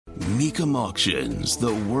Mecum Auctions,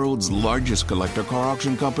 the world's largest collector car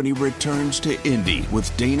auction company, returns to Indy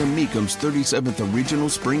with Dana Mecum's 37th Original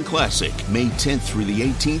Spring Classic, May 10th through the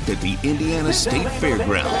 18th at the Indiana State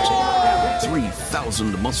Fairgrounds.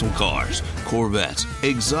 3,000 muscle cars, Corvettes,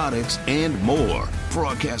 exotics, and more.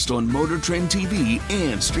 Broadcast on Motor Trend TV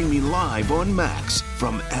and streaming live on Max.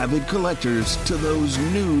 From avid collectors to those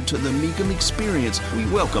new to the Mecum experience, we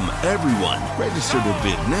welcome everyone. Register to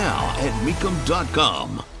bid now at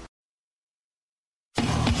Mecum.com.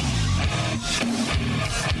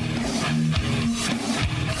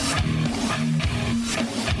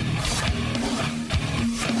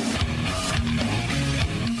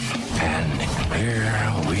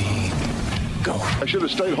 Here we go. I should have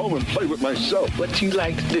stayed home and played with myself. What do you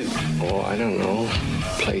like to do? Oh, I don't know.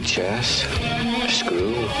 Play chess,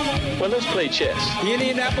 screw. Well, let's play chess. The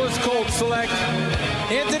Indianapolis Colts select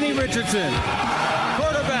Anthony Richardson,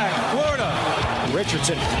 quarterback, Florida.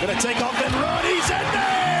 Richardson going to take off and run. He's in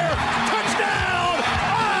there. Touchdown!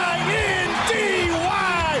 I-N-D-Y.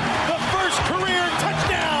 The first career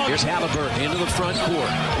touchdown. Here's Halliburton into the front court.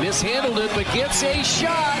 Mishandled it, but gets a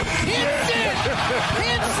shot. Hits it!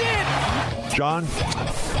 Hits it! John,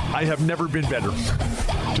 I have never been better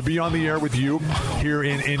to be on the air with you here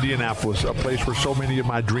in Indianapolis, a place where so many of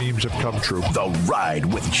my dreams have come true. The Ride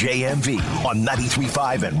with JMV on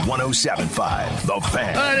 93.5 and 107.5. The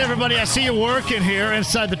Fan. All right, everybody, I see you working here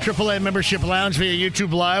inside the AAA Membership Lounge via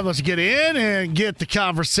YouTube Live. Let's get in and get the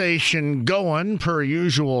conversation going, per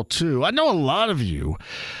usual, too. I know a lot of you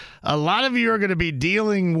are going to be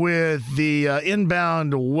dealing with the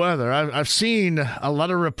inbound weather. I've seen a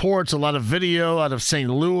lot of reports, a lot of video out of St.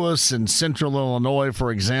 Louis and central Illinois,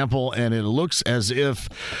 for example, and it looks as if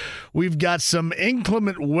we've got some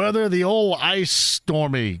inclement weather, the old ice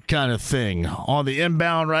stormy kind of thing on the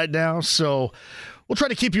inbound right now. So we'll try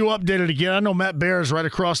to keep you updated again. I know Matt Bear is right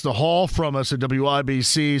across the hall from us at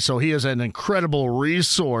WIBC, so he is an incredible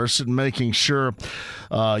resource in making sure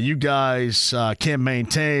you guys can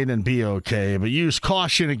maintain and be okay. But use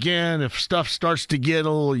caution again. If stuff starts to get a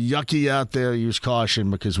little yucky out there, use caution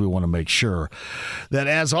because we want to make sure that,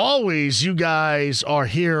 as always, you guys are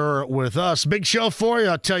here with us. Big show for you.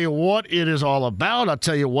 I'll tell you what it is all about. I'll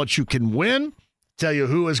tell you what you can win. Tell you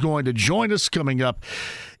who is going to join us coming up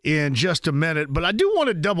in just a minute, but I do want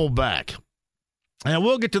to double back. And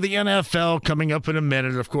we'll get to the NFL coming up in a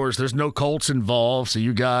minute. Of course, there's no Colts involved, so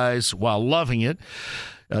you guys, while loving it,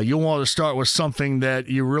 you'll want to start with something that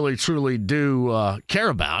you really, truly do care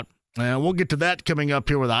about. And we'll get to that coming up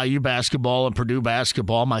here with IU basketball and Purdue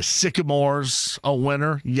basketball. My Sycamores a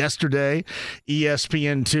winner yesterday.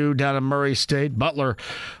 ESPN2 down in Murray State. Butler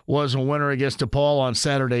was a winner against DePaul on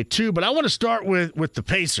Saturday, too. But I want to start with the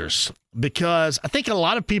Pacers because I think a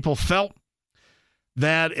lot of people felt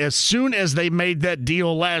that as soon as they made that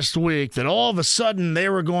deal last week, that all of a sudden they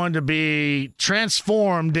were going to be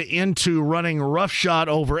transformed into running roughshod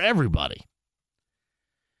over everybody.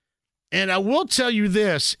 And I will tell you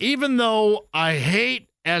this, even though I hate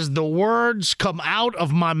as the words come out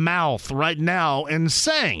of my mouth right now in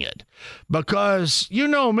saying it, because you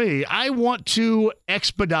know me, I want to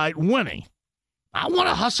expedite winning. I want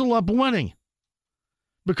to hustle up winning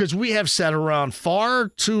because we have sat around far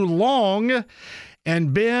too long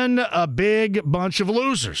and been a big bunch of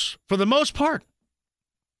losers for the most part.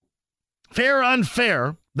 Fair or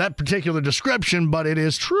unfair, that particular description, but it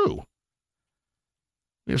is true.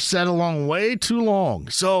 We've sat along way too long.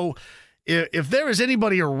 So if there is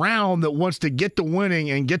anybody around that wants to get to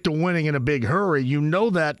winning and get to winning in a big hurry, you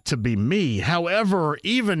know that to be me. However,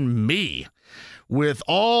 even me, with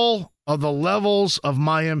all of the levels of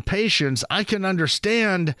my impatience, I can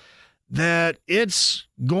understand that it's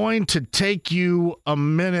going to take you a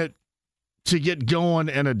minute to get going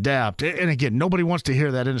and adapt. And again, nobody wants to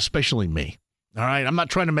hear that, and especially me. All right? I'm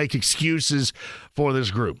not trying to make excuses for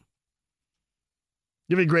this group.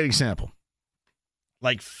 Give you a great example.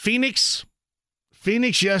 Like Phoenix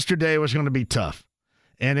yesterday was going to be tough.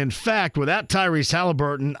 And in fact, without Tyrese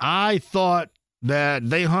Halliburton, I thought that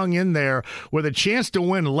they hung in there with a chance to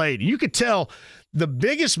win late. You could tell the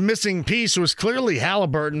biggest missing piece was clearly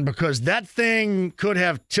Halliburton because that thing could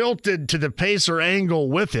have tilted to the Pacer angle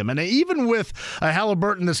with him. And even with a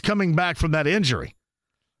Halliburton that's coming back from that injury.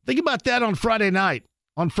 Think about that on Friday night.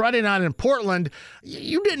 On Friday night in Portland,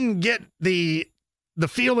 you didn't get the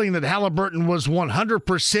feeling that Halliburton was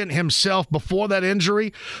 100% himself before that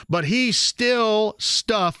injury, but he still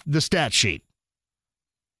stuffed the stat sheet.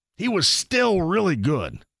 He was still really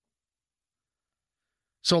good.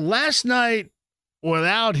 So last night,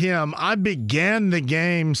 without him, I began the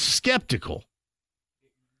game skeptical.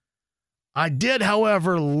 I did,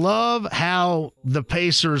 however, love how the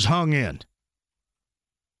Pacers hung in.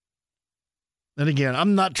 And again,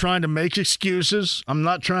 I'm not trying to make excuses. I'm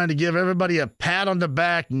not trying to give everybody a pat on the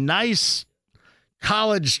back. Nice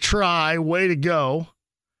college try. Way to go.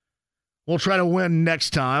 We'll try to win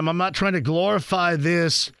next time. I'm not trying to glorify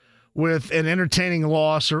this with an entertaining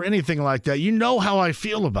loss or anything like that. You know how I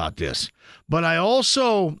feel about this. But I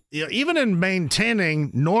also, even in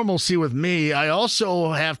maintaining normalcy with me, I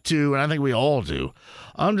also have to, and I think we all do,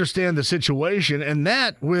 understand the situation. And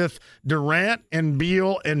that with Durant and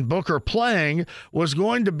Beal and Booker playing was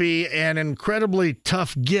going to be an incredibly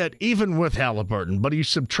tough get, even with Halliburton. But you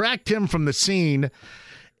subtract him from the scene,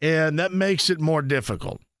 and that makes it more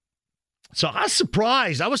difficult. So I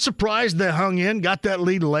was surprised they hung in, got that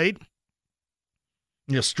lead late.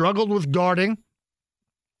 Struggled with guarding.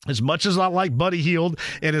 As much as I like Buddy Hield,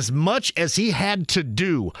 and as much as he had to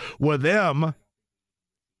do with them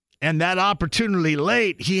and that opportunity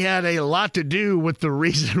late, he had a lot to do with the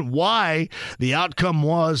reason why the outcome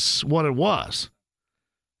was what it was.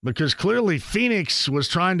 Because clearly Phoenix was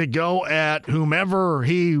trying to go at whomever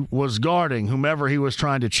he was guarding, whomever he was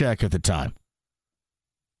trying to check at the time.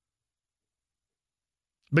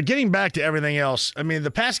 But getting back to everything else, I mean, the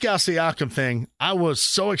Pascal Siakam thing, I was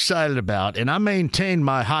so excited about, and I maintained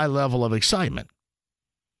my high level of excitement.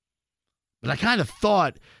 But I kind of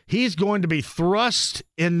thought he's going to be thrust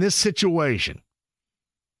in this situation,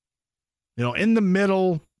 in the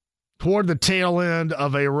middle, toward the tail end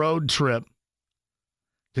of a road trip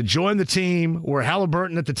to join the team where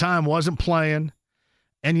Halliburton at the time wasn't playing,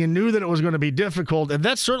 and you knew that it was going to be difficult, and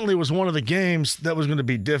that certainly was one of the games that was going to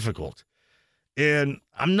be difficult. And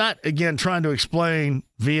I'm not, again, trying to explain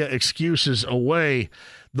via excuses away.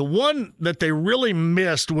 The one that they really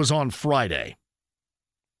missed was on Friday.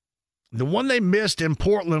 The one they missed in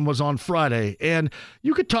Portland was on Friday. And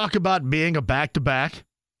you could talk about being a back-to-back.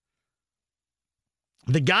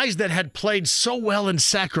 The guys that had played so well in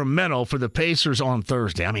Sacramento for the Pacers on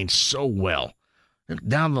Thursday, I mean, so well,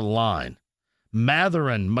 down the line.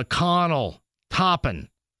 Mathurin, McConnell, Toppin,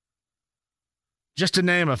 just to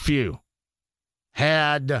name a few,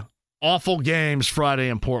 had awful games Friday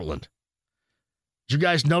in Portland. Did you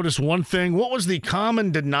guys notice one thing? What was the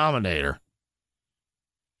common denominator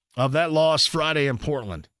of that loss Friday in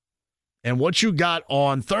Portland? And what you got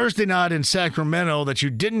on Thursday night in Sacramento that you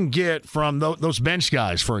didn't get from those bench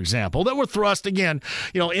guys, for example, that were thrust, again,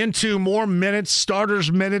 into more minutes,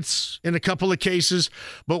 starters minutes in a couple of cases.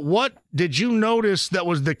 But what did you notice that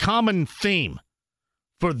was the common theme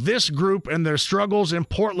for this group and their struggles in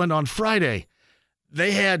Portland on Friday?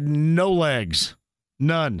 They had no legs.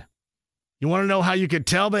 None. You want to know how you could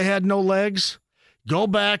tell they had no legs? Go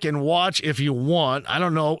back and watch if you want. I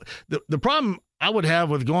don't know. The problem I would have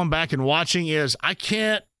with going back and watching is I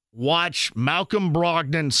can't watch Malcolm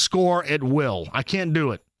Brogdon score at will. I can't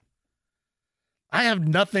do it. I have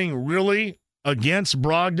nothing really against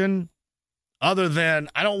Brogdon other than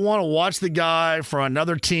I don't want to watch the guy for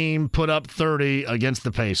another team put up 30 against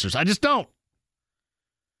the Pacers. I just don't.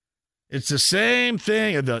 It's the same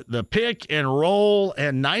thing, the pick and roll,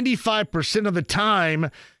 and 95% of the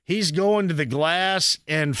time, he's going to the glass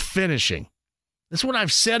and finishing. That's what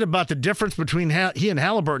I've said about the difference between he and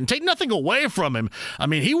Halliburton. Take nothing away from him. I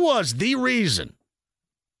mean, he was the reason.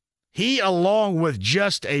 He, along with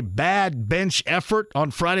just a bad bench effort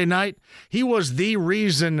on Friday night, he was the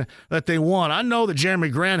reason that they won. I know that Jeremy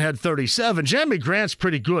Grant had 37. Jeremy Grant's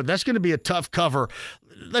pretty good. That's going to be a tough cover.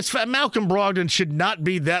 Malcolm Brogdon should not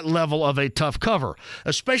be that level of a tough cover,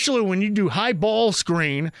 especially when you do high ball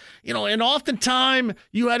screen, and oftentimes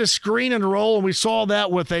you had a screen and roll, and we saw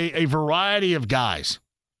that with a variety of guys.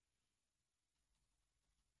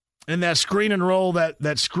 And that screen and roll,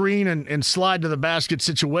 that screen and slide to the basket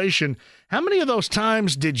situation, how many of those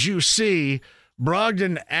times did you see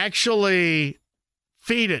Brogdon actually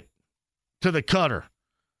feed it to the cutter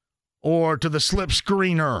or to the slip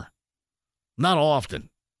screener? Not often.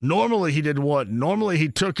 Normally he did what? Normally he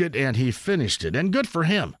took it and he finished it, and good for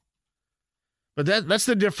him. But that's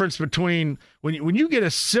the difference between when you get a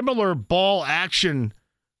similar ball action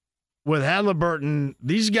with Halliburton,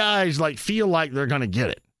 these guys feel like they're going to get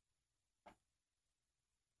it.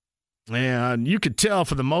 And you could tell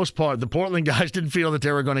for the most part the Portland guys didn't feel that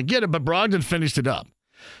they were going to get it, but Brogdon finished it up.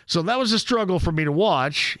 So that was a struggle for me to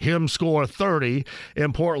watch him score 30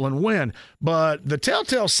 and Portland win. But the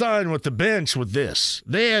telltale sign with the bench with this,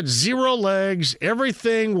 they had zero legs.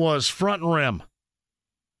 Everything was front rim.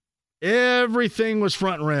 Everything was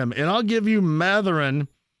front rim. And I'll give you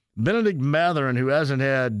Benedict Mathurin, who hasn't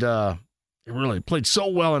had really played so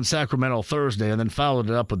well in Sacramento Thursday and then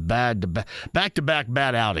followed it up with back-to-back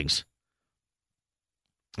bad outings.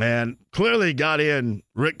 And clearly got in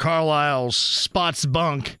Rick Carlisle's spots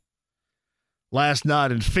bunk last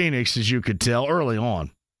night in Phoenix, as you could tell, early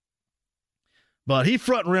on. But he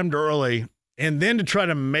front-rimmed early, and then to try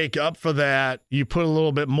to make up for that, you put a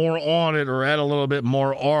little bit more on it or add a little bit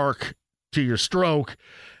more arc to your stroke,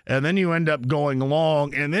 and then you end up going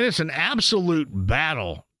long, and then it's an absolute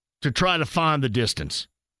battle to try to find the distance,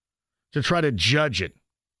 to try to judge it.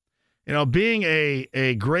 You know, being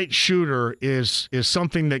a great shooter is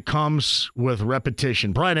something that comes with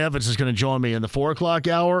repetition. Brian Evans is going to join me in the 4 o'clock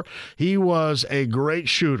hour. He was a great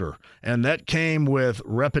shooter, and that came with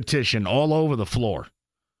repetition all over the floor.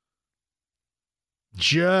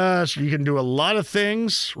 You can do a lot of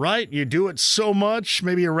things, right? You do it so much,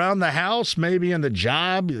 maybe around the house, maybe in the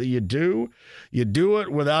job you do. You do it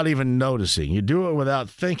without even noticing. You do it without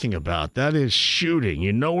thinking about. That is shooting.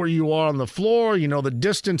 You know where you are on the floor. You know the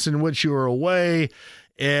distance in which you are away.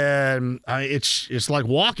 And it's like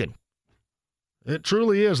walking. It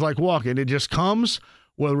truly is like walking. It just comes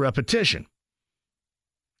with repetition.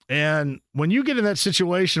 And when you get in that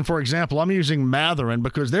situation, for example, I'm using Matherin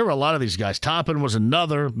because there were a lot of these guys. Toppin was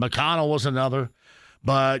another. McConnell was another.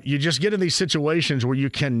 But you just get in these situations where you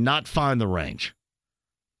cannot find the range.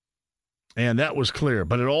 And that was clear.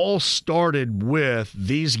 But it all started with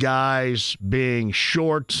these guys being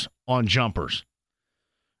short on jumpers.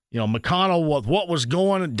 You know, McConnell, with what was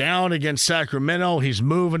going down against Sacramento, he's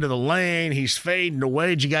moving to the lane. He's fading away.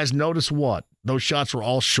 Did you guys notice what? Those shots were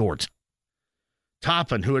all short.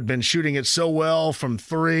 Toppin, who had been shooting it so well from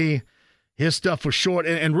three, his stuff was short.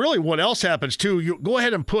 And really what else happens, too, you go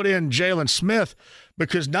ahead and put in Jalen Smith,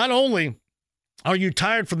 because not only are you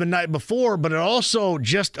tired from the night before, but it also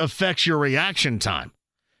just affects your reaction time.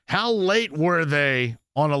 How late were they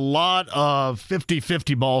on a lot of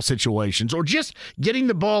 50-50 ball situations, or just getting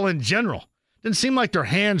the ball in general? Didn't seem like their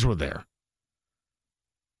hands were there.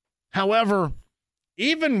 However,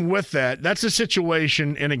 even with that, that's a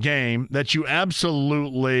situation in a game that you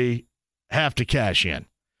absolutely have to cash in,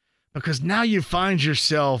 because now you find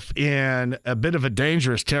yourself in a bit of a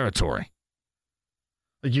dangerous territory.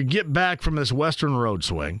 Like, you get back from this Western road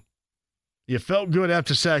swing. You felt good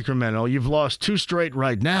after Sacramento. You've lost 2 straight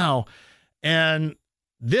right now. And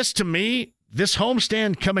this, to me, this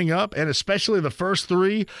homestand coming up, and especially the first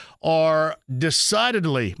 3, are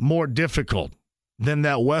decidedly more difficult than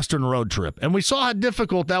that Western road trip. And we saw how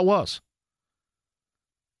difficult that was.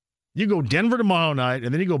 You go Denver tomorrow night,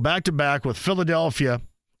 and then you go back-to-back with Philadelphia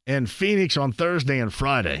and Phoenix on Thursday and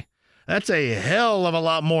Friday. That's a hell of a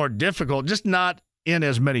lot more difficult, just not in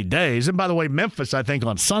as many days. And by the way, Memphis, I think,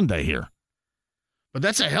 on Sunday here. But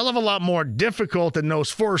that's a hell of a lot more difficult than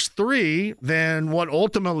those first 3 than what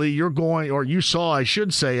ultimately you're going, or you saw, I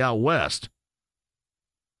should say, out west.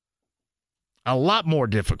 A lot more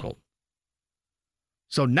difficult.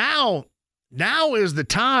 So now is the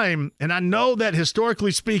time, and I know that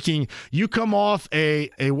historically speaking, you come off a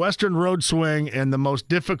Western road swing, and the most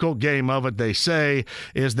difficult game of it, they say,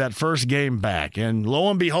 is that first game back. And lo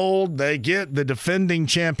and behold, they get the defending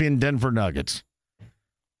champion Denver Nuggets.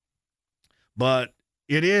 But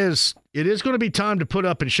it is going to be time to put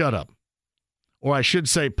up and shut up. Or I should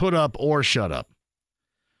say put up or shut up.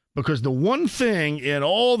 Because the one thing in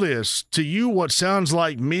all this, to you, what sounds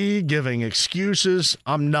like me giving excuses,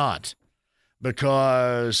 I'm not.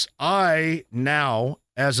 Because I now,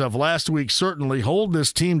 as of last week, certainly hold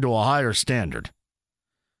this team to a higher standard.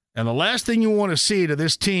 And the last thing you want to see to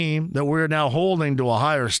this team that we're now holding to a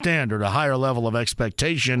higher standard, a higher level of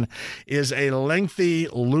expectation, is a lengthy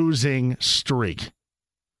losing streak.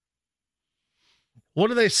 What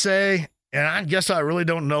do they say? And I guess I really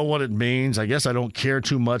don't know what it means. I guess I don't care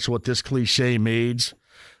too much what this cliche means.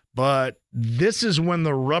 But this is when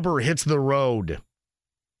the rubber hits the road.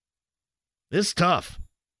 It's tough.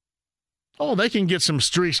 Oh, they can get some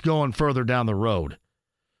streaks going further down the road.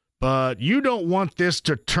 But you don't want this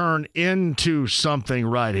to turn into something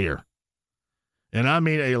right here. And I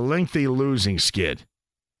mean a lengthy losing skid.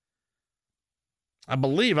 I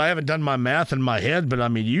believe, I haven't done my math in my head, but I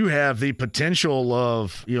mean, you have the potential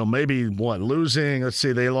of, maybe losing. Let's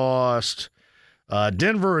see, they lost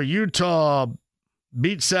Denver, Utah,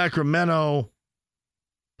 beat Sacramento,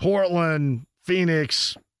 Portland,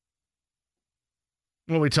 Phoenix.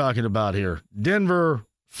 What are we talking about here? Denver,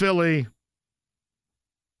 Philly,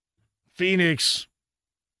 Phoenix.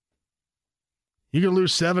 You can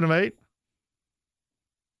lose 7 of 8.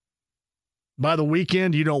 By the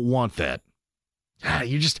weekend, you don't want that.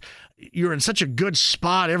 You're in such a good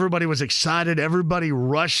spot. Everybody was excited. Everybody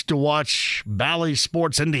rushed to watch Bally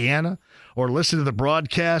Sports Indiana or listen to the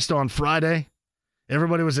broadcast on Friday.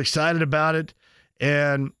 Everybody was excited about it.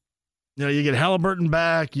 And You get Halliburton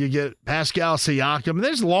back, you get Pascal Siakam.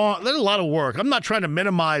 There's a lot of work. I'm not trying to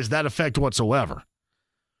minimize that effect whatsoever.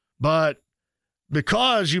 But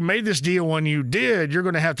because you made this deal when you did, you're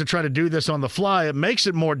going to have to try to do this on the fly. It makes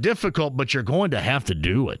it more difficult, but you're going to have to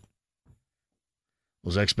do it.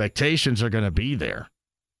 Those expectations are going to be there.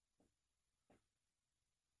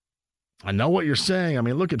 I know what you're saying. I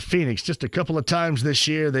mean, look at Phoenix. Just a couple of times this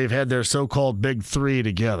year, they've had their so-called big three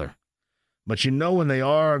together. But you know when they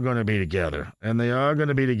are going to be together, and they are going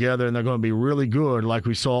to be together, and they're going to be really good like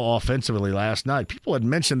we saw offensively last night. People had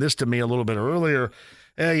mentioned this to me a little bit earlier.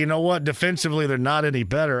 Hey, you know what? Defensively, they're not any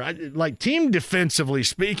better. Team defensively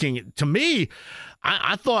speaking, to me,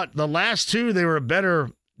 I thought the last two, they were better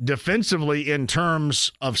defensively in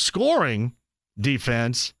terms of scoring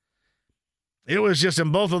defense. It was just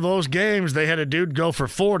in both of those games, they had a dude go for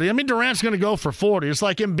 40. I mean, Durant's going to go for 40. It's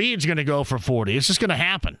like Embiid's going to go for 40. It's just going to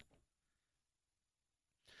happen.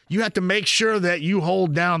 You have to make sure that you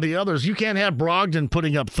hold down the others. You can't have Brogdon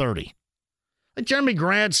putting up 30. Jeremy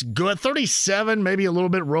Grant's good. 37, maybe a little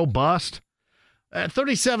bit robust.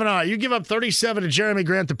 37, all right. You give up 37 to Jeremy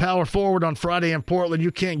Grant, the power forward on Friday in Portland.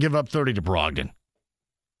 You can't give up 30 to Brogdon.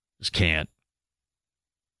 Just can't.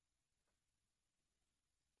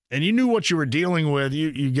 And you knew what you were dealing with.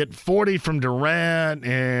 You get 40 from Durant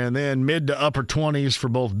and then mid to upper 20s for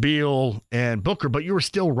both Beal and Booker, but you were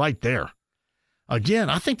still right there. Again,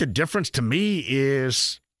 I think the difference to me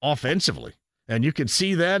is offensively. And you can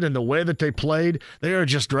see that in the way that they played. They are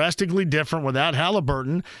just drastically different without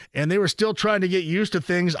Halliburton, and they were still trying to get used to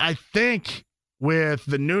things, I think, with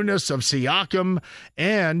the newness of Siakam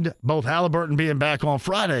and both Halliburton being back on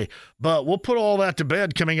Friday. But we'll put all that to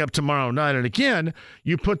bed coming up tomorrow night. And again,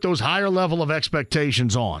 you put those higher level of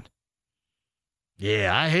expectations on.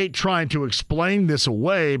 Yeah, I hate trying to explain this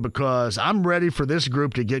away because I'm ready for this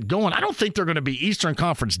group to get going. I don't think they're going to be Eastern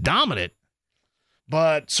Conference dominant,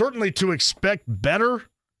 but certainly to expect better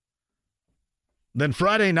than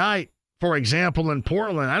Friday night, for example, in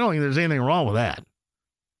Portland, I don't think there's anything wrong with that.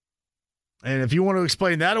 And if you want to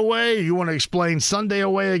explain that away, you want to explain Sunday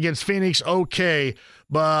away against Phoenix, okay,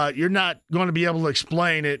 but you're not going to be able to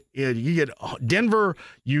explain it. You get Denver,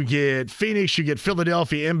 you get Phoenix, you get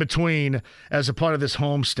Philadelphia in between as a part of this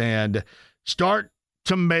homestand. Start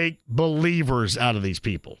to make believers out of these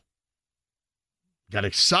people. Got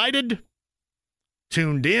excited,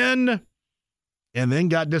 tuned in, and then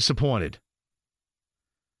got disappointed.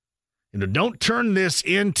 Don't turn this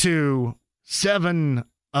into 7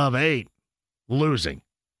 of 8 losing.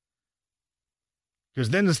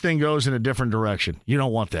 Because then this thing goes in a different direction. You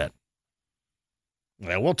don't want that.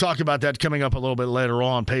 Yeah, we'll talk about that coming up a little bit later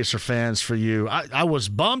on, Pacer fans, for you. I was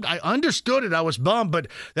bummed. I understood it. I was bummed, but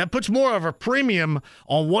that puts more of a premium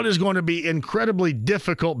on what is going to be incredibly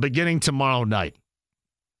difficult beginning tomorrow night.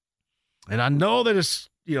 And I know that it's,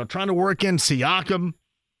 trying to work in Siakam,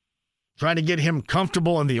 trying to get him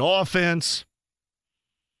comfortable in the offense.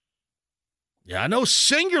 Yeah, I know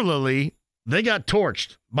singularly they got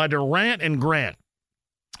torched by Durant and Grant.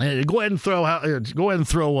 And go ahead and throw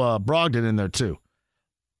Brogdon in there too.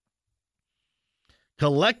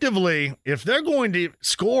 Collectively, if they're going to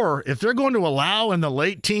score, if they're going to allow in the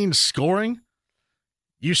late teens scoring,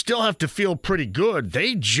 you still have to feel pretty good.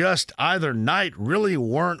 They just either night really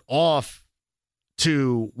weren't off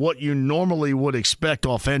to what you normally would expect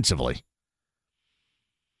offensively.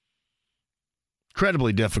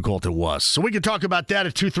 Incredibly difficult it was. So we can talk about that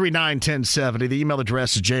at 239-1070. The email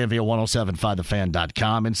address is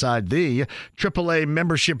jmv1075thefan.com. Inside the AAA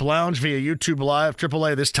membership lounge via YouTube Live.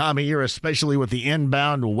 AAA this time of year, especially with the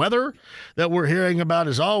inbound weather that we're hearing about,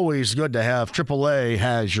 is always good to have. AAA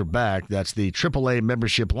has your back. That's the AAA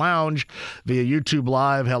membership lounge via YouTube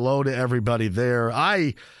Live. Hello to everybody there.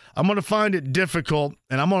 I'm going to find it difficult,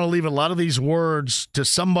 and I'm going to leave a lot of these words to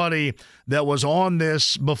somebody that was on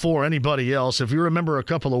this before anybody else. If you remember a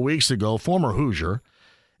couple of weeks ago, former Hoosier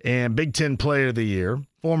and Big Ten Player of the Year,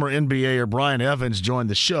 former NBAer Brian Evans joined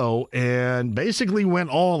the show and basically went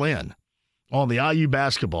all in on the IU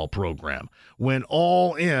basketball program, went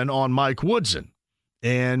all in on Mike Woodson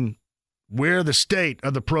and where the state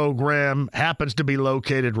of the program happens to be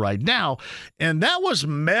located right now. And that was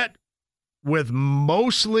met with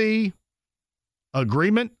mostly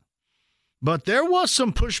agreement, but there was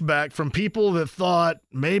some pushback from people that thought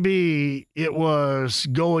maybe it was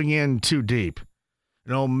going in too deep.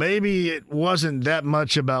 Maybe it wasn't that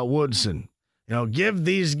much about Woodson. Give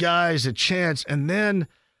these guys a chance. And then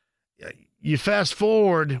you fast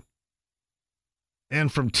forward,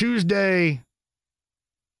 and from Tuesday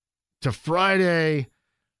to Friday,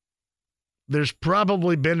 there's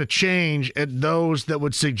probably been a change at those that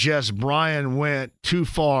would suggest Brian went too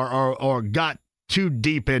far or got too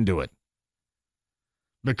deep into it.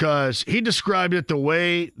 Because he described it the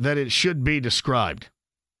way that it should be described.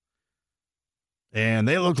 And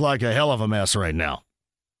they look like a hell of a mess right now.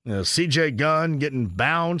 CJ Gunn getting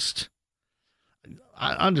bounced.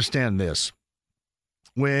 I understand this.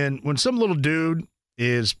 When some little dude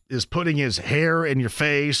is putting his hair in your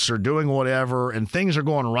face or doing whatever, and things are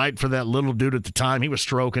going right for that little dude at the time, he was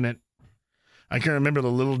stroking it. I can't remember the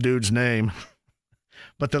little dude's name.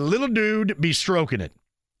 But the little dude be stroking it.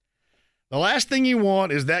 The last thing you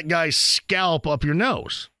want is that guy's scalp up your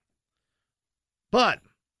nose. But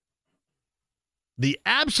the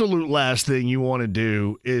absolute last thing you want to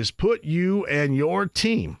do is put you and your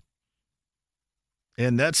team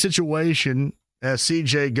in that situation as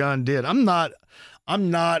CJ Gunn did. I'm not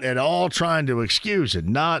at all trying to excuse it.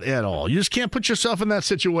 Not at all. You just can't put yourself in that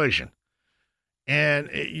situation.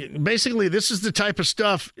 And basically, this is the type of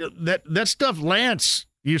stuff that stuff Lance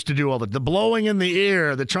used to do all the blowing in the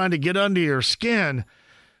ear, the trying to get under your skin.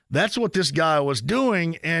 That's what this guy was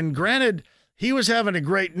doing. And granted, he was having a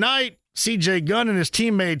great night. CJ Gunn and his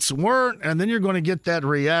teammates weren't, and then you're going to get that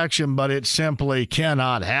reaction, but it simply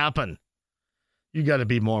cannot happen. You got to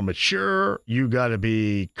be more mature. You got to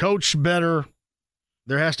be coached better.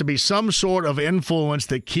 There has to be some sort of influence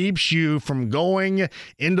that keeps you from going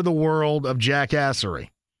into the world of jackassery.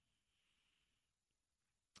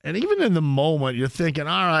 And even in the moment, you're thinking,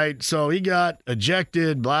 all right, so he got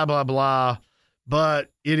ejected, blah, blah, blah. But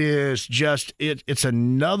it is just, it's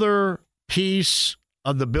another piece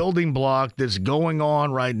of the building block that's going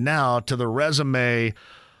on right now to the resume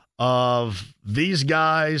of these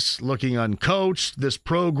guys looking uncoached, this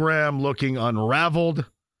program looking unraveled,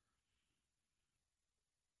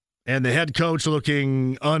 and the head coach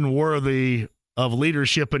looking unworthy of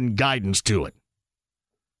leadership and guidance to it.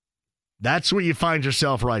 That's where you find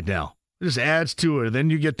yourself right now. It just adds to it.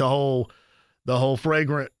 Then you get the whole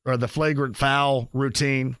flagrant foul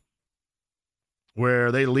routine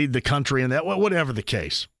where they lead the country in that, whatever the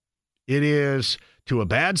case. It is, to a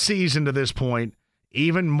bad season to this point,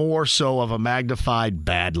 even more so of a magnified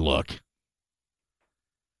bad look.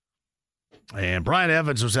 And Brian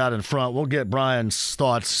Evans was out in front. We'll get Brian's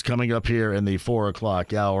thoughts coming up here in the 4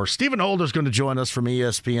 o'clock hour. Stephen Holder's going to join us from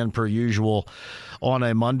ESPN per usual on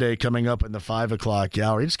a Monday coming up in the 5 o'clock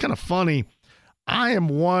hour. It's kind of funny. I am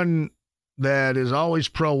one that is always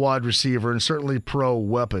pro wide receiver and certainly pro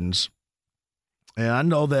weapons. And I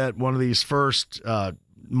know that one of these first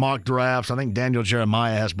mock drafts, I think Daniel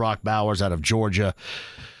Jeremiah has Brock Bowers out of Georgia.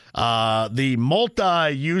 The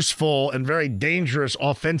multi-useful and very dangerous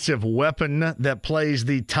offensive weapon that plays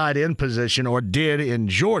the tight end position, or did in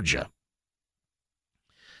Georgia.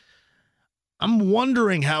 I'm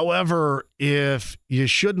wondering, however, if you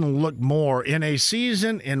shouldn't look more in a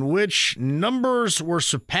season in which numbers were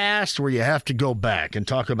surpassed, where you have to go back and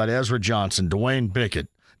talk about Ezra Johnson, Dwayne Bickett,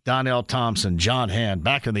 Donnell Thompson, John Hand,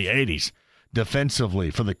 back in the 80s,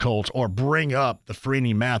 defensively for the Colts, or bring up the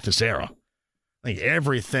Freeney Mathis era. I think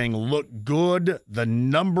everything looked good. The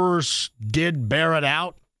numbers did bear it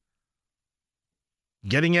out.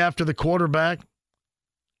 Getting after the quarterback.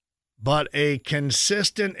 But a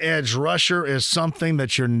consistent edge rusher is something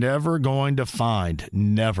that you're never going to find,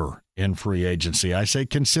 never, in free agency. I say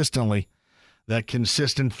consistently, that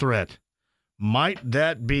consistent threat. Might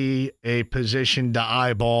that be a position to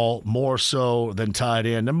eyeball more so than tight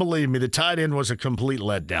end? And believe me, the tight end was a complete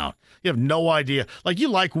letdown. You have no idea. Like, you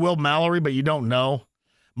like Will Mallory, but you don't know.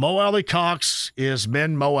 Mo Alley-Cox is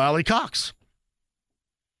been Mo Alley-Cox.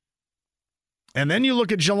 And then you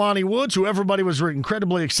look at Jelani Woods, who everybody was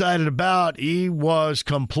incredibly excited about. He was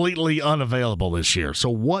completely unavailable this year. So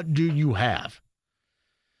what do you have?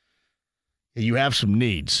 You have some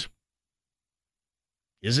needs.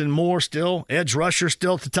 Isn't more still? Edge rusher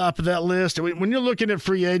still at the top of that list? When you're looking at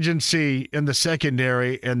free agency in the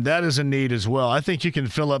secondary, and that is a need as well, I think you can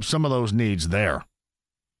fill up some of those needs there.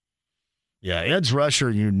 Yeah, edge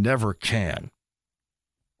rusher, you never can.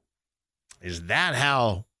 Is that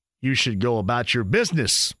how you should go about your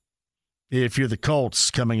business if you're the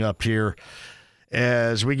Colts coming up here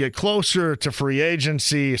as we get closer to free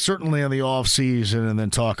agency, certainly in the offseason, and then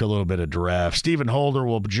talk a little bit of draft? Stephen Holder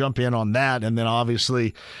will jump in on that, and then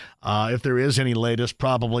obviously if there is any latest,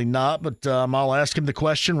 probably not, but I'll ask him the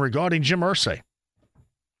question regarding Jim Irsay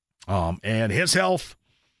and his health,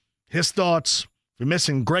 his thoughts. We're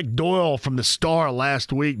missing Greg Doyle from the Star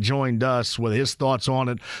last week, joined us with his thoughts on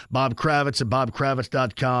it. Bob Kravitz at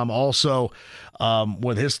bobkravitz.com also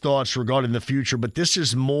with his thoughts regarding the future. But this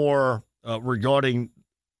is more regarding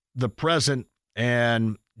the present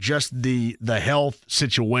and just the health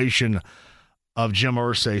situation of Jim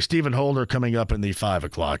Irsay. Stephen Holder coming up in the 5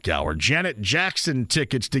 o'clock hour. Janet Jackson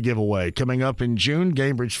tickets to give away coming up in June,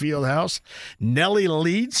 Gainbridge Fieldhouse. Nelly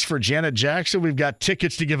Leeds for Janet Jackson. We've got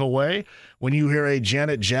tickets to give away when you hear a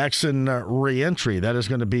Janet Jackson re-entry. That is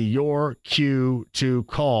going to be your cue to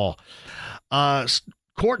call.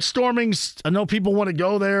 Court stormings, I know people want to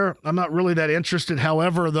go there. I'm not really that interested.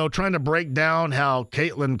 However, though, trying to break down how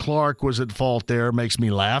Caitlin Clark was at fault there makes me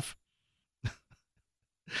laugh.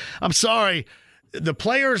 I'm sorry. The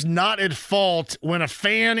player's not at fault when a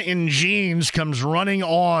fan in jeans comes running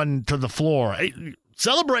on to the floor. Hey,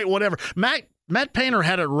 celebrate whatever. Matt Painter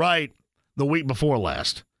had it right the week before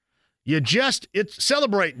last.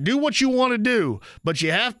 Celebrate. Do what you want to do, but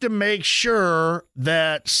you have to make sure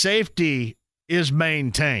that safety is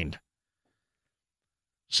maintained.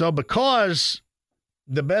 So because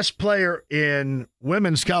the best player in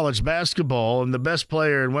women's college basketball and the best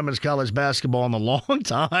player in women's college basketball in a long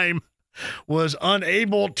time was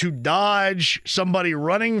unable to dodge somebody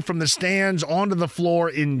running from the stands onto the floor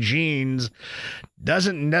in jeans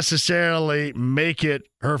doesn't necessarily make it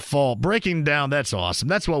her fault. Breaking down, that's awesome.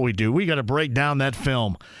 That's what we do. We got to break down that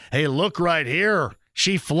film. Hey, look right here.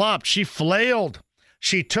 She flopped. She flailed.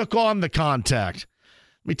 She took on the contact.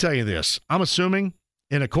 Let me tell you this. I'm assuming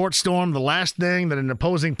in a court storm, the last thing that an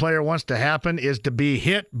opposing player wants to happen is to be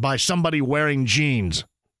hit by somebody wearing jeans.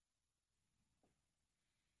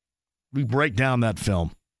 We break down that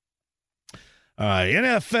film. All right,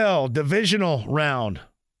 NFL divisional round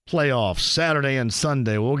playoffs, Saturday and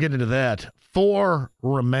Sunday. We'll get into that. 4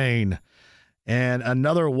 remain, and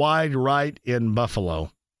another wide right in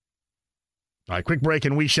Buffalo. All right, quick break,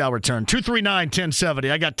 and we shall return. 239-1070.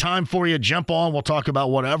 I got time for you. Jump on. We'll talk about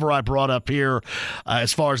whatever I brought up here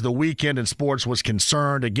as far as the weekend in sports was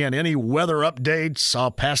concerned. Again, any weather updates,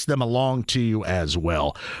 I'll pass them along to you as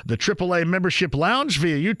well. The AAA Membership Lounge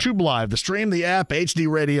via YouTube Live, the stream, the app, HD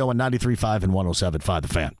Radio, and 93.5 and 107.5 The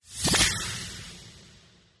Fan.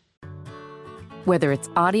 Whether it's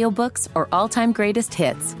audiobooks or all-time greatest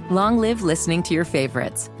hits, long live listening to your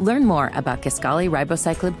favorites. Learn more about Kisqali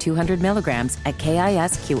Ribociclib 200 milligrams at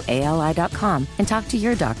KISQALI.com and talk to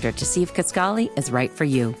your doctor to see if Kisqali is right for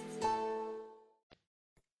you.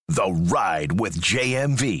 The Ride with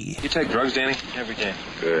JMV. You take drugs, Danny? Every day.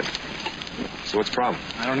 Good. So what's the problem?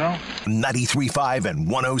 I don't know. 93.5 and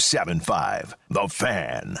 107.5 The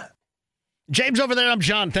Fan. James over there, I'm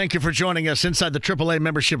John. Thank you for joining us inside the AAA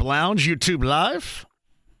Membership Lounge, YouTube Live.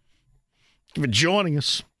 Thank you for joining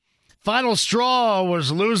us. Final straw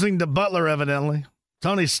was losing to Butler, evidently.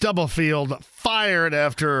 Tony Stubblefield fired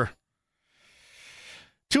after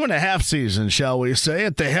 2.5 seasons, shall we say,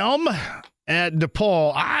 at the helm at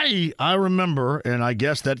DePaul. I remember, and I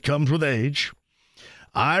guess that comes with age,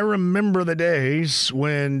 I remember the days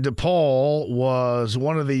when DePaul was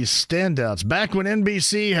one of these standouts. Back when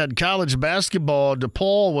NBC had college basketball,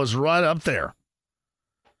 DePaul was right up there.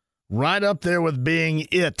 Right up there with being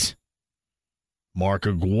it. Mark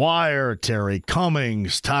Aguirre, Terry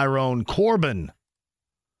Cummings, Tyrone Corbin.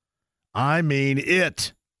 I mean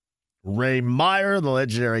it. Ray Meyer, the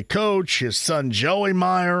legendary coach, his son Joey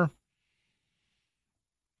Meyer.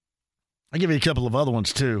 I'll give you a couple of other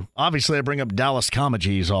ones, too. Obviously, I bring up Dallas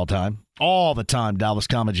Comegys all the time, Dallas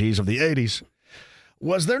Comegys of the 80s.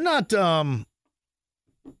 Was there not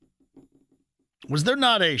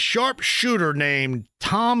a sharpshooter named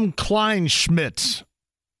Tom Kleinschmidt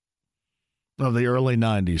of the early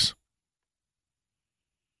 90s?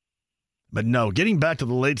 But no, getting back to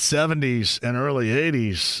the late 70s and early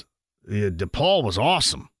 80s, DePaul was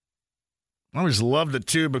awesome. I always loved it,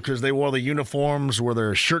 too, because they wore the uniforms where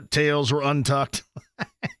their shirt tails were untucked. I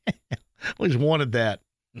always wanted that.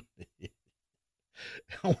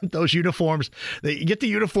 I want those uniforms. You get the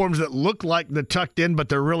uniforms that look like they're tucked in, but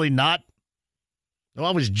they're really not. I'm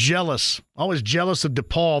always jealous. Always jealous of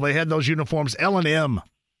DePaul. They had those uniforms, L&M.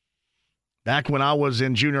 Back when I was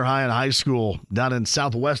in junior high and high school down in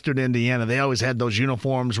southwestern Indiana, they always had those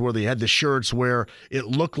uniforms where they had the shirts where it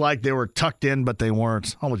looked like they were tucked in, but they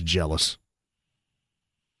weren't. I was jealous.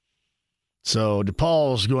 So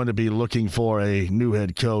DePaul's going to be looking for a new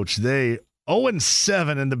head coach. They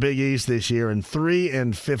 0-7 in the Big East this year and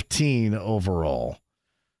 3-15 overall.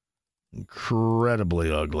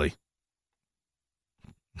 Incredibly ugly.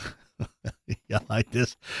 I like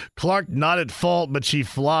this. Clark not at fault, but she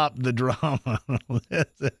flopped the drama.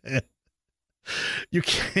 You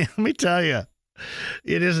can't. Let me tell you,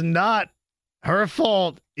 it is not her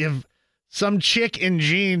fault if some chick in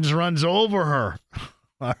jeans runs over her.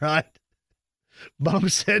 All right.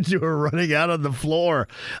 Bumps heads who are running out on the floor.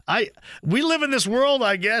 We live in this world,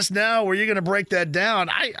 I guess, now where you're going to break that down.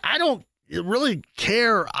 I don't really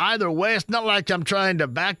care either way. It's not like I'm trying to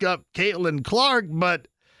back up Caitlin Clark, but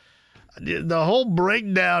the whole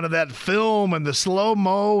breakdown of that film and the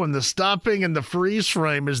slow-mo and the stopping and the freeze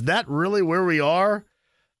frame, is that really where we are?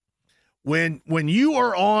 When you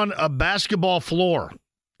are on a basketball floor,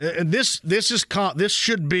 and this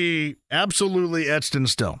should be absolutely etched in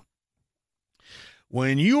stone.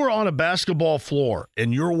 When you are on a basketball floor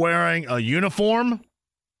and you're wearing a uniform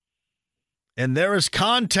and there is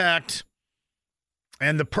contact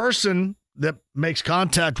and the person that makes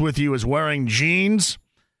contact with you is wearing jeans,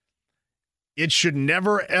 it should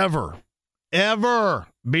never, ever, ever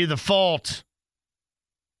be the fault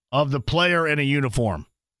of the player in a uniform.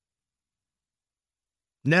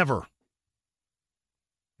 Never.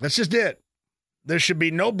 That's just it. There should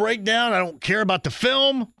be no breakdown. I don't care about the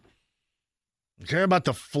film. I care about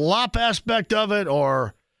the flop aspect of it,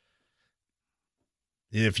 or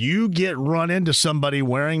if you get run into somebody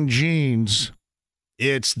wearing jeans,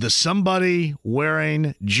 it's the somebody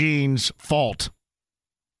wearing jeans fault.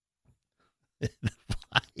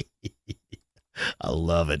 I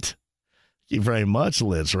love it. Thank you very much,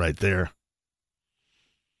 Litz, right there.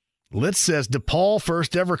 Litz says, DePaul,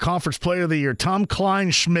 first ever conference player of the year. Tom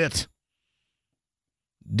Kleinschmidt.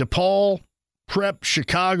 DePaul, Prep,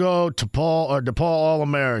 Chicago, DePaul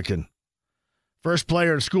All-American. First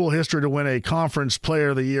player in school history to win a Conference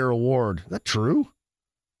Player of the Year award. Is that true?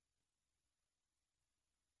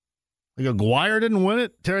 Like Aguirre didn't win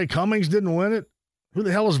it? Terry Cummings didn't win it? Who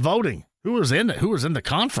the hell is voting? Who was in it? Who was in the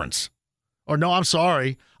conference? Or no, I'm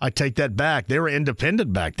sorry. I take that back. They were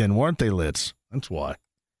independent back then, weren't they, Litz? That's why.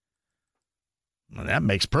 Well, that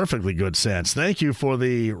makes perfectly good sense. Thank you for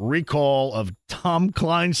the recall of Tom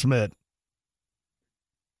Kleinschmidt.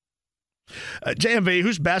 JMV,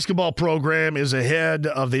 whose basketball program is ahead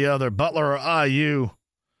of the other, Butler or IU,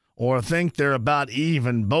 or think they're about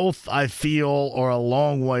even? Both, I feel, are a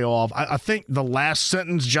long way off. I think the last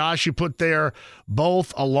sentence, Josh, you put there,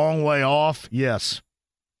 both a long way off, yes,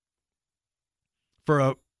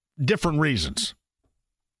 for different reasons.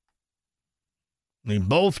 I mean,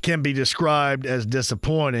 both can be described as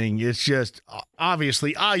disappointing. It's just,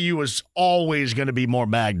 obviously, IU is always going to be more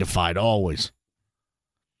magnified, always.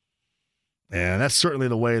 And that's certainly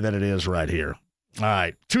the way that it is right here. All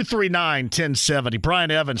right, 239-1070.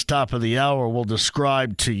 Brian Evans, top of the hour, will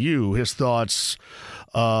describe to you his thoughts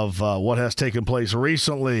of what has taken place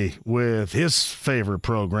recently with his favorite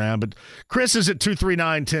program. But Chris is at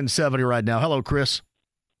 239-1070 right now. Hello, Chris.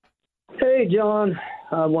 Hey, John.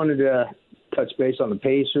 I wanted to touch base on the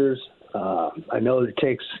Pacers. I know it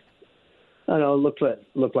takes, I don't know, it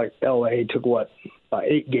looked like LA took,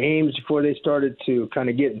 8 games before they started to kind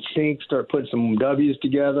of get in sync, start putting some W's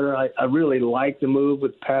together. I really like the move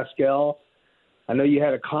with Pascal. I know you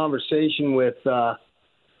had a conversation with our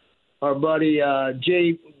buddy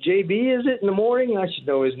JB, is it, in the morning? I should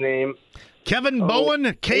know his name. Kevin Bowen,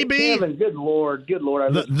 KB. Hey, Kevin, good Lord.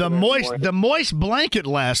 The moist blanket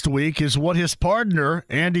last week is what his partner,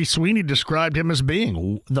 Andy Sweeney, described him as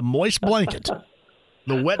being. The moist blanket.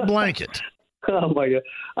 The wet blanket. Oh, my God.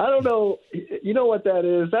 I don't know. You know what that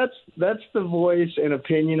is? That's the voice and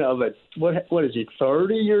opinion of what is he,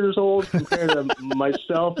 30 years old compared to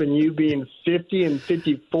myself and you being 50 and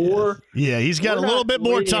 54? Yeah, he's got a little bit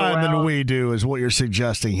more time than we do is what you're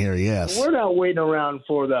suggesting here, yes. We're not waiting around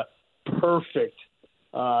for the perfect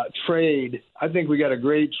trade. I think we got a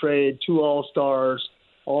great trade, 2 All-Stars,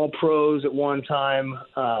 all pros at one time.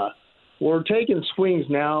 We're taking swings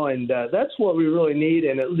now, and that's what we really need.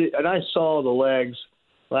 And I saw the legs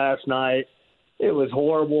last night. It was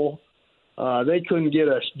horrible. They couldn't get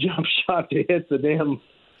a jump shot to hit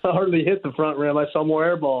hardly hit the front rim. I saw more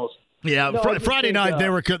air balls. Yeah, Friday night they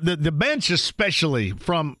were the bench, especially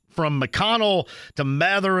from McConnell to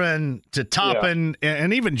Mathurin to Toppin,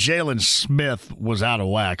 and even Jalen Smith was out of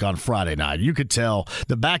whack on Friday night. You could tell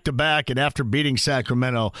the back-to-back, and after beating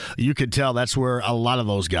Sacramento, you could tell that's where a lot of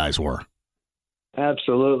those guys were.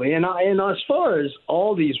 Absolutely. And as far as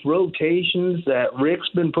all these rotations that Rick's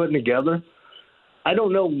been putting together, I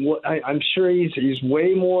don't know what I'm sure he's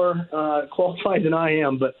way more qualified than I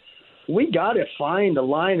am, but we got to find a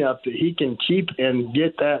lineup that he can keep and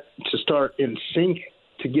get that to start in sync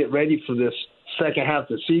to get ready for this second half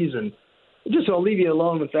of the season. I'll leave you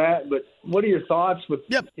alone with that. But what are your thoughts with,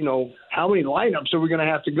 how many lineups are we going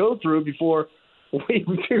to have to go through before we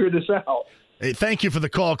figure this out? Hey, thank you for the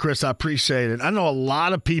call, Chris. I appreciate it. I know a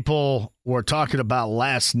lot of people were talking about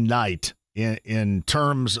last night in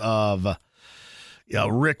terms of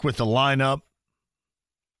Rick with the lineup.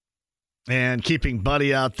 and keeping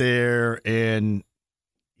Buddy out there. And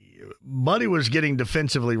Buddy was getting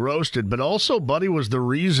defensively roasted, but also Buddy was the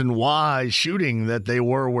reason why shooting that they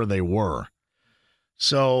were where they were.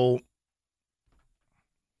 So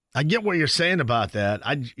I get what you're saying about that.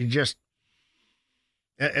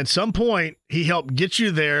 At some point, he helped get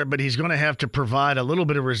you there, but he's going to have to provide a little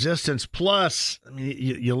bit of resistance. Plus, I mean,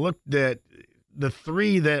 you looked at the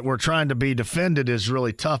three that were trying to be defended is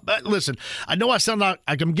really tough. But listen, I know I sound like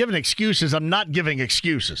I'm giving excuses. I'm not giving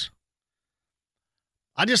excuses.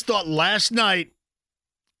 I just thought last night,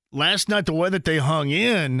 the way that they hung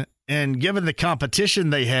in and given the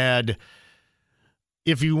competition they had,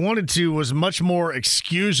 if you wanted to, was much more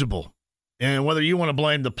excusable. And whether you want to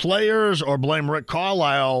blame the players or blame Rick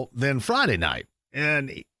Carlisle than Friday night.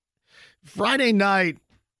 And Friday night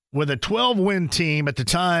with a 12-win team, at the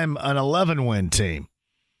time an 11-win team,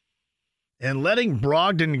 and letting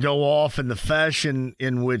Brogdon go off in the fashion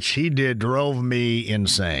in which he did drove me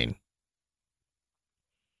insane.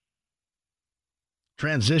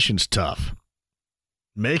 Transition's tough.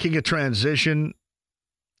 Making a transition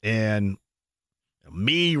and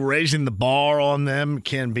me raising the bar on them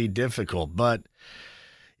can be difficult, but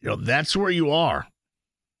that's where you are.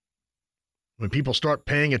 When people start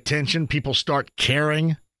paying attention, people start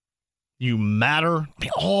caring, you matter. I mean,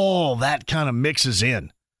 all that kind of mixes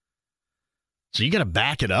in. So you got to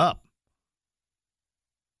back it up.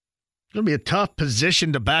 It's going to be a tough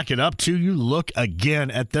position to back it up to. You look again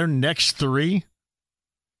at their next three.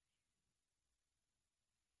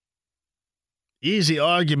 Easy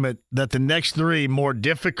argument that the next three more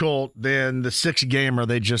difficult than the 6-gamer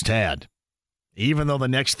they just had, even though the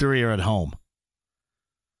next three are at home.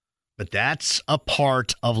 But that's a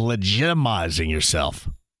part of legitimizing yourself.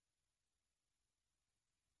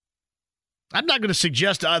 I'm not going to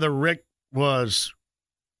suggest either Rick was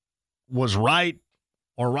right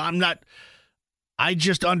or I'm not. I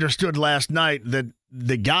just understood last night that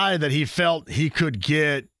the guy that he felt he could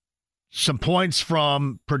get some points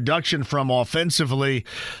from, production from offensively,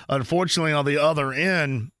 unfortunately on the other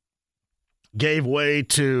end, gave way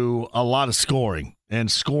to a lot of scoring,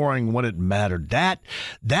 and scoring when it mattered.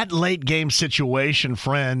 That late game situation,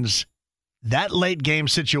 friends, that late game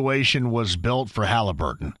situation was built for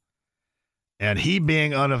Halliburton. And he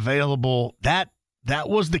being unavailable, that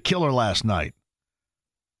was the killer last night.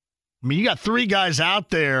 I mean, you got three guys out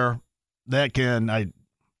there that can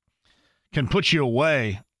put you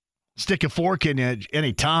away, stick a fork in it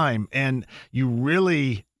any time, and you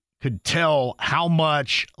really could tell how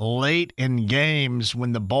much late in games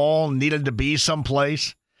when the ball needed to be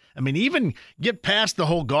someplace. I mean, even get past the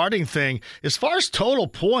whole guarding thing. As far as total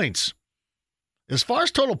points,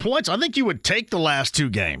 I think you would take the last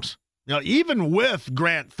two games. Even with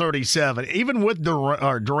Grant 37, even with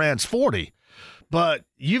Durant's 40. But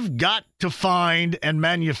you've got to find and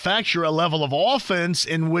manufacture a level of offense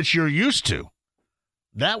in which you're used to.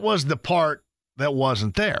 That was the part that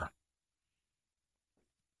wasn't there.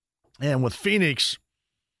 And with Phoenix,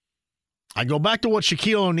 I go back to what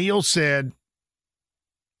Shaquille O'Neal said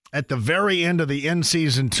at the very end of the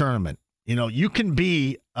in-season tournament. You can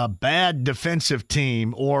be a bad defensive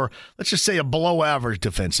team, or let's just say a below-average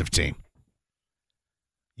defensive team.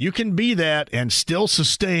 You can be that and still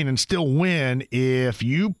sustain and still win if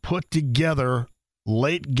you put together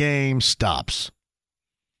late-game stops.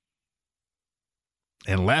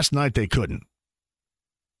 And last night they couldn't.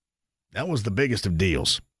 That was the biggest of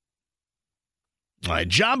deals. All right,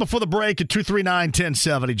 John, before the break at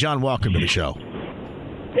 239-1070. John, welcome to the show.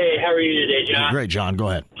 Hey, how are you today, John? Great, John. Go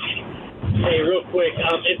ahead. Hey, real quick.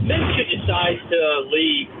 If Minshew decides to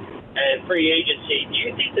leave and free agency, do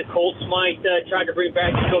you think the Colts might try to bring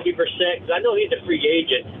back Jacoby Brissett? Because I know he's a free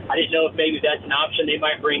agent. I didn't know if maybe that's an option they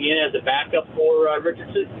might bring in as a backup for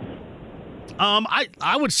Richardson.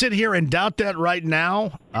 I would sit here and doubt that right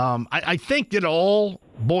now. I think it all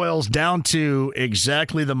boils down to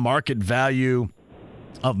exactly the market value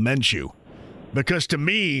of Minshew. Because to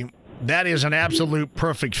me, that is an absolute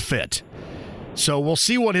perfect fit. So we'll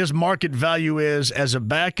see what his market value is as a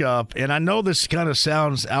backup. And I know this kind of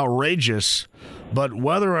sounds outrageous, but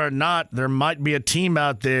whether or not there might be a team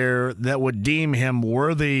out there that would deem him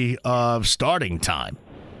worthy of starting time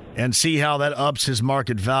and see how that ups his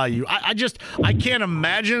market value. I can't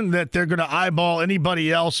imagine that they're going to eyeball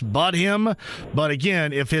anybody else but him. But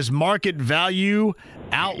again, if his market value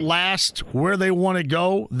outlasts where they want to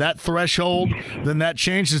go, that threshold, then that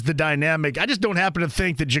changes the dynamic. I just don't happen to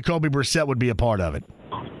think that Jacoby Brissett would be a part of it.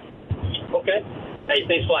 Okay. Hey,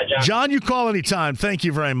 thanks a lot, John. John, you call anytime. Thank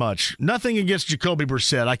you very much. Nothing against Jacoby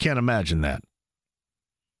Brissett. I can't imagine that.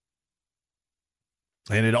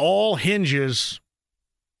 And it all hinges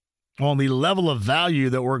on the level of value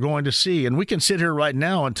that we're going to see. And we can sit here right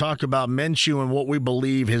now and talk about Minshew and what we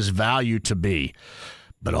believe his value to be.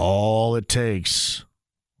 But all it takes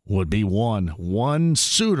would be one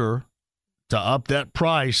suitor to up that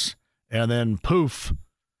price, and then poof,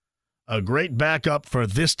 a great backup for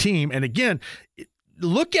this team. And again,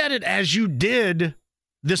 look at it as you did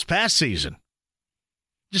this past season.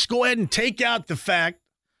 Just go ahead and take out the fact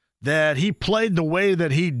that he played the way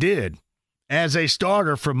that he did as a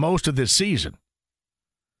starter for most of this season.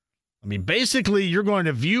 I mean, basically, you're going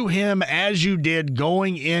to view him as you did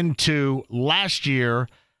going into last year,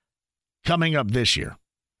 coming up this year.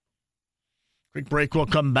 Quick break, we'll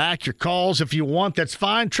come back. Your calls, if you want, that's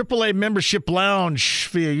fine. AAA Membership Lounge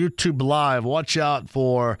via YouTube Live. Watch out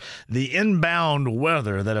for the inbound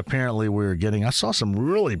weather that apparently we're getting. I saw some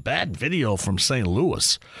really bad video from St.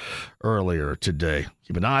 Louis earlier today.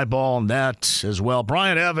 Keep an eyeball on that as well.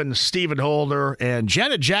 Brian Evans, Stephen Holder, and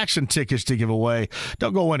Janet Jackson tickets to give away.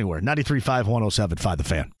 Don't go anywhere. 93.5, 107.5 The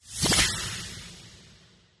Fan.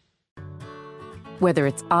 Whether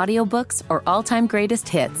it's audiobooks or all-time greatest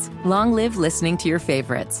hits, long live listening to your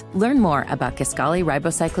favorites. Learn more about Kisqali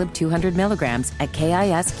Ribociclib 200 milligrams at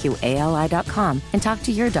KISQALI.com and talk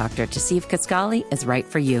to your doctor to see if Kisqali is right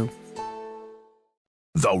for you.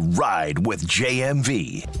 The Ride with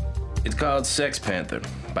JMV. It's called Sex Panther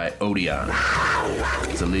by Odeon.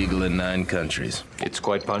 It's illegal in 9 countries. It's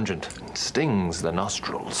quite pungent. It stings the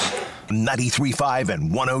nostrils. 93.5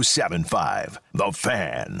 and 107.5 The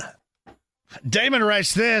Fan. Damon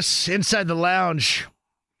writes this inside the lounge,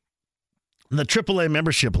 the AAA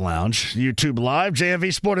Membership Lounge, YouTube Live.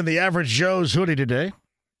 JMV sporting the Average Joe's hoodie today.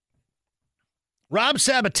 Rob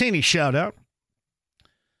Sabatini, shout out.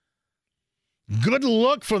 Good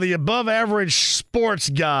look for the above-average sports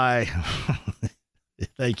guy.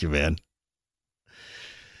 Thank you, man.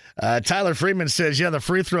 Tyler Freeman says, yeah, the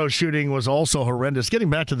free throw shooting was also horrendous. Getting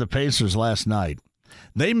back to the Pacers last night.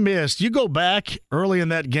 They missed. You go back early in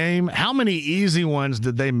that game, how many easy ones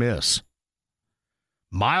did they miss?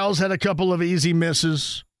 Miles had a couple of easy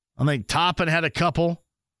misses. I think Toppin had a couple.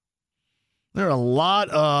 There are a lot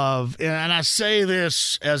of, and I say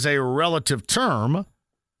this as a relative term,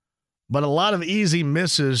 but a lot of easy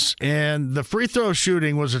misses, and the free throw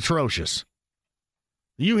shooting was atrocious.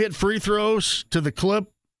 You hit free throws to the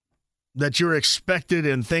clip that you're expected,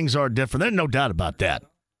 and things are different. There's no doubt about that.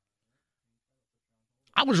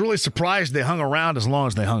 I was really surprised they hung around as long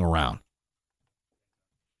as they hung around.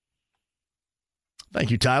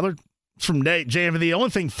 Thank you, Tyler. It's from Nate. JMV, the only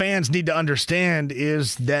thing fans need to understand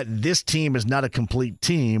is that this team is not a complete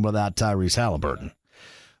team without Tyrese Halliburton.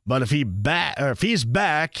 But if he's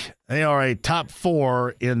back, they are a top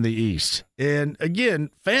 4 in the East. And again,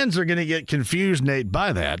 fans are going to get confused, Nate,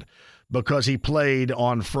 by that because he played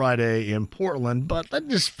on Friday in Portland. But let's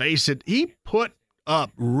just face it, he put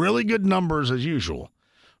up really good numbers as usual.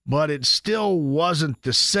 But it still wasn't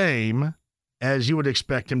the same as you would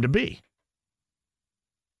expect him to be.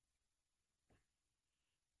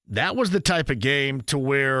 That was the type of game to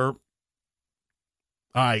where, all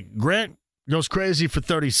right, Grant goes crazy for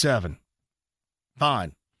 37.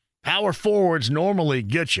 Fine. Power forwards normally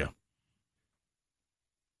get you.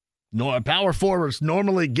 Power forwards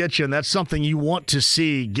normally get you, and that's something you want to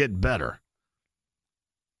see get better.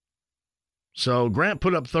 So Grant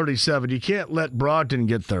put up 37. You can't let Brogdon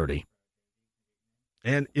get 30.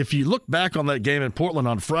 And if you look back on that game in Portland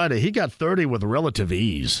on Friday, he got 30 with relative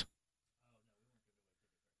ease.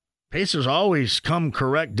 Pacers always come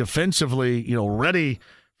correct defensively, ready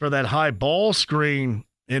for that high ball screen.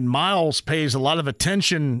 And Miles pays a lot of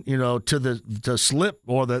attention, to the slip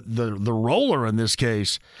or the roller in this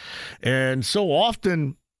case. And so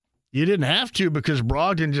often you didn't have to because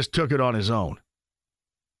Brogdon just took it on his own.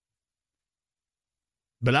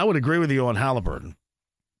 But I would agree with you on Halliburton.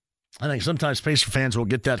 I think sometimes Pacer fans will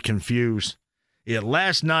get that confused. Yeah,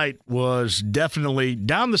 last night was definitely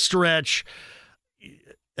down the stretch,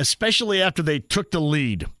 especially after they took the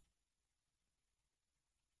lead.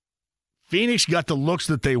 Phoenix got the looks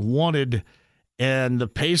that they wanted, and the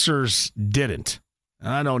Pacers didn't.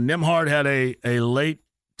 I know Nembhard had a late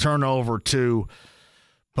turnover too,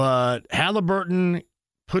 but Halliburton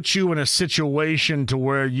puts you in a situation to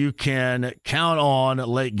where you can count on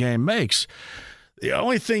late game makes. The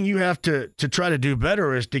only thing you have to try to do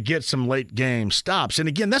better is to get some late game stops. And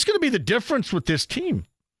again, that's going to be the difference with this team.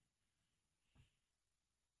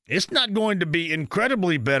 It's not going to be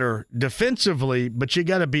incredibly better defensively, but you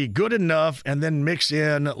got to be good enough and then mix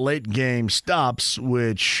in late game stops,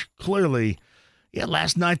 which clearly,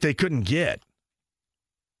 last night they couldn't get.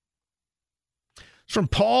 It's from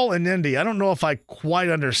Paul in Indy. I don't know if I quite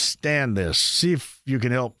understand this. See if you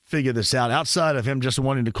can help figure this out outside of him just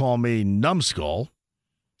wanting to call me Numbskull.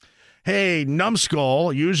 Hey,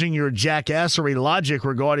 Numbskull, using your jackassery logic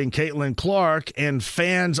regarding Caitlin Clark and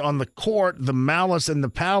fans on the court, the malice in the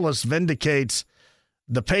palace vindicates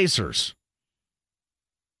the Pacers.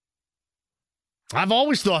 I've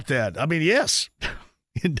always thought that. I mean, yes,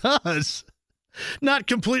 it does. Not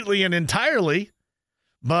completely and entirely,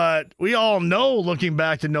 but we all know, looking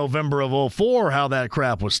back to November of 2004, how that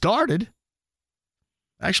crap was started.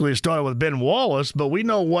 Actually, it started with Ben Wallace, but we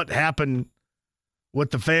know what happened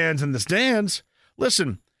with the fans in the stands.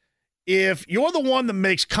 Listen, if you're the one that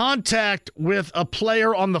makes contact with a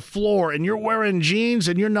player on the floor and you're wearing jeans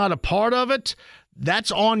and you're not a part of it,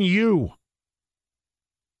 that's on you.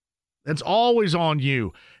 That's always on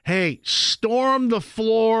you. Hey, storm the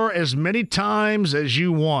floor as many times as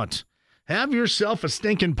you want. Have yourself a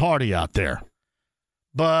stinking party out there.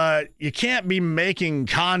 But you can't be making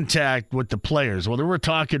contact with the players. Whether we're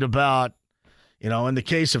talking about, in the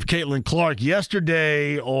case of Caitlin Clark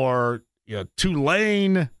yesterday or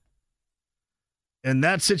Tulane in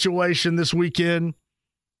that situation this weekend,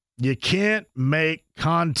 you can't make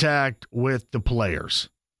contact with the players.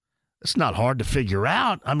 It's not hard to figure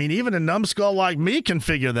out. I mean, even a numbskull like me can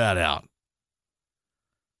figure that out.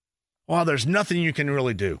 Well, there's nothing you can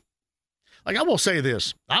really do. Like, I will say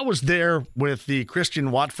this. I was there with the Christian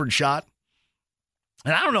Watford shot,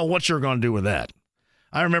 and I don't know what you're going to do with that.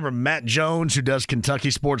 I remember Matt Jones, who does Kentucky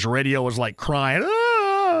Sports Radio, was like crying.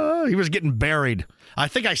 Ah! He was getting buried. I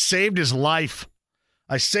think I saved his life.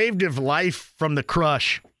 I saved his life from the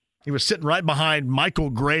crush. He was sitting right behind Michael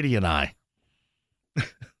Grady and I.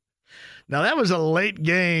 Now, that was a late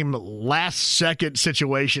game, last-second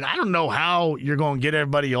situation. I don't know how you're going to get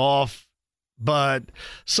everybody off, but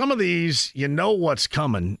some of these, you know what's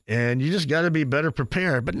coming, and you just got to be better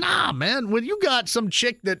prepared. But nah, man, when you got some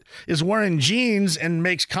chick that is wearing jeans and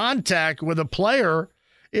makes contact with a player,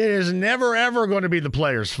 it is never, ever going to be the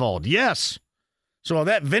player's fault. Yes. So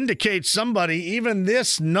that vindicates somebody, even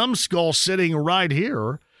this numbskull sitting right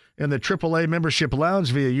here in the AAA membership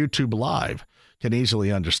lounge via YouTube Live. Can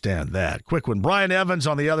easily understand that. Quick one. Brian Evans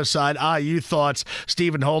on the other side. IU thoughts.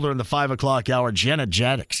 Stephen Holder in the 5 o'clock hour. Jenna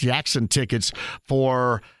Jackson tickets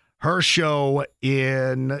for her show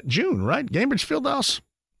in June, right? Cambridge Fieldhouse.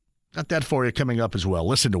 Got that for you coming up as well.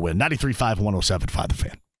 Listen to win. 93.5, 107.5 The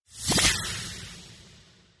Fan.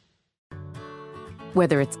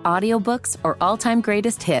 Whether it's audiobooks or all-time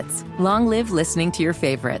greatest hits, long live listening to your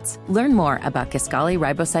favorites. Learn more about Kisqali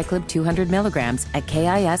Ribociclib 200 milligrams at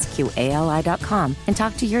KISQALI.com and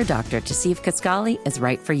talk to your doctor to see if Kisqali is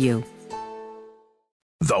right for you.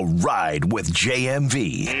 The Ride with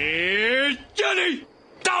JMV. Here's Johnny.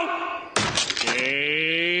 Don't.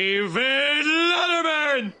 David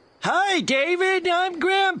Letterman. Hi, David. I'm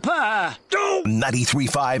Grandpa.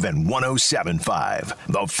 93.5 and 107.5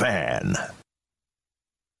 The Fan.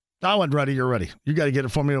 I wasn't ready. You're ready. You got to get it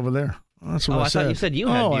for me over there. That's what I said. Thought you said you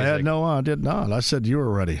had music. I did not. I said you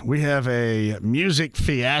were ready. We have a music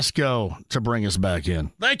fiasco to bring us back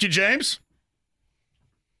in. Thank you, James.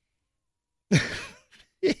 I'm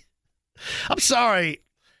sorry.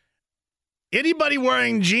 Anybody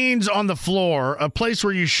wearing jeans on the floor, a place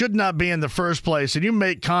where you should not be in the first place, and you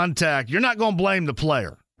make contact, you're not going to blame the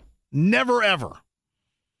player. Never, ever.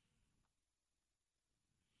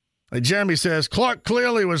 Jeremy says, Clark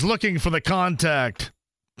clearly was looking for the contact.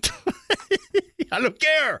 I don't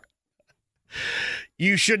care.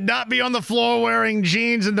 You should not be on the floor wearing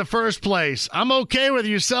jeans in the first place. I'm okay with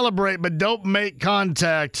you celebrate, but don't make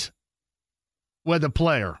contact with a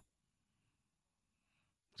player.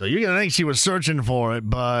 So you're going to think she was searching for it,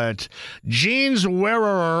 but jeans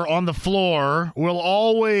wearer on the floor will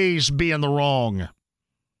always be in the wrong.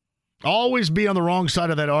 Always be on the wrong side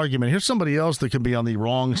of that argument. Here's somebody else that can be on the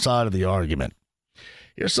wrong side of the argument.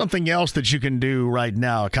 Here's something else that you can do right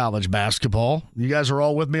now, college basketball. You guys are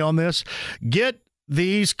all with me on this? Get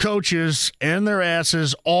these coaches and their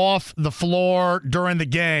asses off the floor during the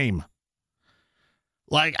game.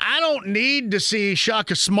 Like, I don't need to see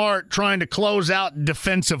Shaka Smart trying to close out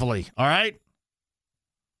defensively, all right?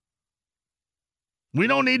 We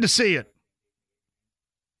don't need to see it.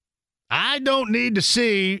 I don't need to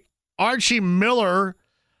see Archie Miller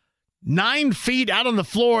 9 feet out on the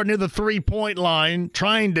floor near the three-point line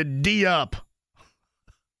trying to D up.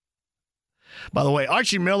 By the way,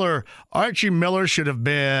 Archie Miller should have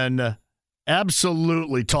been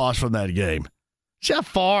absolutely tossed from that game. See how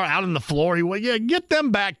far out on the floor he went? Yeah, get them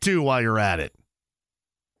back too while you're at it.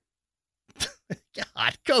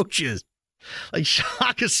 God, coaches. Like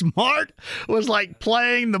Shaka Smart was like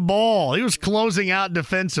playing the ball. He was closing out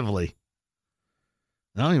defensively.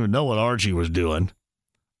 I don't even know what Archie was doing.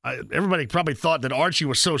 Everybody probably thought that Archie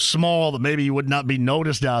was so small that maybe he would not be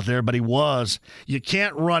noticed out there, but he was. You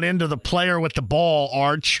can't run into the player with the ball,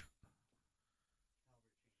 Arch.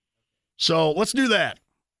 So let's do that.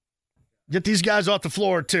 Get these guys off the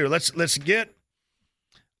floor, too. Let's get,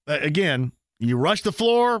 again, you rush the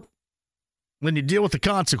floor, then you deal with the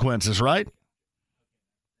consequences, right?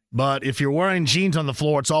 But if you're wearing jeans on the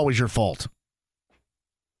floor, it's always your fault.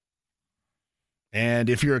 And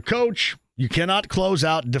if you're a coach, you cannot close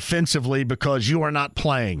out defensively because you are not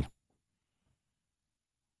playing.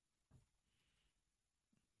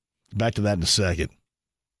 Back to that in a second.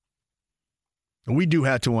 We do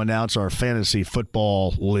have to announce our Fantasy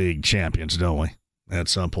Football League champions, don't we, at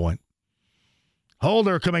some point?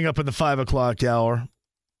 Holder coming up in the 5 o'clock hour.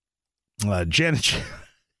 Janet,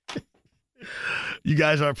 you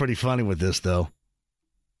guys are pretty funny with this, though.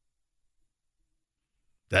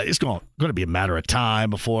 It's going to be a matter of time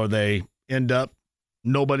before they end up.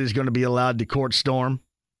 Nobody's going to be allowed to court storm.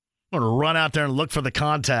 I'm going to run out there and look for the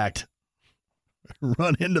contact.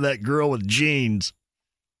 Run into that girl with jeans.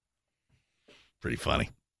 Pretty funny.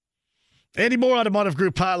 Andy Moore, Automotive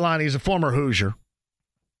Group Hotline. He's a former Hoosier,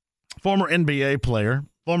 former NBA player,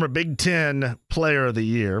 former Big Ten Player of the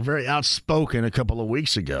Year, very outspoken a couple of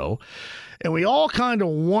weeks ago. And we all kind of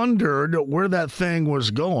wondered where that thing was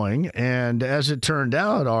going. And as it turned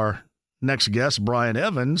out, our next guest, Brian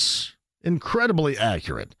Evans, incredibly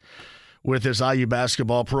accurate with his IU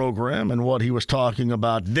basketball program and what he was talking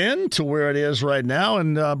about then to where it is right now.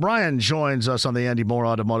 And Brian joins us on the Andy Moore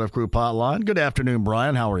Automotive Group Hotline. Good afternoon,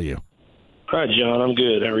 Brian. How are you? Hi, John. I'm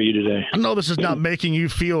good. How are you today? I know this is not making you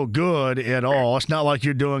feel good at all. It's not like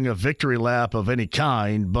you're doing a victory lap of any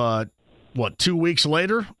kind, but, 2 weeks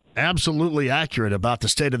later, absolutely accurate about the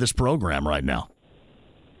state of this program right now.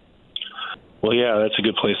 Well, yeah, that's a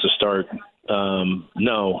good place to start.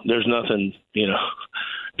 No, there's nothing, there's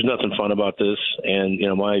nothing fun about this. And,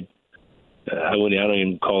 I don't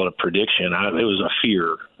even call it a prediction. It was a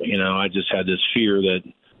fear. I just had this fear that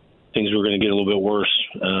things were going to get a little bit worse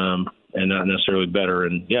and not necessarily better.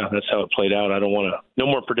 And, yeah, that's how it played out. I don't want to – no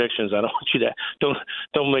more predictions. I don't want you to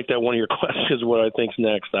 – don't make that one of your questions what I think's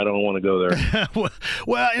next. I don't want to go there.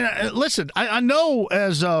 Well, listen, I know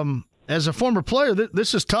as a former player,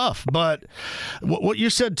 this is tough. But what you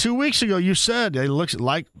said 2 weeks ago, you said it looks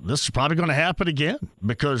like this is probably going to happen again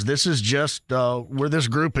because this is just where this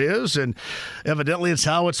group is, and evidently it's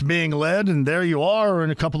how it's being led. And there you are,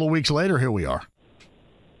 and a couple of weeks later, here we are.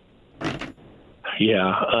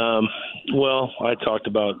 Yeah. Well, I talked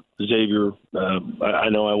about Xavier. I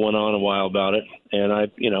know I went on a while about it, and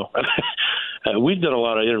we've done a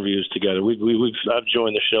lot of interviews together. I've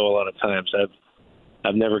joined the show a lot of times.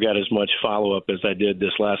 I've never got as much follow-up as I did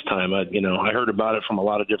this last time. I heard about it from a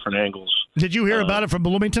lot of different angles. Did you hear about it from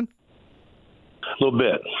Bloomington? A little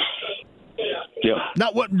bit. Yeah.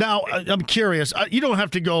 Now, I'm curious. You don't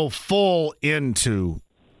have to go full into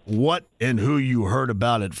what and who you heard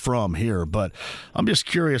about it from here, but I'm just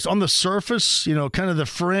curious. On the surface, kind of the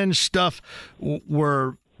fringe stuff,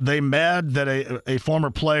 were they mad that a former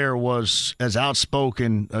player was as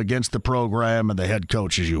outspoken against the program and the head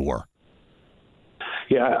coach as you were?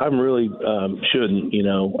 Yeah, I'm really shouldn't.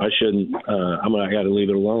 I shouldn't. I got to leave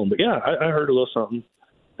it alone. But yeah, I heard a little something,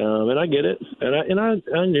 and I get it. And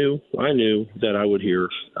I knew that I would hear.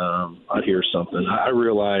 I'd hear something. I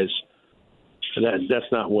realized that that's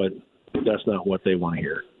not what they want to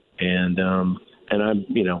hear. And I'm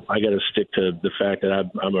I got to stick to the fact that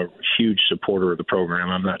I'm a huge supporter of the program.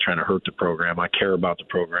 I'm not trying to hurt the program. I care about the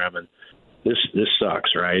program, and this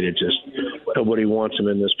sucks, right? It just nobody wants them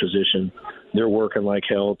in this position. They're working like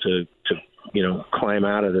hell to climb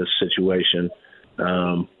out of this situation.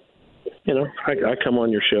 I come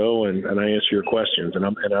on your show and I answer your questions, and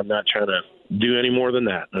I'm not trying to do any more than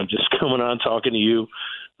that. I'm just coming on talking to you,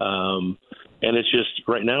 and it's just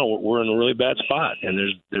right now we're in a really bad spot, and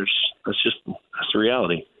that's the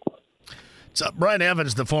reality. So Brian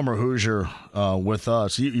Evans, the former Hoosier, with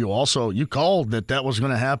us. You called that was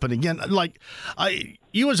going to happen again.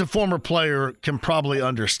 You as a former player can probably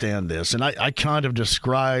understand this, and I kind of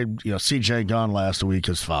described C.J. Gunn last week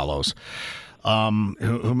as follows.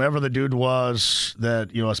 whomever the dude was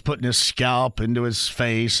that was putting his scalp into his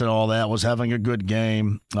face and all that was having a good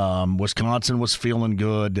game. Wisconsin was feeling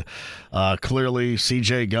good. Clearly,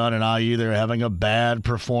 C.J. Gunn and IU, they're having a bad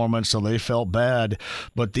performance, so they felt bad.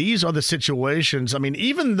 But these are the situations. I mean,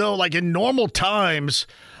 even though, like in normal times,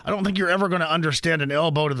 I don't think you're ever going to understand an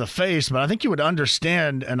elbow to the face, but I think you would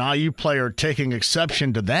understand an IU player taking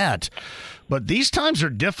exception to that. But these times are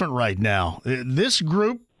different right now. This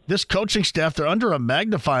group, this coaching staff, they're under a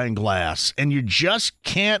magnifying glass, and you just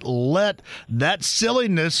can't let that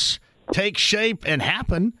silliness take shape and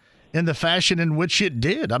happen in the fashion in which it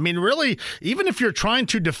did. I mean, really, even if you're trying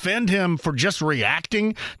to defend him for just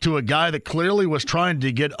reacting to a guy that clearly was trying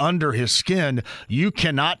to get under his skin, you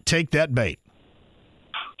cannot take that bait.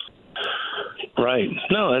 Right.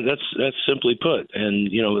 No, that's simply put. And,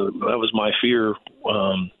 that was my fear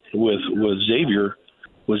with Xavier,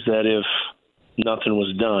 was that if nothing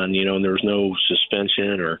was done, and there was no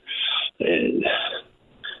suspension or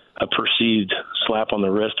a perceived slap on the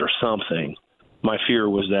wrist or something, my fear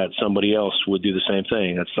was that somebody else would do the same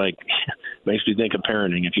thing. It's like, makes me think of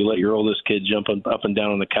parenting. If you let your oldest kid jump up and down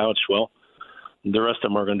on the couch, well, the rest of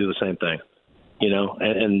them are going to do the same thing,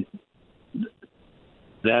 and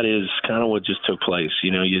that is kind of what just took place.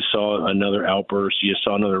 You saw another outburst. You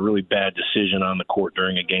saw another really bad decision on the court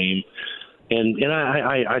during a game. And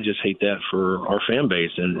I just hate that for our fan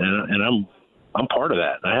base. And I'm part of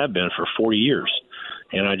that. I have been for 40 years.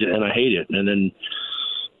 And I hate it. And then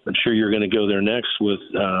I'm sure you're going to go there next with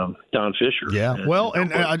Don Fisher. Yeah. Well,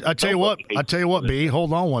 and I tell you what, B,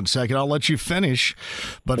 hold on one second. I'll let you finish.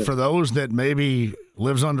 But for those that maybe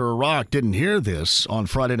lives under a rock didn't hear this on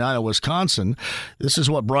Friday night in Wisconsin, this is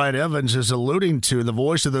what Brian Evans is alluding to, the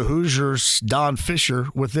voice of the Hoosiers, Don Fisher,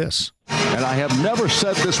 with this. And I have never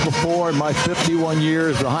said this before in my 51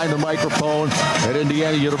 years behind the microphone at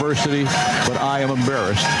Indiana University, but I am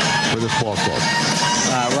embarrassed for this ball club.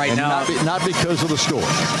 Right now. Not because of the score.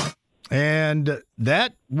 And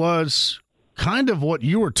that was kind of what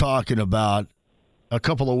you were talking about a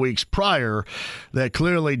couple of weeks prior, that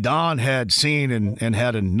clearly Don had seen and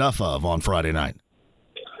had enough of on Friday night.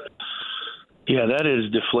 Yeah, that is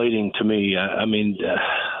deflating to me. I mean,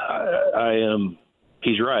 I am.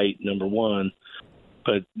 He's right, number one,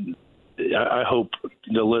 but I hope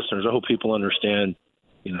the listeners, I hope people understand,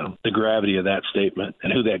 the gravity of that statement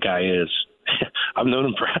and who that guy is. I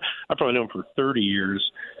probably known him for 30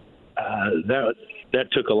 years. That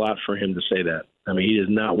took a lot for him to say that. I mean, he does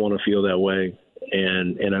not want to feel that way.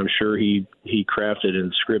 And I'm sure he crafted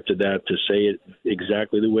and scripted that to say it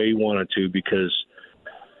exactly the way he wanted to, because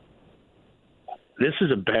this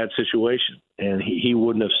is a bad situation, and he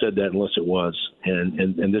wouldn't have said that unless it was.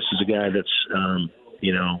 And this is a guy that's,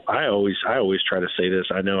 I always try to say this.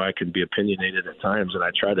 I know I can be opinionated at times, and I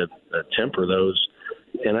try to temper those.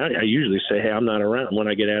 And I usually say, hey, I'm not around. When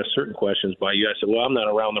I get asked certain questions by you, I say, well, I'm not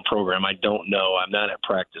around the program. I don't know. I'm not at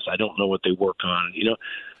practice. I don't know what they work on.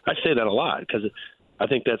 I say that a lot because I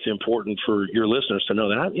think that's important for your listeners to know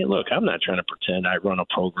that. Look, I'm not trying to pretend I run a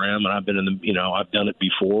program, and I've been in the, I've done it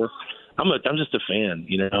before. I'm just a fan,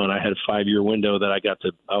 and I had a 5-year window that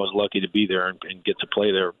I was lucky to be there and get to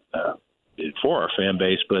play there for our fan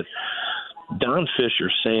base. But Don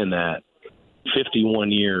Fisher saying that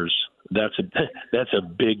 51 years, that's a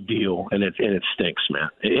big deal, and it stinks, man.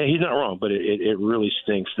 He's not wrong, but it really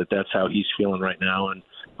stinks that that's how he's feeling right now. And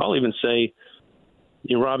I'll even say,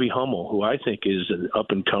 Robbie Hummel, who I think is an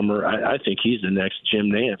up-and-comer, I think he's the next Jim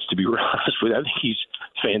Nance, to be honest with you. I think he's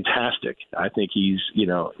fantastic. I think he's,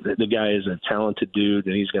 the guy is a talented dude,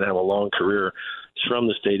 and he's going to have a long career. He's from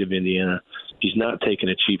the state of Indiana. He's not taking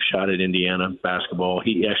a cheap shot at Indiana basketball.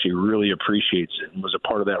 He actually really appreciates it and was a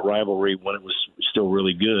part of that rivalry when it was still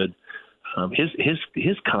really good.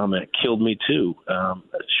 His comment killed me, too.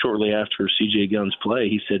 Shortly after C.J. Gunn's play,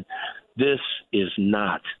 he said, "This is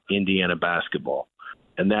not Indiana basketball."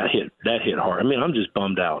 And that hit hard. I mean, I'm just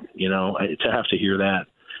bummed out, to have to hear that.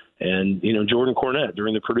 And, Jordan Cornette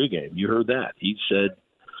during the Purdue game, you heard that. He said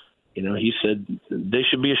they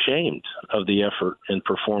should be ashamed of the effort and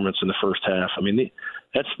performance in the first half. I mean,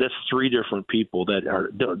 that's 3 different people that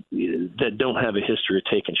don't have a history of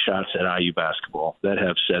taking shots at IU basketball that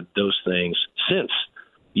have said those things since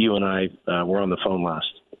you and I were on the phone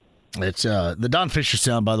last. It's the Don Fisher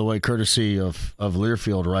sound, by the way, courtesy of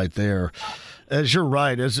Learfield right there. As you're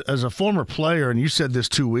right, as a former player, and you said this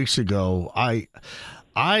 2 weeks ago, I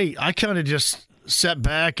kind of just sat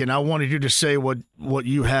back and I wanted you to say what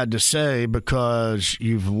you had to say because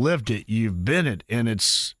you've lived it, you've been it, and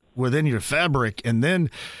it's within your fabric. And then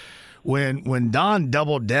when Don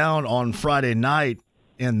doubled down on Friday night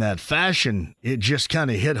in that fashion, it just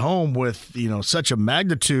kind of hit home with, such a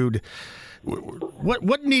magnitude.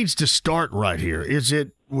 What needs to start right here? Is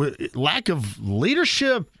it lack of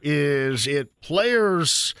leadership? Is it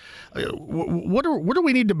players? What do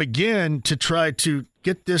we need to begin to try to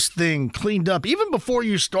get this thing cleaned up? Even before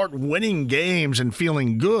you start winning games and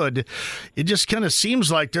feeling good, it just kind of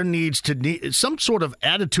seems like there needs to be some sort of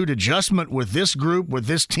attitude adjustment with this group, with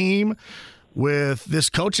this team, with this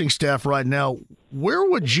coaching staff right now. Where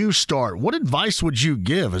would you start? What advice would you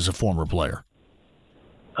give as a former player?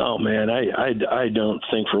 Oh, man, I don't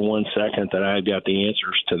think for one second that I got the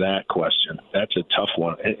answers to that question. That's a tough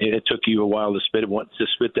one. It took you a while to spit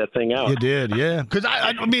that thing out. You did, yeah. Because,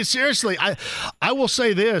 I mean, seriously, I will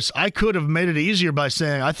say this. I could have made it easier by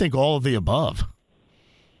saying I think all of the above.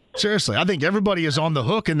 Seriously, I think everybody is on the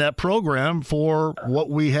hook in that program for what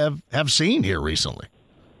we have seen here recently.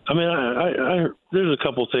 I mean, I there's a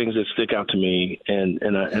couple things that stick out to me, and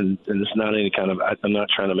it's not any kind of – I'm not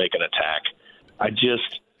trying to make an attack. I just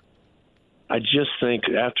think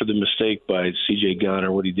after the mistake by C.J. Gunn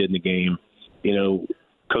or what he did in the game,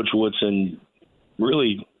 Coach Woodson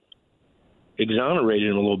really exonerated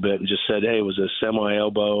him a little bit and just said, hey, it was a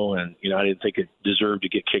semi-elbow, and, I didn't think it deserved to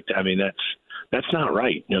get kicked. I mean, that's not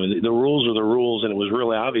right. The rules are the rules, and it was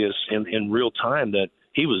really obvious in real time that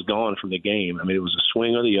he was gone from the game. I mean, it was a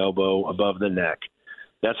swing of the elbow above the neck.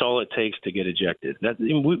 That's all it takes to get ejected.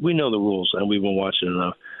 We know the rules, and we've been watching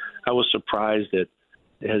enough. I was surprised at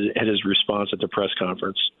his response at the press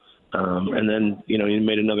conference. And then, he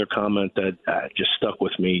made another comment that just stuck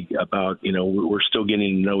with me about, we're still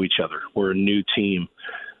getting to know each other. We're a new team.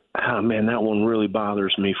 Man, that one really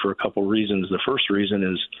bothers me for a couple reasons. The first reason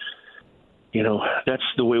is, that's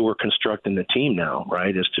the way we're constructing the team now,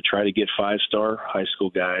 right, is to try to get 5-star high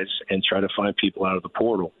school guys and try to find people out of the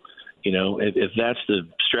portal. If that's the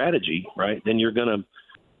strategy, right, then you're going to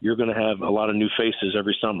have a lot of new faces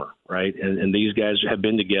every summer, right? And these guys have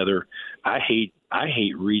been together. I hate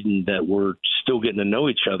reading that we're still getting to know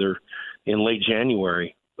each other in late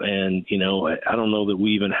January. And, I don't know that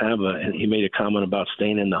we even have and he made a comment about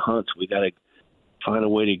staying in the hunt. We got to find a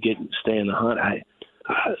way to stay in the hunt.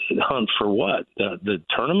 Hunt for what? The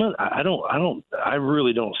tournament? I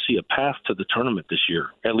really don't see a path to the tournament this year.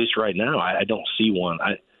 At least right now, I don't see one.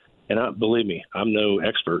 Believe me, I'm no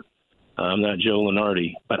expert. I'm not Joe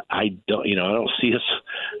Lunardi, but I don't see us.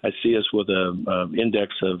 I see us with a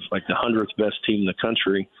index of like the 100th best team in the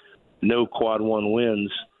country, no quad one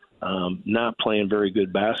wins, not playing very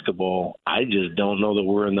good basketball. I just don't know that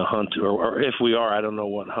we're in the hunt, or if we are, I don't know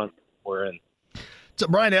what hunt we're in. So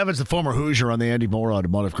Brian Evans, the former Hoosier on the Andy Moore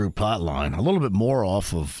Automotive Group hotline, a little bit more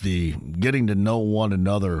off of the getting to know one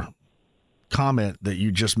another comment that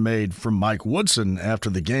you just made from Mike Woodson after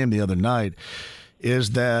the game the other night,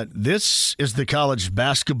 is that this is the college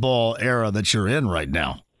basketball era that you're in right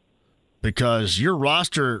now, because your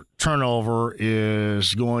roster turnover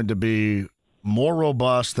is going to be more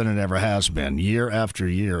robust than it ever has been year after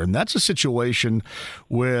year. And that's a situation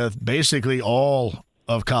with basically all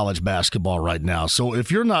of college basketball right now. So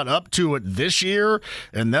if you're not up to it this year,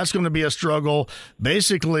 and that's going to be a struggle,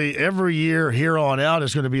 basically every year here on out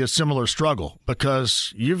is going to be a similar struggle,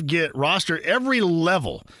 because you get roster every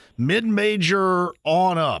level, mid-major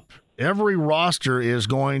on up. Every roster is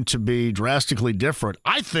going to be drastically different,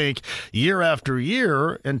 I think, year after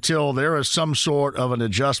year, until there is some sort of an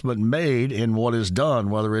adjustment made in what is done,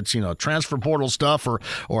 whether it's, transfer portal stuff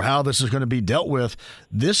or how this is going to be dealt with.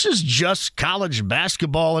 This is just college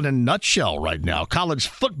basketball in a nutshell right now, college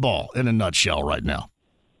football in a nutshell right now.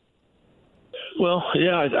 Well,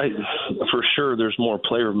 yeah, I for sure there's more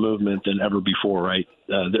player movement than ever before, right?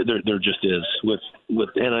 There just is. With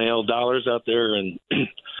NIL dollars out there, and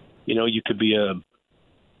you could be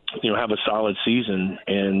have a solid season,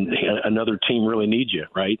 and another team really needs you,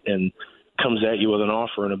 right? And comes at you with an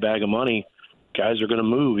offer and a bag of money, guys are going to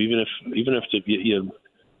move, even if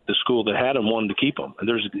the school that had them wanted to keep them. And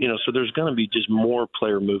there's so there's going to be just more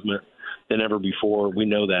player movement than ever before. We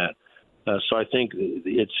know that. So I think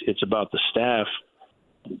it's about the staff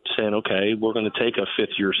saying, okay, we're going to take a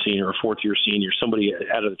fifth-year senior or fourth-year senior, somebody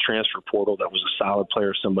out of the transfer portal that was a solid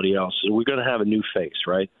player, somebody else. So we're going to have a new face,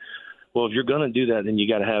 right? Well, if you're going to do that, then you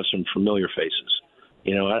got to have some familiar faces.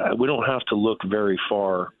 We don't have to look very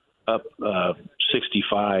far up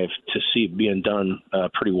 65 to see it being done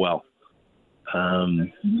pretty well.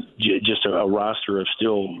 Just a roster of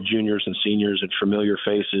still juniors and seniors and familiar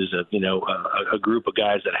faces, a group of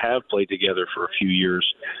guys that have played together for a few years.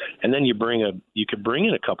 And then you could bring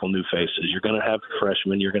in a couple new faces. You're going to have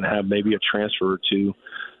freshmen. You're going to have maybe a transfer or two.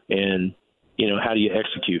 And, how do you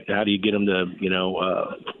execute? How do you get them to,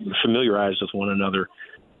 familiarize with one another?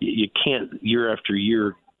 you can't year after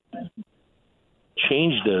year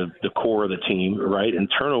change the core of the team, right, and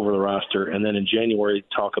turn over the roster, and then in January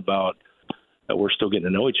talk about that we're still getting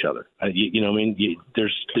to know each other. You know what I mean?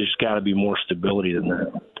 There's got to be more stability than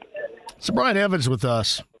that. So Brian Evans with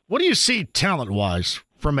us. What do you see talent-wise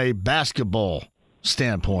from a basketball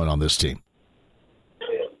standpoint on this team?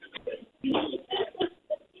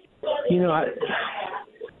 You know,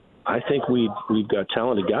 I think we've got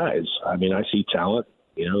talented guys. I mean, I see talent.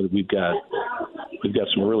 You know, we've got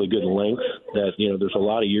some really good length. That, you know, there's a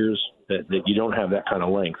lot of years that you don't have that kind of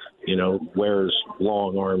length. You know, Ware's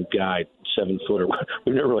long-armed guy, 7-footer.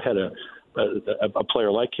 We've never really had a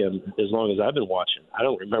player like him as long as I've been watching. I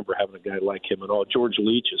don't remember having a guy like him at all. George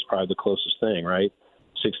Leach is probably the closest thing, right?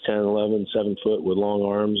 6'10", 11, 7 foot with long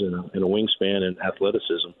arms and a wingspan and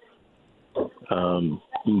athleticism.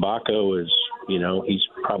 Mbako is, you know, he's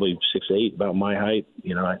probably 6'8", about my height.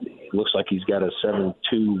 You know, it looks like he's got a 7'2"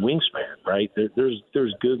 wingspan, right?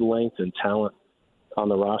 There's good length and talent on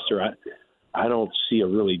the roster. I don't see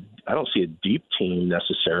a deep team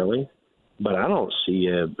necessarily, but I don't see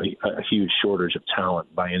a huge shortage of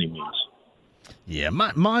talent by any means. Yeah,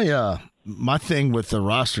 my thing with the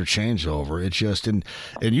roster changeover, it's just and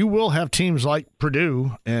you will have teams like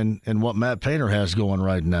Purdue and what Matt Painter has going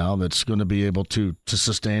right now that's going to be able to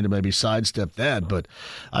sustain and maybe sidestep that. But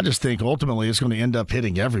I just think ultimately it's going to end up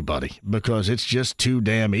hitting everybody because it's just too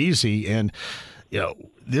damn easy. And you know,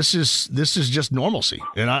 this is just normalcy.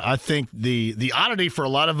 And I think the oddity for a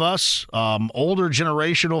lot of us, older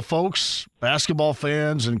generational folks, basketball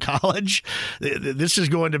fans in college, this is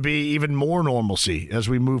going to be even more normalcy as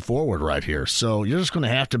we move forward right here. So you're just going to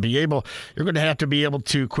have to be able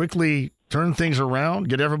to quickly turn things around,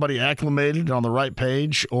 get everybody acclimated on the right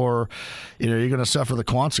page, or you know, you're going to suffer the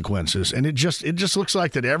consequences. And it just looks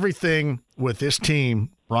like that everything with this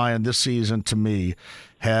team, Brian, this season to me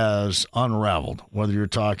has unraveled. Whether you're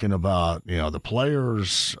talking about, you know, the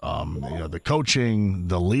players, you know, the coaching,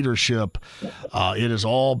 the leadership, it has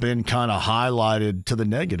all been kind of highlighted to the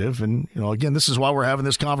negative. And you know, again, this is why we're having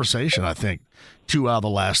this conversation. I think 2 out of the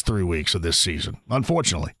last 3 weeks of this season,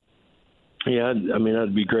 unfortunately. Yeah, I mean,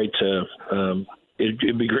 it'd be great to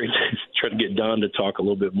it'd be great to try to get Don to talk a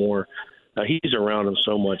little bit more. He's around him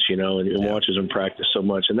so much, you know, and watches him practice so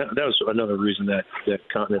much, and that was another reason that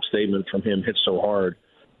continent statement from him hit so hard,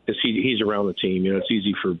 because he's around the team. You know, it's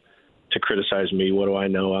easy to criticize me. What do I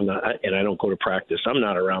know? I'm not, and I don't go to practice. I'm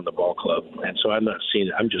not around the ball club, and so I'm not seeing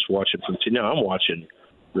it. I'm just watching from now. I'm watching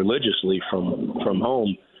religiously from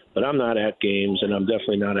home, but I'm not at games, and I'm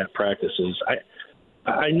definitely not at practices.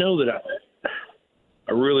 I know that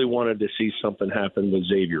I really wanted to see something happen with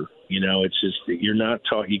Xavier. You know, it's just you're not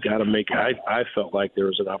taught. You got to make. I felt like there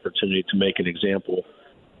was an opportunity to make an example.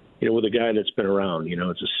 You know, with a guy that's been around. You know,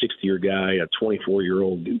 it's a 60-year guy, a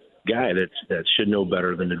 24-year-old guy that should know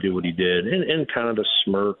better than to do what he did, and kind of the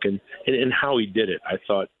smirk and how he did it. I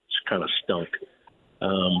thought kind of stunk.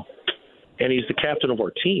 And he's the captain of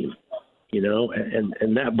our team. You know,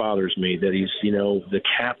 and that bothers me that he's, you know, the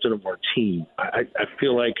captain of our team. I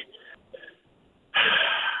feel like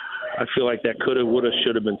that could have, would have,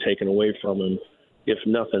 should have been taken away from him, if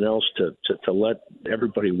nothing else, to let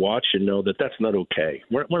everybody watch and know that that's not okay.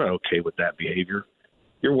 We're not okay with that behavior.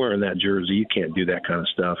 You're wearing that jersey. You can't do that kind of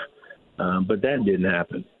stuff. But that didn't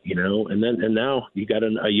happen, you know. And now you got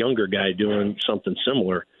a younger guy doing something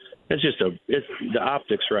similar. It's the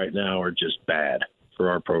optics right now are just bad for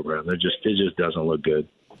our program. It just doesn't look good.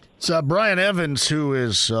 It's Brian Evans who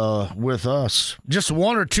is with us. Just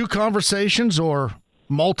 1 or 2 conversations or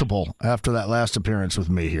multiple after that last appearance with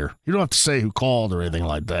me here? You don't have to say who called or anything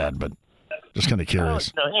like that, but just kind of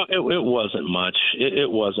curious. No, it wasn't much.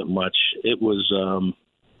 It wasn't much. It was a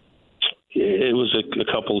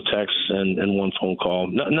couple of texts and 1 phone call.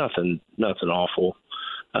 Nothing awful.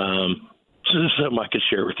 This is something I could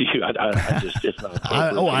share with you. It's not. I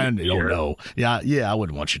don't know. Yeah, I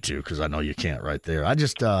wouldn't want you to, because I know you can't right there. I'm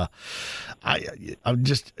just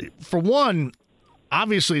for one,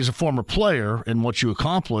 obviously as a former player and what you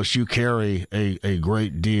accomplished, you carry a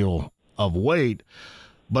great deal of weight.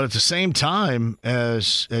 But at the same time,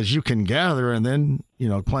 as you can gather, and then, you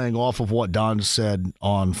know, playing off of what Don said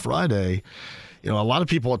on Friday, you know, a lot of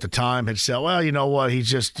people at the time had said, well, you know what, he's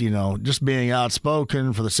just, you know, just being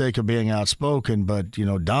outspoken for the sake of being outspoken. But, you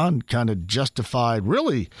know, Don kind of justified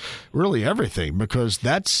really, really everything, because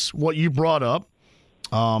that's what you brought up.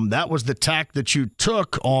 That was the tack that you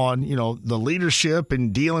took on, you know, the leadership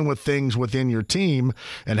and dealing with things within your team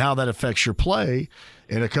and how that affects your play.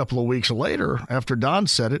 And a couple of weeks later, after Don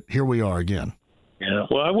said it, here we are again. Yeah,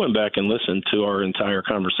 well, I went back and listened to our entire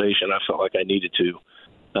conversation. I felt like I needed to.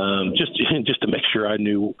 just to make sure I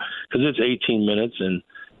knew, because it's 18 minutes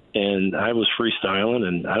and I was freestyling,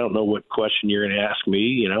 and I don't know what question you're going to ask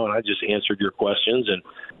me, and I just answered your questions. And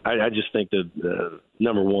I just think that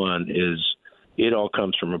number one is it all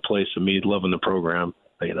comes from a place of me loving the program,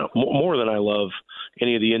 more than I love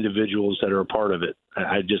any of the individuals that are a part of it.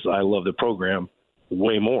 I love the program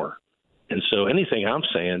way more. And so anything I'm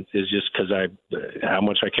saying is just because how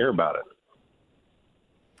much I care about it.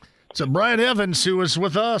 So Brian Evans, who was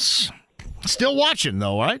with us, still watching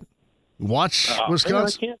though, right? Watch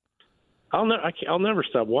Wisconsin. I'll never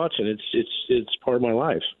stop watching. It's part of my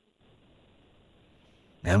life.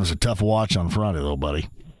 That was a tough watch on Friday, though, buddy.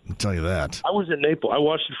 I'll tell you that. I was in Naples. I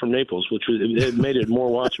watched it from Naples, which it made it more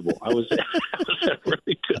watchable. I was at a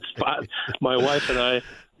really good spot. My wife and I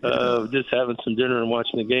just having some dinner and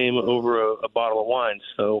watching the game over a bottle of wine.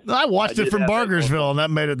 So I watched it from Bargersville, and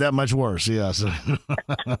that made it that much worse. Yeah, so.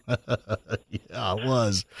 Yeah, it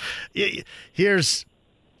was. Here's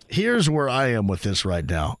where I am with this right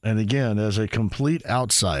now, and again, as a complete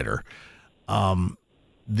outsider,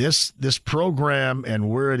 this program and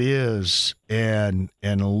where it is and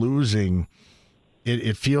losing,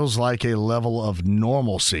 it feels like a level of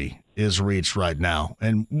normalcy is reached right now.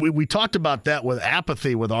 And we talked about that with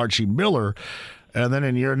apathy with Archie Miller. And then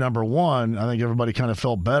in year number one, I think everybody kind of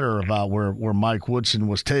felt better about where Mike Woodson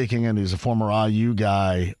was taking it. He's a former IU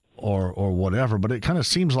guy or whatever. But it kind of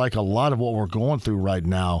seems like a lot of what we're going through right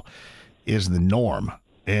now is the norm.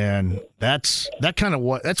 And that's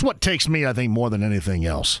what takes me, I think, more than anything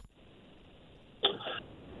else.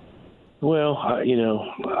 Well, I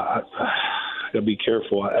gotta be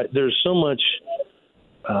careful. There's so much.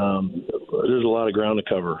 There's a lot of ground to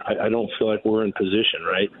cover. I don't feel like we're in position,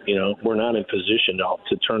 right? We're not in position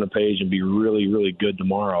to turn a page and be really, really good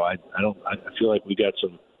tomorrow. I feel like we got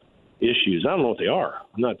some issues. I don't know what they are.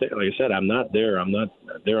 I'm not there. Like I said, I'm not there. I'm not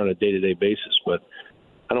there on a day-to-day basis, but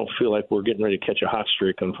I don't feel like we're getting ready to catch a hot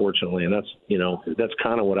streak, unfortunately. And that's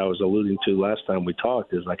kind of what I was alluding to last time we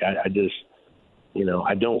talked, is like, I just,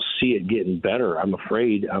 I don't see it getting better. I'm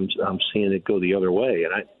afraid I'm seeing it go the other way.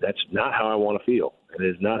 And that's not how I want to feel. It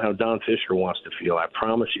is not how Don Fisher wants to feel. I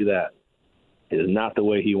promise you that. It is not the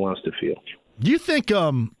way he wants to feel. Do you think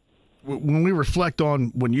when we reflect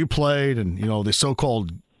on when you played and, the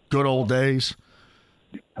so-called good old days,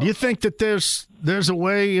 do you think that there's a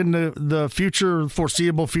way in the future,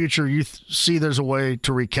 foreseeable future, you see there's a way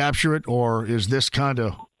to recapture it, or is this kind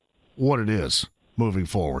of what it is moving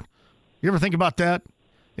forward? You ever think about that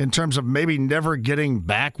in terms of maybe never getting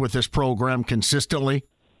back with this program consistently?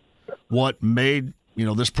 What made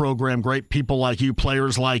this program great? People like you,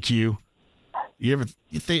 players like you. You ever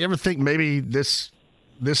think maybe this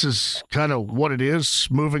is kind of what it is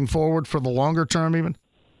moving forward for the longer term, even?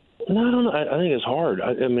 No, I don't know. I think it's hard.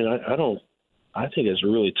 I think it's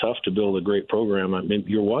really tough to build a great program. I mean,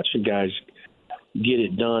 you're watching guys get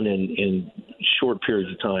it done in short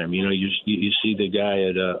periods of time. You see the guy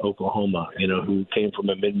at Oklahoma, who came from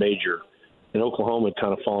a mid-major. And Oklahoma had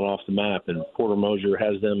kind of fallen off the map, and Porter Moser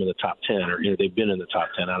has them in the top 10, or they've been in the top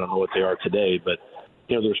 10. I don't know what they are today, but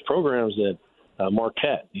there's programs that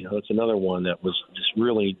Marquette, that's another one that was just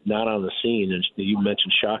really not on the scene. And you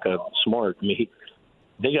mentioned Shaka Smart. I mean,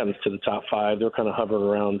 they got to the top 5. They're kind of hovering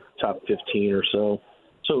around top 15 or so.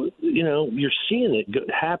 So you're seeing it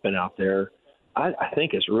happen out there. I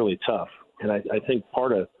think it's really tough, and I think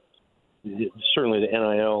part of certainly the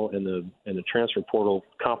NIL and the transfer portal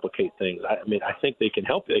complicate things. I mean, I think they can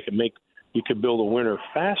help. You could build a winner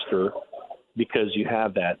faster because you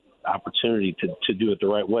have that opportunity to do it the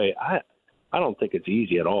right way. I don't think it's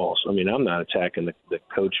easy at all. So, I mean, I'm not attacking the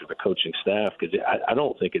coach or the coaching staff because I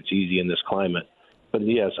don't think it's easy in this climate. But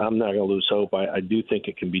yes, I'm not going to lose hope. I do think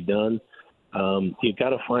it can be done. You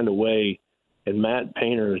got to find a way, and Matt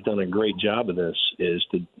Painter has done a great job of this, is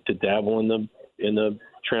to dabble in the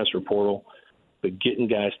transfer portal, but getting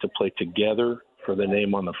guys to play together for the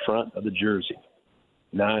name on the front of the jersey,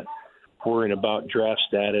 not worrying about draft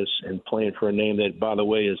status and playing for a name that, by the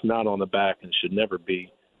way, is not on the back and should never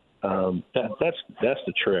be. That's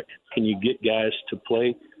the trick. Can you get guys to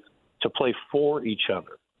play for each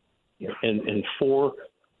other, and for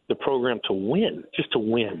the program to win, just to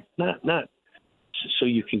win, not so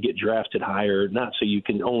you can get drafted higher, not so you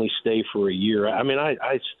can only stay for a year. I mean,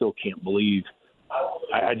 I still can't believe.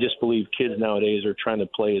 I just believe kids nowadays are trying to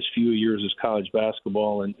play as few years as college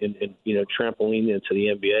basketball and trampoline into the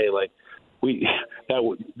NBA. Like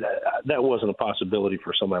that wasn't a possibility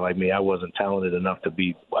for somebody like me. I wasn't talented enough to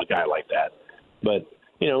be a guy like that. But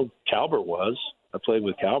Calvert was. I played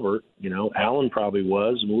with Calvert. Allen probably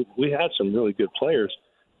was. We had some really good players,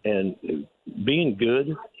 and being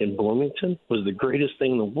good in Bloomington was the greatest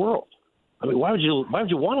thing in the world. I mean, why would you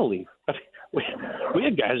want to leave? I mean, we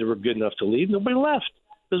had guys that were good enough to leave. Nobody left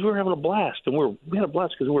because we were having a blast, and we had a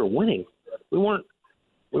blast because we were winning. We weren't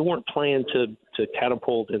playing to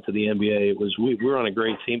catapult into the NBA. It was we were on a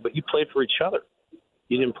great team, but you played for each other.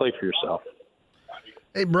 You didn't play for yourself.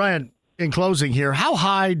 Hey, Brian, in closing here, how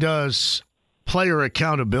high does player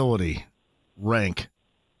accountability rank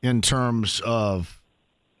in terms of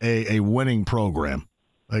a winning program,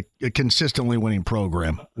 a consistently winning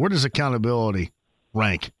program? Where does accountability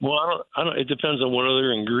rank? Well, I don't. It depends on what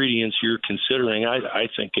other ingredients you're considering. I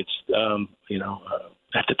think it's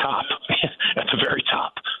at the top, at the very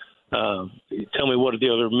top. Tell me what the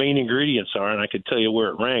other main ingredients are, and I could tell you where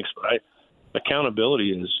it ranks. But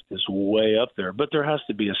accountability is way up there. But there has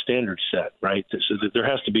to be a standard set, right? So that there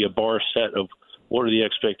has to be a bar set of what are the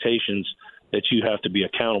expectations that you have to be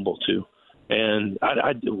accountable to. And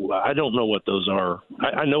I don't know what those are.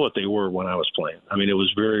 I know what they were when I was playing. I mean, it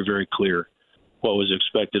was very, very clear what was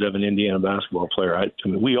expected of an Indiana basketball player. I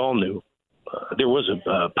mean, we all knew. There was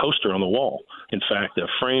a poster on the wall. In fact, a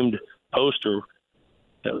framed poster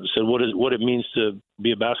that said what it means to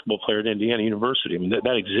be a basketball player at Indiana University. I mean,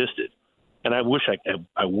 that existed. And I wish I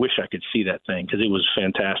could see that thing because it was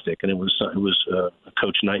fantastic. And it was a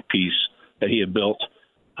Coach Knight piece that he had built.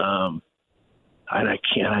 And I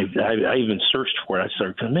even searched for it. I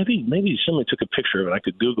started maybe somebody took a picture of it. I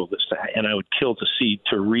could Google this, and I would kill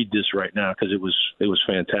to read this right now because it was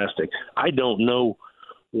fantastic. I don't know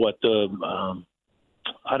what they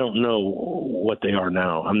are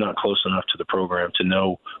now. I'm not close enough to the program to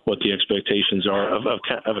know what the expectations are of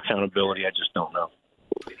accountability. I just don't know.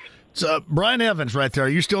 So Brian Evans, right there. Are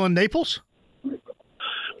you still in Naples?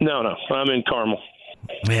 No, I'm in Carmel.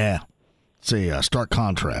 Yeah. It's a stark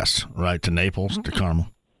contrast, right, to Naples, to Carmel,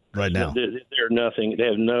 right now. They're nothing. They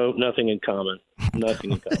have nothing in common.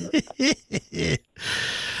 Nothing in common.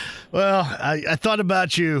 Well, I thought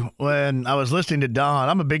about you when I was listening to Don.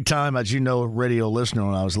 I'm a big time, as you know, radio listener.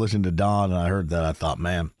 When I was listening to Don and I heard that, I thought,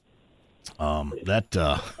 man,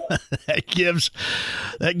 that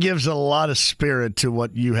gives a lot of spirit to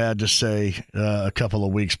what you had to say a couple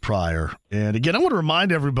of weeks prior. And again, I want to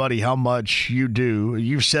remind everybody how much you do.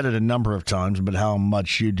 You've said it a number of times, but how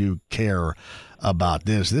much you do care about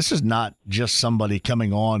this. This is not just somebody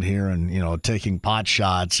coming on here and taking pot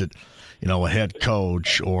shots at a head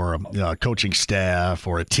coach or a coaching staff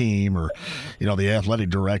or a team or, the athletic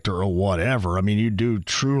director or whatever. I mean, you do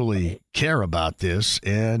truly care about this,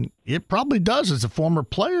 and it probably does as a former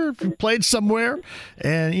player. If you played somewhere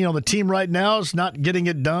and, the team right now is not getting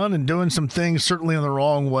it done and doing some things certainly in the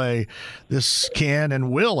wrong way, this can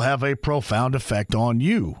and will have a profound effect on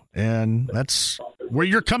you. And that's where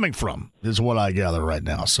you're coming from is what I gather right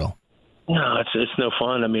now. So. No, it's no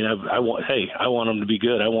fun. I mean, I want them to be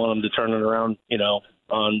good. I want them to turn it around,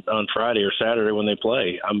 on Friday or Saturday when they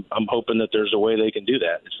play. I'm hoping that there's a way they can do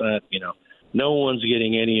that. It's not, no one's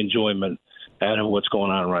getting any enjoyment out of what's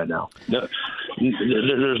going on right now. No,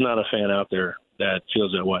 there's not a fan out there that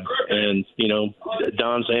feels that way. And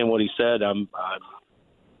Don saying what he said,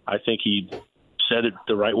 I think he said it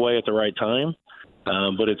the right way at the right time,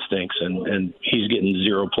 but it stinks, and he's getting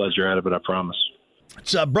zero pleasure out of it. I promise.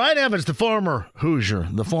 It's Brian Evans, the former Hoosier,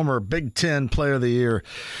 the former Big Ten Player of the Year,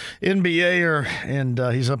 NBAer, and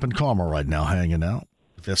he's up in Carmel right now hanging out.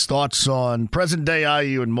 With his thoughts on present-day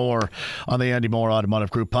IU and more on the Andy Moore Automotive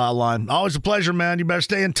Group hotline. Always a pleasure, man. You better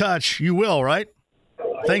stay in touch. You will, right?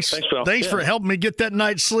 Thanks for helping me get that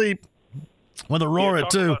night's sleep with Aurora,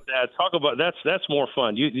 too. Talk about that's more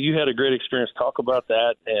fun. You had a great experience. Talk about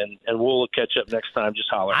that, and we'll catch up next time. Just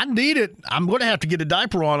holler. I need it. I'm going to have to get a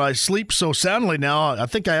diaper on. I sleep so soundly now. I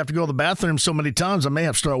think I have to go to the bathroom so many times I may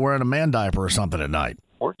have to start wearing a man diaper or something at night.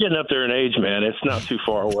 We're getting up there in age, man. It's not too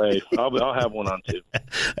far away. I'll have one on, too.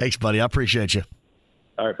 Thanks, buddy. I appreciate you.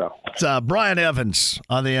 All right, pal. It's Brian Evans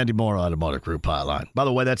on the Andy Moore Automotive Group hotline. By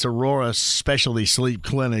the way, that's Aurora Specialty Sleep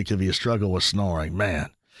Clinic if you struggle with snoring.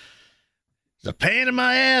 Man. It's a pain in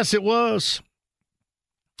my ass, it was.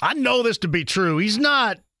 I know this to be true. He's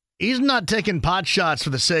not taking pot shots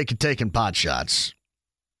for the sake of taking pot shots.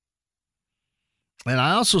 And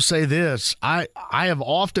I also say this, I have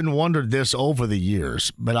often wondered this over the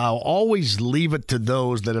years, but I'll always leave it to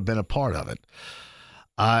those that have been a part of it.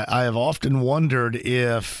 I have often wondered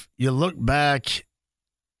if you look back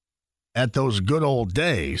at those good old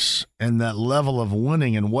days and that level of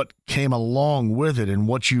winning and what came along with it and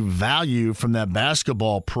what you value from that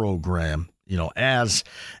basketball program, as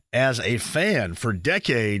a fan for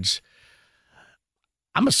decades.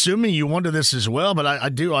 I'm assuming you wonder this as well, but I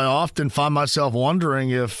often find myself wondering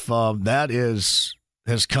if that is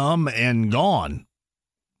has come and gone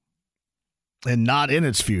and not in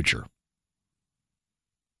its future.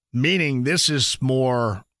 Meaning this is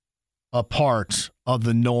more a part of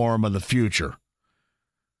the norm of the future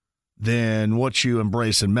than what you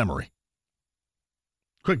embrace in memory.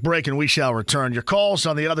 Quick break and we shall return. Your calls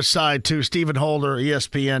on the other side, too. Stephen Holder,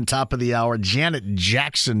 ESPN, top of the hour. Janet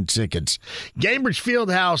Jackson tickets. Gainbridge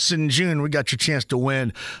Fieldhouse in June. We got your chance to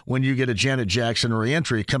win when you get a Janet Jackson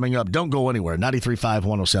re-entry coming up. Don't go anywhere. 93.5,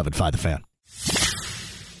 107.5 The Fan.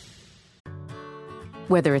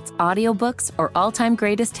 Whether it's audiobooks or all-time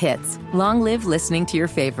greatest hits, long live listening to your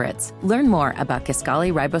favorites. Learn more about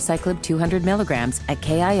Kisqali Ribociclib 200 milligrams at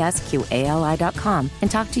KISQALI.com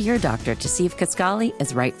and talk to your doctor to see if Kisqali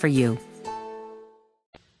is right for you.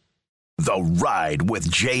 The Ride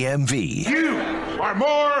with JMV. You are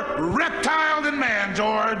more reptile than man,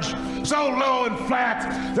 George. So low and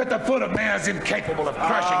flat that the foot of man is incapable of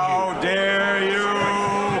crushing you. How dare you?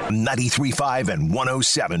 93.5 and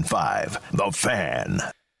 107.5 The Fan.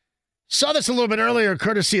 Saw this a little bit earlier,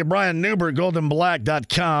 courtesy of Brian Newberg,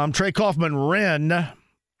 goldenblack.com. Trey Kaufman-Renn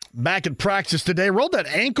back in practice today. Rolled that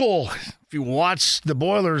ankle. If you watch the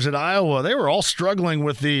Boilers at Iowa, they were all struggling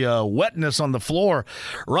with the wetness on the floor.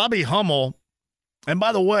 Robbie Hummel, and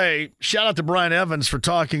by the way, shout out to Brian Evans for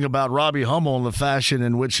talking about Robbie Hummel in the fashion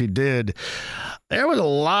in which he did. There was a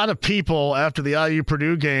lot of people after the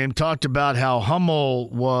IU-Purdue game talked about how Hummel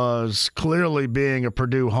was clearly being a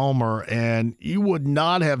Purdue homer, and you would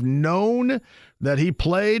not have known that he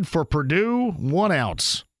played for Purdue 1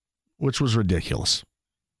 ounce, which was ridiculous.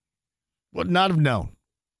 Would not have known.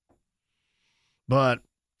 But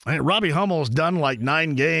Robbie Hummel's done like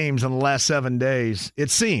 9 games in the last 7 days,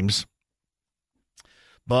 it seems.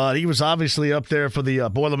 But he was obviously up there for the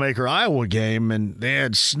Boilermaker Iowa game, and they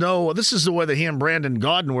had snow. This is the way that he and Brandon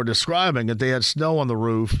Gaudin were describing it. They had snow on the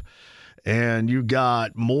roof, and you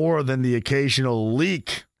got more than the occasional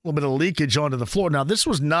leak, a little bit of leakage onto the floor. Now, this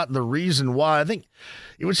was not the reason why. I think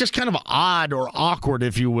it was just kind of odd or awkward,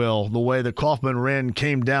 if you will, the way that Kaufman-Renn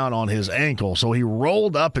came down on his ankle. So he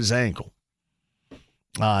rolled up his ankle.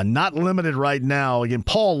 Not limited right now. Again,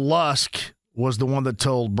 Paul Lusk was the one that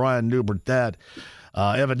told Brian Newberg that.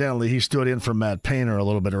 Evidently, he stood in for Matt Painter a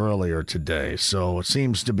little bit earlier today. So it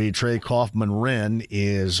seems to be Trey Kaufman-Renn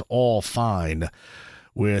is all fine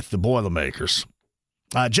with the Boilermakers.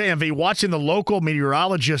 JMV, watching the local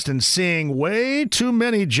meteorologist and seeing way too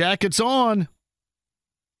many jackets on.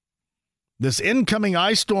 This incoming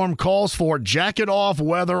ice storm calls for jacket-off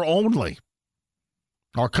weather only.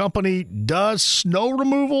 Our company does snow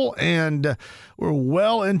removal, and we're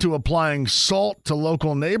well into applying salt to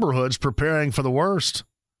local neighborhoods, preparing for the worst.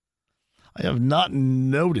 I have not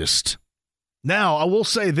noticed. Now, I will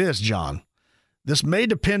say this, John. This may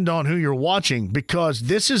depend on who you're watching, because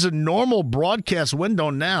this is a normal broadcast window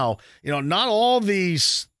now. You know, not all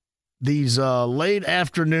these late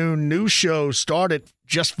afternoon news shows start at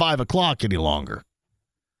just 5 o'clock any longer.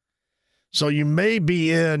 So you may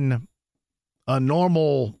be in a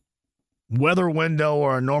normal weather window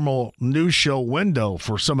or a normal news show window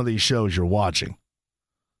for some of these shows you're watching.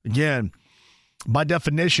 Again, by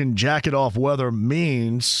definition, jacket off weather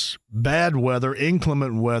means bad weather,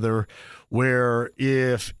 inclement weather, where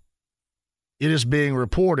if it is being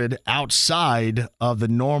reported outside of the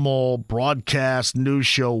normal broadcast news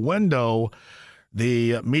show window,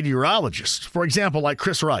 the meteorologist, for example, like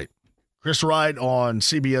Chris Wright on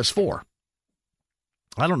CBS 4,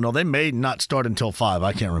 I don't know. They may not start until 5.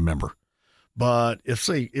 I can't remember. But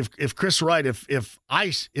if Chris Wright, if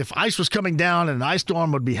ice was coming down and an ice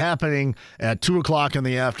storm would be happening at 2 o'clock in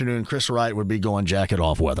the afternoon, Chris Wright would be going jacket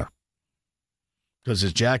off weather because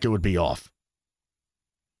his jacket would be off.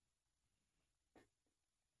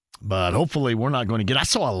 But hopefully we're not going to get. I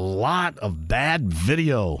saw a lot of bad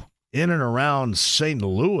video in and around St.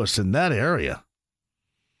 Louis in that area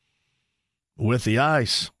with the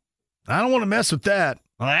ice. I don't want to mess with that.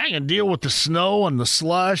 I can deal with the snow and the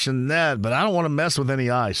slush and that, but I don't want to mess with any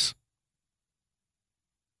ice.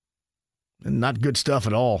 And not good stuff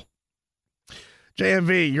at all.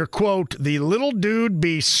 JMV, your quote, the little dude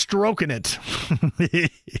be stroking it.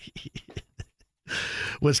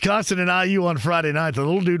 Wisconsin and IU on Friday night. The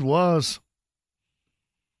little dude was.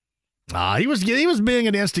 He was being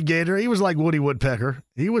an instigator. He was like Woody Woodpecker.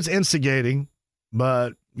 He was instigating,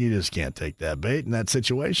 but you just can't take that bait in that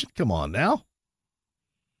situation. Come on now.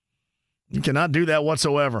 You cannot do that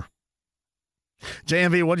whatsoever.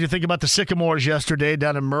 JMV, what did you think about the Sycamores yesterday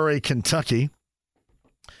down in Murray, Kentucky?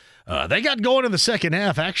 They got going in the second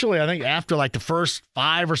half. Actually, I think after like the first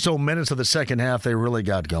 5 or so minutes of the second half, they really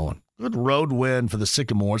got going. Good road win for the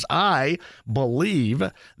Sycamores. I believe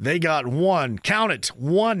they got one. Count it,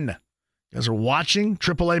 one. You guys are watching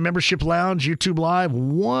AAA Membership Lounge, YouTube Live.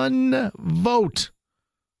 One vote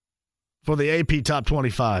for the AP Top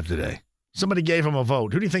 25 today. Somebody gave them a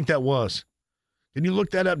vote. Who do you think that was? Can you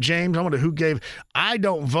look that up, James? I wonder who gave. I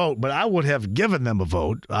don't vote, but I would have given them a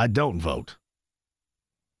vote. I don't vote.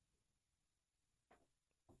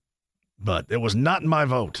 But it was not my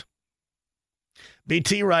vote.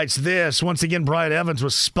 BT writes this. Once again, Brian Evans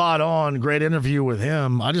was spot on. Great interview with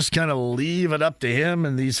him. I just kind of leave it up to him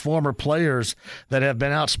and these former players that have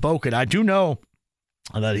been outspoken. I do know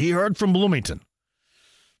that he heard from Bloomington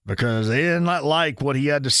because they did not like what he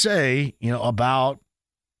had to say, about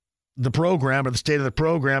the program or the state of the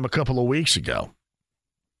program a couple of weeks ago.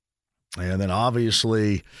 And then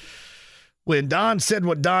obviously when Don said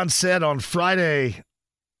what Don said on Friday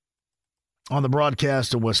on the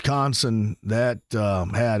broadcast of Wisconsin, that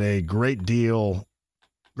had a great deal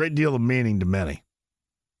of meaning to many.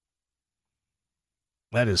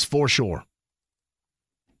 That is for sure.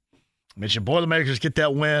 Mentioned Boilermakers get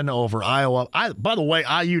that win over Iowa. By the way,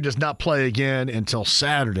 IU does not play again until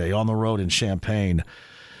Saturday on the road in Champaign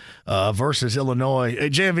versus Illinois. Hey,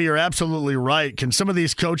 JMV, you're absolutely right. Can some of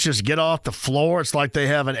these coaches get off the floor? It's like they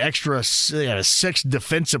have an extra sixth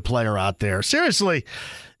defensive player out there. Seriously,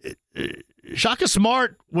 Shaka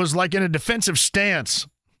Smart was like in a defensive stance.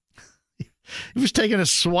 He was taking a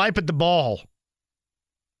swipe at the ball.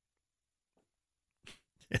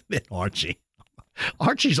 And then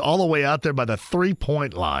Archie's all the way out there by the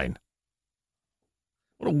 3-point line.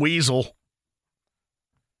 What a weasel.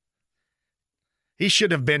 He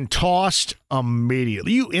should have been tossed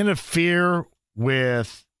immediately. You interfere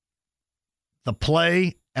with the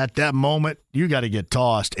play at that moment, you got to get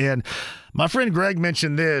tossed. And my friend Greg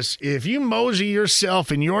mentioned this. If you mosey yourself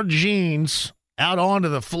in your jeans out onto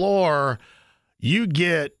the floor, you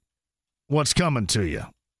get what's coming to you.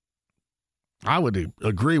 I would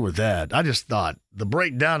agree with that. I just thought the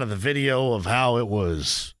breakdown of the video of how it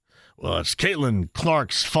was, it's Caitlin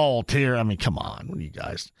Clark's fault here. I mean, come on. What are you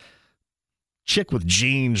guys? Chick with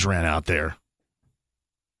jeans ran out there.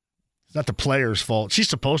 It's not the player's fault. She's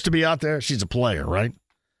supposed to be out there. She's a player, right?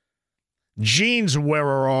 Jeans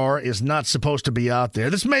wearer is not supposed to be out there.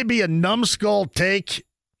 This may be a numbskull take,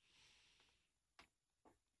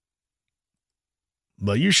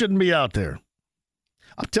 but you shouldn't be out there.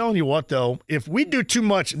 I'm telling you what, though, if we do too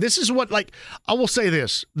much, this is what, I will say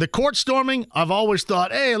this. The court storming, I've always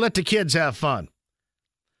thought, hey, let the kids have fun.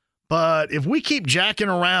 But if we keep jacking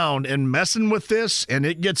around and messing with this and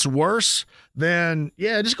it gets worse, then,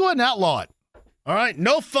 yeah, just go ahead and outlaw it. All right?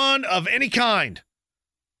 No fun of any kind.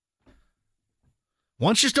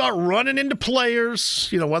 Once you start running into players,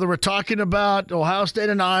 whether we're talking about Ohio State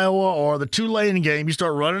and Iowa or the Tulane game, you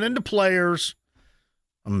start running into players,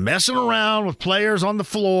 messing around with players on the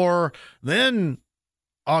floor, then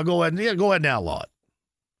I'll go ahead and outlaw it.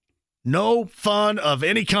 No fun of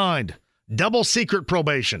any kind. Double secret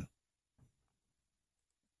probation.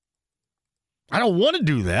 I don't want to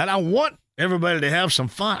do that. I want everybody to have some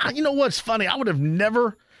fun. You know what's funny? I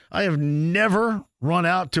have never run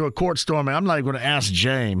out to a court storming. I'm not even going to ask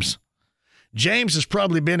James. James has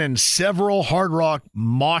probably been in several Hard Rock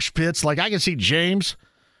mosh pits. Like I can see James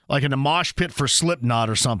like in a mosh pit for Slipknot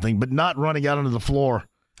or something, but not running out onto the floor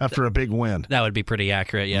after a big win. That would be pretty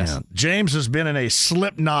accurate, yes. Yeah. James has been in a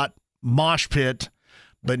Slipknot mosh pit,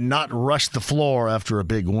 but not rushed the floor after a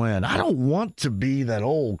big win. I don't want to be that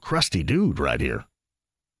old crusty dude right here.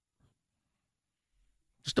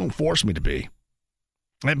 Just don't force me to be.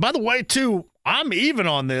 And by the way, too, I'm even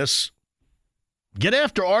on this. Get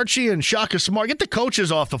after Archie and Shaka Smart. Get the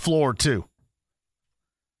coaches off the floor, too.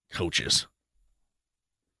 Coaches.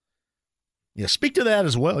 Yeah, speak to that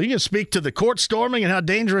as well. You can speak to the court storming and how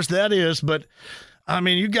dangerous that is, but, I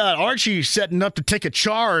mean, you got Archie setting up to take a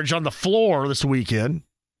charge on the floor this weekend.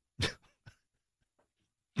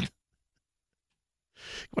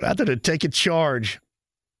 Went out there to take a charge.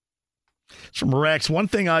 It's from Rex. One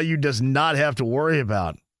thing IU does not have to worry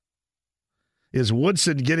about is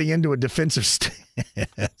Woodson getting into a defensive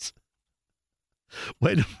stance.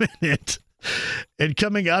 Wait a minute. And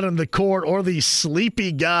coming out on the court, or the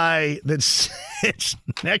sleepy guy that sits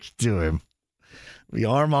next to him, the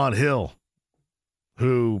Armand Hill,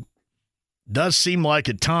 who does seem like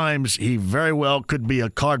at times he very well could be a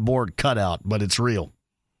cardboard cutout, but it's real.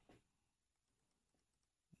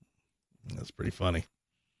 That's pretty funny.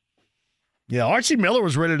 Yeah, Archie Miller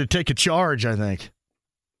was ready to take a charge, I think.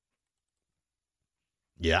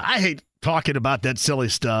 Yeah, I hate talking about that silly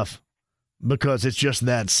stuff because it's just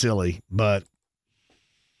that silly. But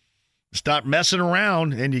stop messing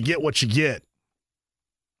around and you get what you get.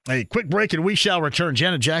 A quick break and we shall return.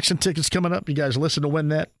 Janet Jackson tickets coming up. You guys listen to win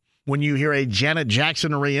that. When you hear a Janet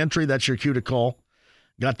Jackson re-entry, that's your cue to call.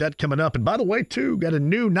 Got that coming up. And by the way, too, got a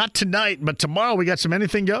new, not tonight, but tomorrow we got some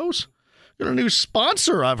Anything Goes. Got a new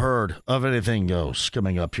sponsor, I've heard, of Anything Goes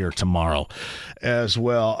coming up here tomorrow as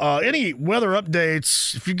well. Any weather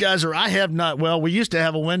updates? If you guys are, I have not, well, we used to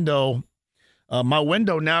have a window. My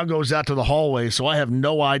window now goes out to the hallway, so I have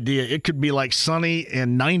no idea. It could be like sunny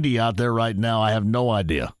and 90 out there right now. I have no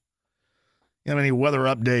idea. You have any weather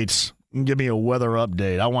updates? Give me a weather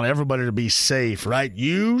update. I want everybody to be safe, right?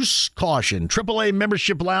 Use caution. AAA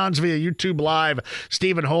Membership Lounge via YouTube Live.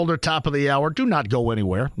 Stephen Holder, top of the hour. Do not go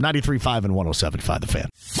anywhere. 93.5 and 107.5 The Fan.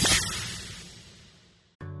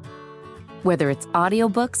 Whether it's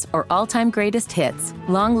audiobooks or all-time greatest hits,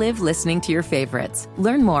 long live listening to your favorites.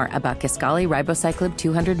 Learn more about Kisqali Ribociclib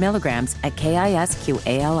 200 milligrams at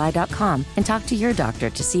KISQALI.com and talk to your doctor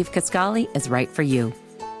to see if Kisqali is right for you.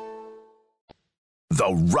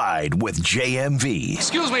 The Ride with JMV.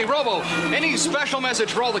 Excuse me, Robo. Any special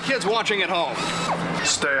message for all the kids watching at home?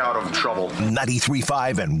 Stay out of trouble.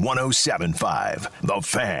 93.5 and 107.5 The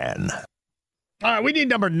Fan. All right, we need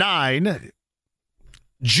number 9.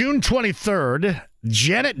 June 23rd,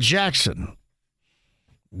 Janet Jackson.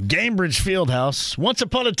 Gainbridge Fieldhouse. Once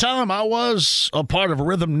upon a time, I was a part of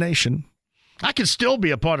Rhythm Nation. I could still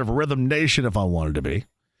be a part of Rhythm Nation if I wanted to be.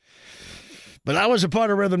 But I was a part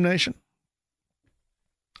of Rhythm Nation.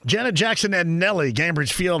 Janet Jackson and Nelly,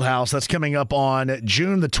 Gainbridge Fieldhouse. That's coming up on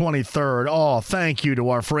June the 23rd. Oh, thank you to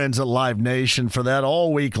our friends at Live Nation for that.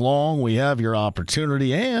 All week long, we have your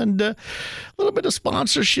opportunity and a little bit of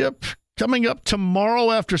sponsorship coming up tomorrow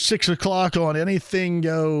after 6 o'clock on Anything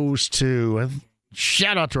Goes too.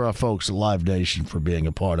 Shout out to our folks at Live Nation for being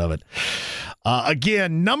a part of it.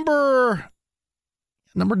 Again, number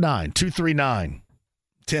 9,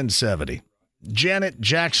 239-1070. Janet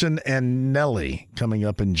Jackson and Nelly coming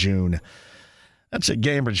up in June. That's at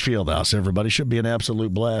Gainbridge Fieldhouse, everybody. Should be an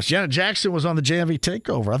absolute blast. Janet Jackson was on the JMV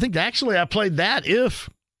Takeover. I think actually I played that if.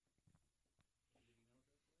 A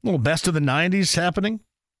little best of the 90s happening.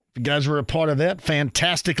 If you guys were a part of that,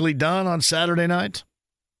 fantastically done on Saturday night.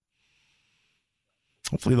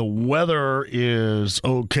 Hopefully the weather is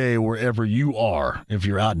okay wherever you are if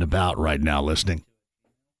you're out and about right now listening.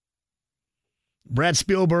 Brad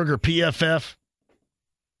Spielberger, PFF,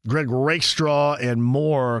 Greg Rakestraw, and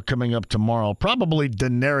more coming up tomorrow. Probably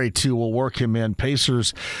Denary, too, will work him in.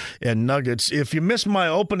 Pacers and Nuggets. If you missed my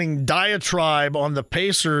opening diatribe on the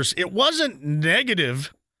Pacers, it wasn't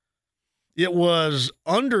negative. It was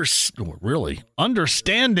understanding,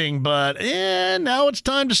 but now it's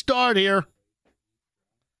time to start here.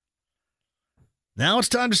 Now it's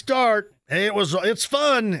time to start. Hey, it's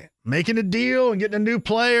fun making a deal and getting a new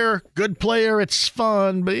player, good player. It's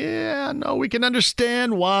fun, but no, we can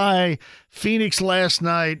understand why Phoenix last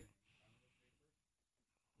night.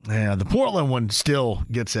 Yeah, the Portland one still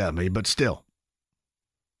gets at me, but still.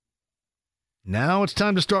 Now it's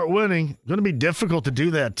time to start winning. Going to be difficult to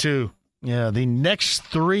do that too. Yeah, the next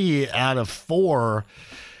 3 out of 4,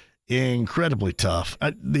 incredibly tough.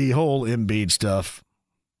 The whole Embiid stuff.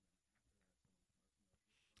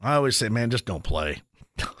 I always say, man, just don't play.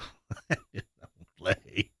 Don't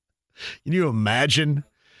play. Can you imagine?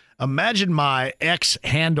 Imagine my X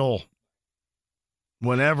handle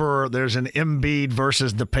whenever there's an Embiid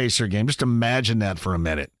versus the Pacer game. Just imagine that for a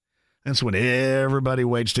minute. That's when everybody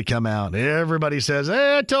waits to come out. Everybody says,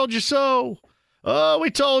 hey, I told you so. Oh, we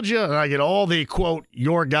told you. And I get all the, quote,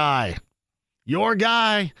 your guy. Your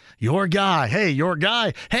guy. Your guy. Hey, your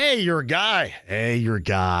guy. Hey, your guy. Hey, your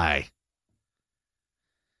guy.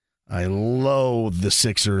 I loathe the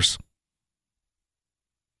Sixers.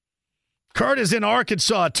 Kurt is in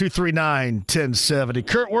Arkansas, 239-1070.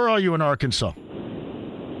 Kurt, where are you in Arkansas?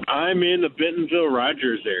 I'm in the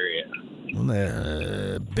Bentonville-Rogers area.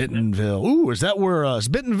 Bentonville. Ooh, is that where is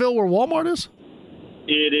Bentonville where Walmart is?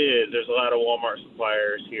 It is. There's a lot of Walmart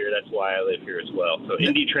suppliers here. That's why I live here as well. So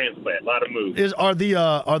Indy Transplant, a lot of moves. Are the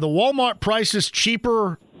Walmart prices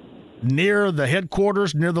cheaper near the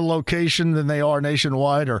headquarters, near the location, than they are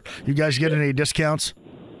nationwide? Or you guys get any discounts?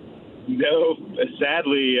 No,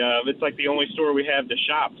 sadly, it's like the only store we have to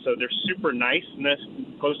shop. So they're super nice and that's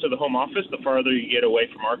close to the home office. The farther you get away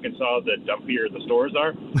from Arkansas, the dumpier the stores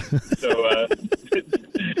are. So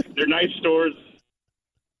they're nice stores.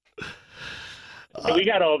 So we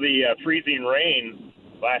got all the freezing rain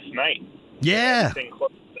last night. Yeah.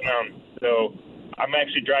 So I'm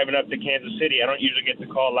actually driving up to Kansas City. I don't usually get to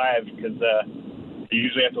call live because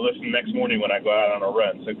usually have to listen the next morning when I go out on a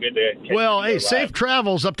run. So good to catch Well, hey, live. safe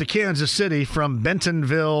travels up to Kansas City from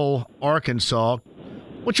Bentonville, Arkansas.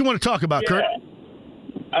 What you want to talk about, Kurt?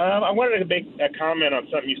 I wanted to make a comment on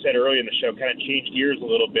something you said earlier in the show, kind of change gears a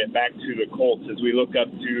little bit back to the Colts as we look up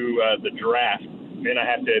to the draft. Then I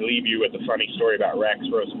have to leave you with a funny story about Rax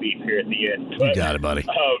roast beef here at the end. You got it, buddy.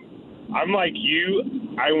 I'm like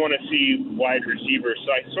you. I want to see wide receivers.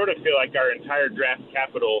 So I sort of feel like our entire draft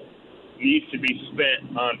capital needs to be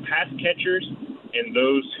spent on pass catchers and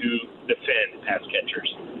those who defend pass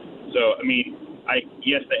catchers. So, I mean,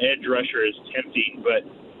 yes, the edge rusher is tempting, but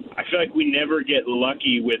I feel like we never get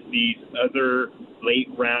lucky with these other late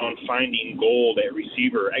round finding gold at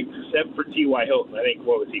receiver, except for T.Y. Hilton. I think,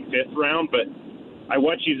 what was he, 5th round? But I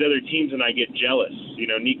watch these other teams and I get jealous. You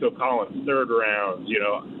know, Nico Collins, 3rd round. You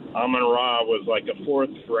know, Amon-Ra was like a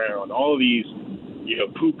 4th round. All of these, you know,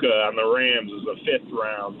 Puka on the Rams was a 5th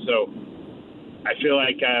round. So I feel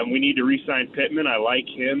like we need to re-sign Pittman. I like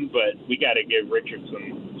him, but we got to give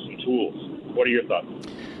Richardson some tools. What are your thoughts?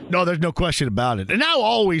 No, there's no question about it. And I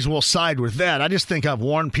always will side with that. I just think I've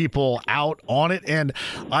warned people out on it. And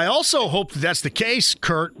I also hope that that's the case,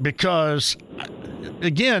 Kurt, because,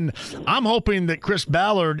 again, I'm hoping that Chris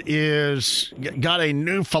Ballard is got a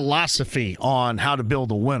new philosophy on how to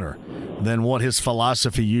build a winner than what his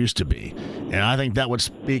philosophy used to be. And I think that would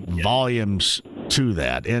speak volumes to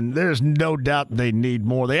that. And there's no doubt they need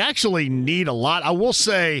more. They actually need a lot. I will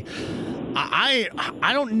say,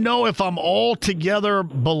 I don't know if I'm altogether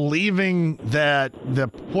believing that the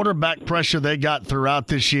quarterback pressure they got throughout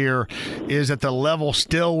this year is at the level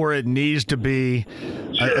still where it needs to be,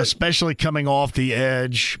 especially coming off the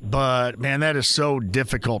edge. But, man, that is so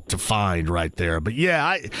difficult to find right there. But,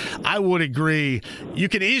 yeah, I would agree. You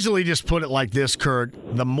can easily just put it like this, Kurt.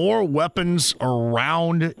 The more weapons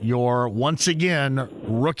around your, once again,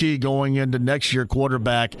 rookie going into next year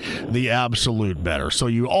quarterback, the absolute better. So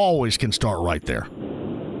you always can start right there.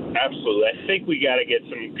 Absolutely. I think we got to get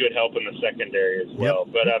some good help in the secondary as well.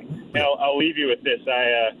 Yep. But I'll leave you with this.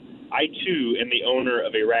 I too am the owner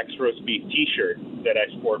of a Rax Roast Beef T-shirt that I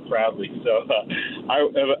sport proudly. So I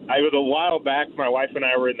was a while back. My wife and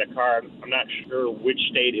I were in the car. I'm not sure which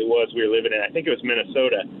state it was we were living in. I think it was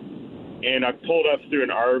Minnesota. And I pulled up through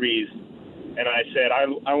an Arby's, and I said,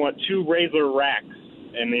 I want 2 Razor Racks.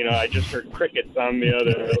 And, you know, I just heard crickets on the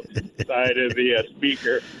other side of the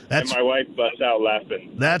speaker, and my wife busts out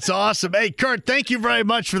laughing. That's awesome. Hey, Kurt, thank you very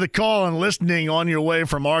much for the call and listening on your way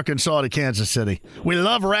from Arkansas to Kansas City. We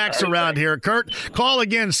love racks around here. Kurt, call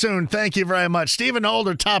again soon. Thank you very much. Stephen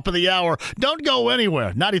Holder, top of the hour. Don't go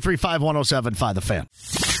anywhere. 93.5, 107.5 The Fan.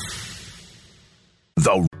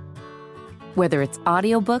 Whether it's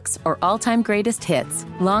audiobooks or all-time greatest hits,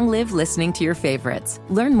 long live listening to your favorites.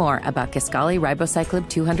 Learn more about Kisqali Ribociclib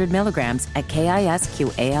 200 milligrams at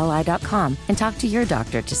KISQALI.com and talk to your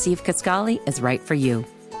doctor to see if Kisqali is right for you.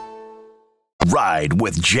 Ride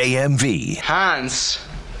with JMV. Hans,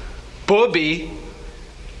 Bobby,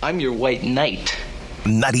 I'm your white knight.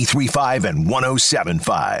 93.5 and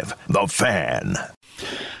 107.5 The Fan.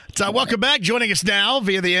 So welcome back. Joining us now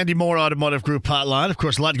via the Andy Moore Automotive Group hotline. Of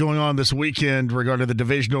course, a lot going on this weekend regarding the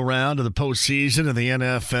divisional round of the postseason of the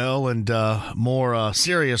NFL and more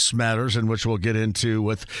serious matters in which we'll get into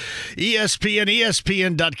with ESPN,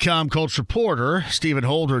 ESPN.com Colts reporter Stephen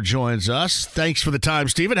Holder joins us. Thanks for the time,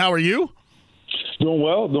 Stephen. How are you? Doing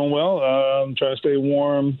well. I'm trying to stay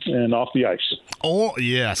warm and off the ice. Oh,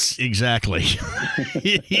 yes, exactly.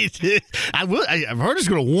 I've heard it's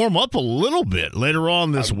going to warm up a little bit later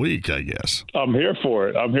on this week, I guess. I'm here for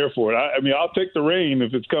it. I mean, I'll take the rain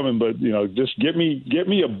if it's coming, but, you know, just get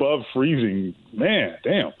me above freezing. Man,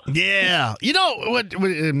 damn. Yeah. You know,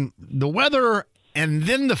 the weather and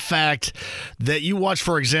then the fact that you watch,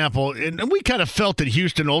 for example, and we kind of felt that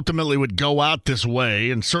Houston ultimately would go out this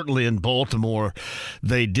way, and certainly in Baltimore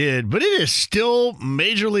they did, but it is still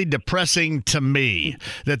majorly depressing to me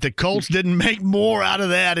that the Colts didn't make more out of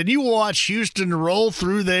that. And you watch Houston roll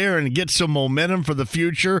through there and get some momentum for the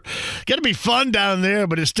future. Got to be fun down there,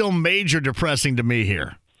 but it's still major depressing to me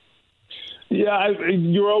here. Yeah,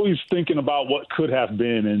 you're always thinking about what could have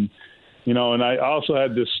been, and you know, and I also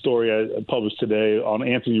had this story I published today on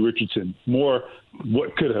Anthony Richardson, more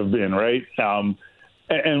what could have been, right?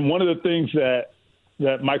 And one of the things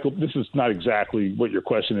that Michael, this is not exactly what your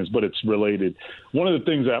question is, but it's related. One of the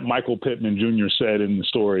things that Michael Pittman Jr. said in the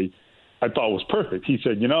story I thought was perfect. He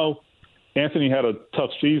said, you know, Anthony had a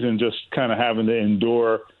tough season just kind of having to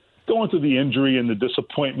endure going through the injury and the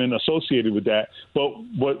disappointment associated with that. But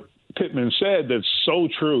what Pittman said that's so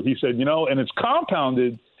true, he said, you know, and it's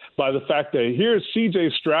compounded by the fact that here's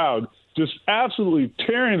C.J. Stroud just absolutely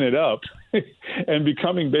tearing it up and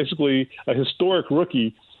becoming basically a historic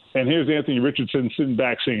rookie. And here's Anthony Richardson sitting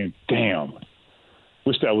back saying, damn,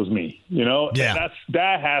 wish that was me. Yeah.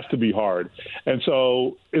 That has to be hard. And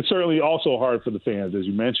so it's certainly also hard for the fans, as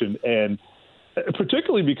you mentioned, and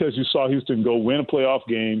particularly because you saw Houston go win a playoff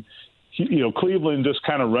game, Cleveland just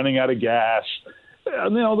kind of running out of gas.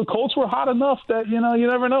 The Colts were hot enough that, you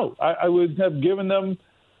never know. I would have given them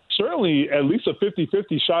certainly at least a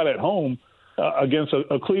 50-50 shot at home against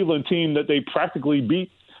a Cleveland team that they practically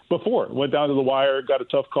beat before. Went down to the wire, got a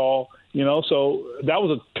tough call, so that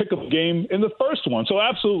was a pick-up game in the first one. So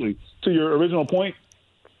absolutely, to your original point,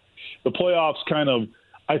 the playoffs kind of,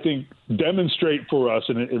 I think, demonstrate for us,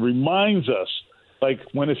 and it reminds us, like,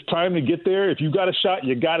 when it's time to get there, if you got a shot,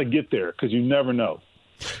 you got to get there because you never know.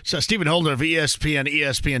 So Stephen Holder of ESPN,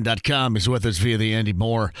 ESPN.com is with us via the Andy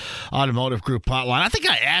Moore Automotive Group hotline. I think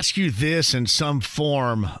I asked you this in some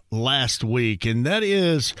form last week, and that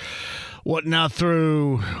is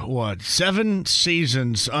through 7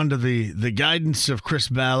 seasons under the guidance of Chris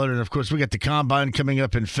Ballard. And, of course, we got the Combine coming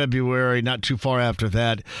up in February. Not too far after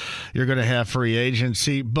that, you're going to have free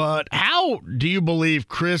agency. But how do you believe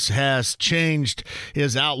Chris has changed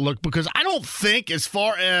his outlook? Because I don't think, as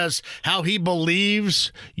far as how he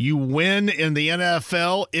believes you win in the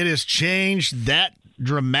NFL, it has changed that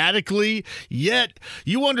dramatically, yet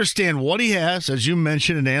you understand what he has, as you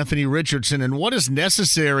mentioned, in Anthony Richardson, and what is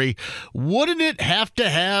necessary. Wouldn't it have to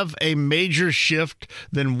have a major shift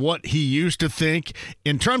than what he used to think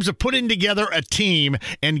in terms of putting together a team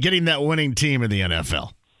and getting that winning team in the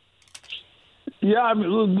NFL? Yeah, I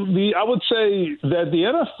would say that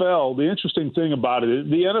the NFL, the interesting thing about it,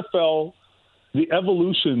 the NFL, the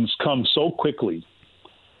evolutions come so quickly.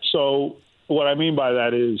 So what I mean by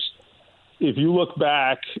that is, if you look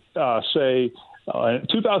back, in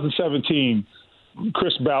 2017,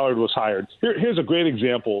 Chris Ballard was hired. Here's a great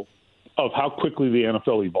example of how quickly the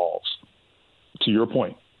NFL evolves, to your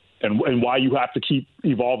point, and why you have to keep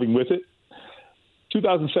evolving with it.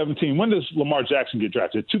 2017, when does Lamar Jackson get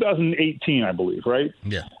drafted? 2018, I believe, right?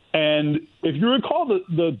 Yeah. And if you recall,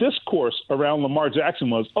 the discourse around Lamar Jackson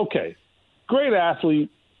was, okay, great athlete.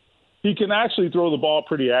 He can actually throw the ball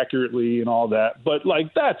pretty accurately and all that, but,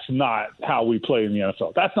 that's not how we play in the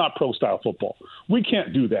NFL. That's not pro-style football. We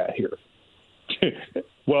can't do that here.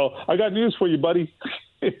 Well, I got news for you, buddy.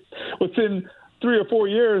 Within 3 or 4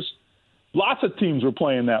 years, lots of teams were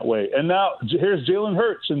playing that way. And now here's Jalen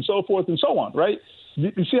Hurts and so forth and so on, right?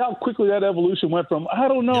 You see how quickly that evolution went from, I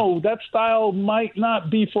don't know, that style might not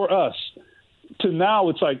be for us, to now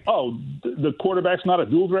it's like, oh, the quarterback's not a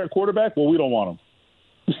dual threat quarterback? Well, we don't want him.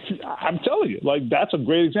 I'm telling you, that's a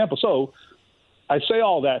great example. So I say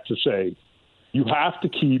all that to say you have to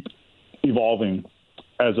keep evolving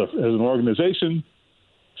as an organization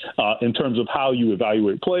in terms of how you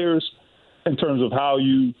evaluate players, in terms of how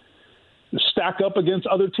you stack up against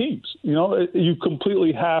other teams. You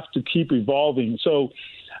completely have to keep evolving. So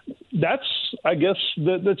that's, I guess,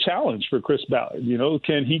 the challenge for Chris Ballard.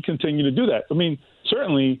 Can he continue to do that? I mean,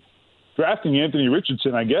 certainly drafting Anthony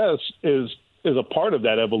Richardson, I guess, is a part of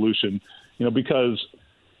that evolution, because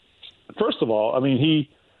first of all, I mean,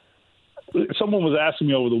 someone was asking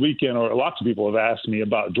me over the weekend, or lots of people have asked me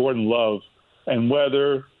about Jordan Love and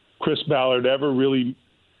whether Chris Ballard ever really,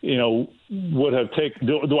 would have taken,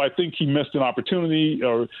 do I think he missed an opportunity,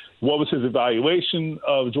 or what was his evaluation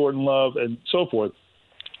of Jordan Love and so forth.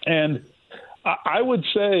 And I would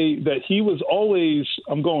say that he was always,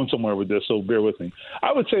 I'm going somewhere with this, so bear with me.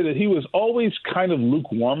 I would say that he was always kind of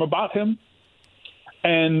lukewarm about him.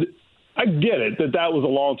 And I get it that was a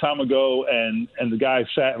long time ago, and the guy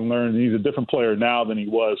sat and learned. And he's a different player now than he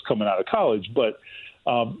was coming out of college. But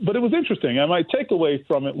it was interesting. And my takeaway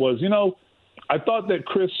from it was, I thought that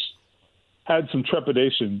Chris had some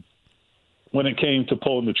trepidation when it came to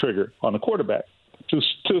pulling the trigger on a quarterback to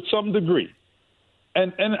some degree.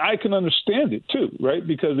 And I can understand it too, right?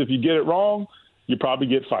 Because if you get it wrong, you probably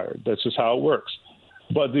get fired. That's just how it works.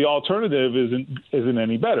 But the alternative isn't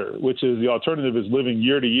any better, which is the alternative is living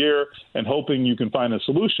year to year and hoping you can find a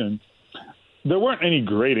solution. There weren't any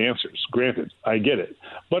great answers, granted. I get it.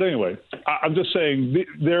 But anyway, I'm just saying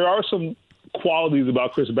there are some qualities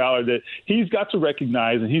about Chris Ballard that he's got to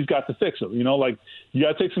recognize and he's got to fix them. You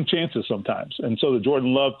got to take some chances sometimes. And so the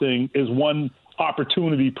Jordan Love thing is one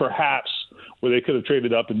opportunity perhaps where they could have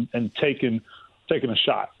traded up and taken a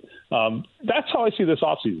shot. That's how I see this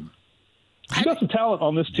offseason. You got some talent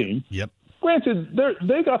on this team. Yep. Granted,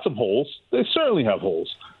 they got some holes. They certainly have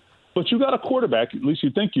holes. But you got a quarterback, at least you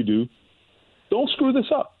think you do. Don't screw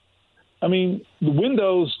this up. I mean, the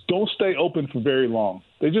windows don't stay open for very long.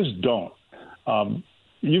 They just don't.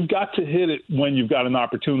 you've got to hit it when you've got an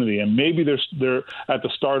opportunity, and maybe they're at the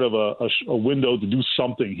start of a window to do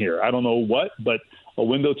something here. I don't know what, but a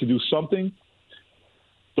window to do something.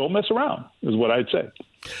 Don't mess around is what I'd say.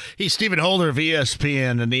 He's Stephen Holder of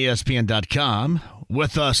ESPN and ESPN.com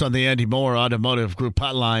with us on the Andy Moore Automotive Group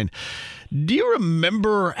hotline. Do you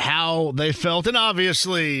remember how they felt? And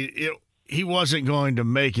obviously, he wasn't going to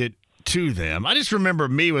make it to them. I just remember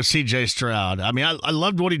me with C.J. Stroud. I mean, I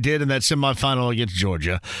loved what he did in that semifinal against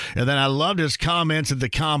Georgia. And then I loved his comments at the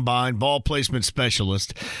Combine, ball placement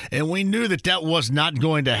specialist. And we knew that was not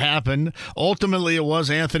going to happen. Ultimately, it was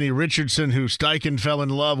Anthony Richardson who Steichen fell in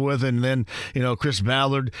love with. And then, Chris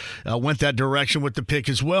Ballard went that direction with the pick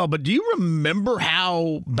as well. But do you remember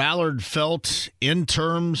how Ballard felt in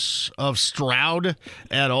terms of Stroud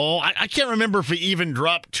at all? I can't remember if he even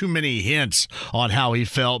dropped too many hints on how he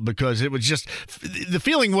felt, because it was just, the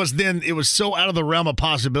feeling was then it was so out of the realm of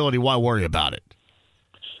possibility, why worry about it?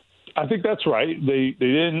 I think that's right. They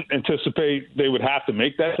didn't anticipate they would have to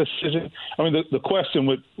make that decision. I mean, the question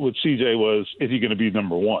with CJ was, is he going to be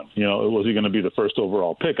number one? Was he going to be the first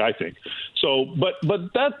overall pick, I think. So, but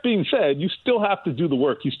that being said, you still have to do the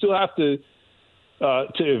work. You still have to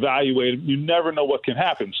evaluate. You never know what can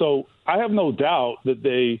happen. So I have no doubt that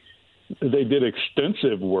they did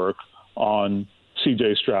extensive work on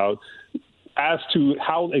C.J. Stroud. As to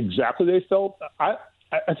how exactly they felt, I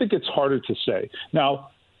think it's harder to say. Now,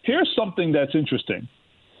 here's something that's interesting.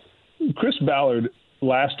 Chris Ballard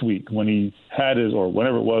last week, when he had his, or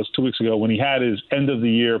whenever it was, 2 weeks ago, when he had his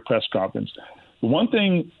end-of-the-year press conference, one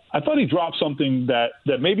thing, I thought he dropped something that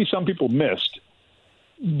maybe some people missed,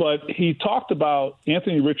 but he talked about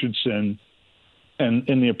Anthony Richardson and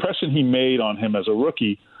the impression he made on him as a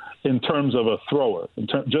rookie in terms of a thrower,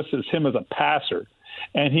 just as him as a passer.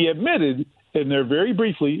 And he admitted in there very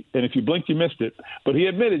briefly, and if you blinked, you missed it, but he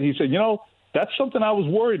admitted, he said, that's something I was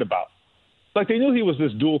worried about. Like, they knew he was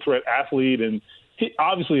this dual-threat athlete, and he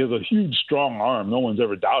obviously has a huge, strong arm. No one's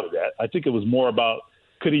ever doubted that. I think it was more about,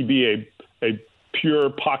 could he be a pure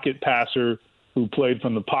pocket passer who played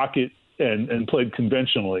from the pocket and played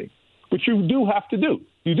conventionally, which you do have to do.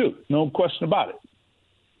 You do, no question about it.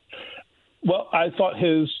 Well, I thought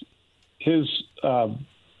his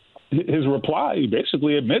reply, he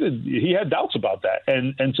basically admitted he had doubts about that.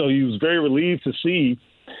 And so he was very relieved to see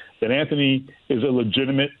that Anthony is a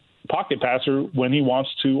legitimate pocket passer when he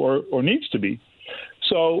wants to or needs to be.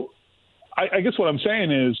 So I guess what I'm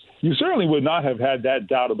saying is you certainly would not have had that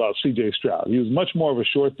doubt about C.J. Stroud. He was much more of a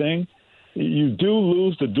sure thing. You do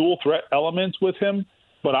lose the dual threat elements with him,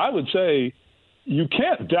 but I would say you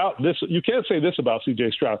can't doubt this. You can't say this about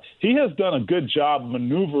C.J. Stroud. He has done a good job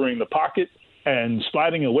maneuvering the pocket and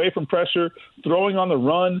sliding away from pressure, throwing on the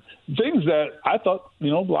run, things that I thought, a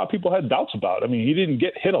lot of people had doubts about. I mean, he didn't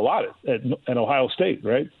get hit a lot at Ohio State,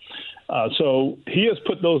 right? So he has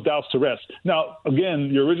put those doubts to rest. Now,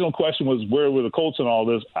 again, your original question was where were the Colts in all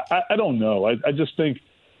this? I don't know. I just think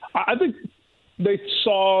they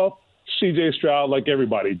saw C.J. Stroud like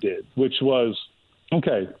everybody did, which was,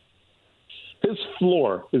 okay, his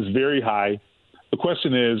floor is very high. The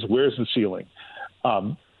question is, where's the ceiling?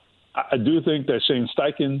 I do think that Shane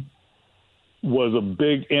Steichen was a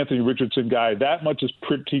big Anthony Richardson guy. That much is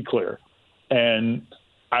pretty clear. And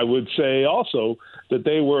I would say also that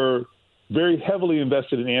they were very heavily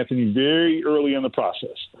invested in Anthony very early in the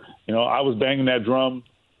process. I was banging that drum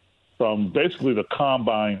from basically the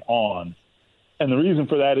Combine on. And the reason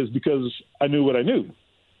for that is because I knew what I knew,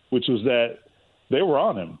 which was that they were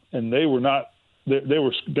on him, and they were not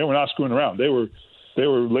screwing around. They were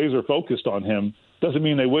laser focused on him. Doesn't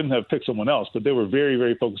mean they wouldn't have picked someone else, but they were very,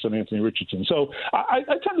 very focused on Anthony Richardson. So I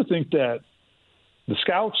tend to think that the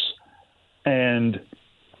scouts and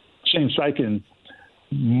Shane Steichen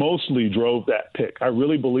mostly drove that pick. I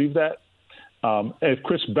really believe that. If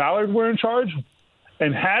Chris Ballard were in charge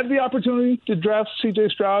and had the opportunity to draft C.J.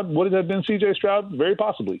 Stroud, would it have been C.J. Stroud? Very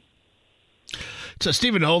possibly. So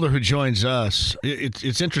Stephen Holder, who joins us,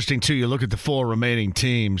 it's interesting, too. You look at the four remaining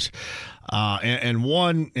teams, and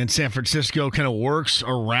one in San Francisco kind of works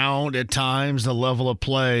around at times the level of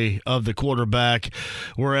play of the quarterback,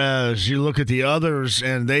 whereas you look at the others,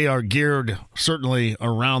 and they are geared certainly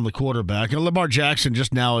around the quarterback. And Lamar Jackson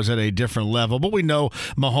just now is at a different level, but we know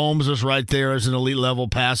Mahomes is right there as an elite-level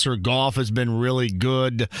passer. Goff has been really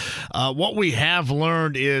good. What we have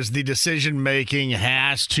learned is the decision-making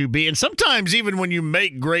has to be, and sometimes even when you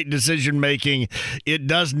make great decision-making, it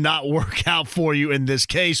does not work out for you in this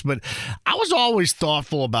case. But I was always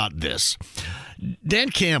thoughtful about this. Dan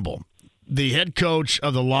Campbell, the head coach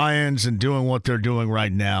of the Lions and doing what they're doing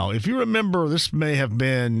right now. If you remember, this may have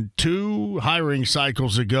been 2 hiring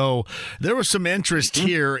cycles ago. There was some interest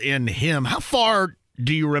here in him. How far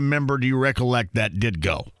do you recollect that did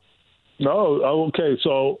go? No, okay.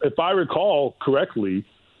 So if I recall correctly,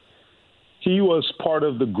 he was part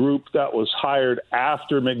of the group that was hired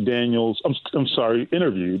after McDaniels.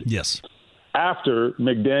 Interviewed. Yes. After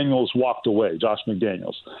McDaniels walked away, Josh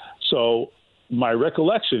McDaniels. So my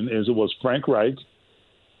recollection is it was Frank Reich,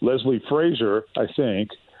 Leslie Frazier, I think,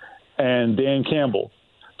 and Dan Campbell.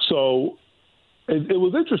 So it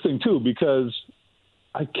was interesting, too, because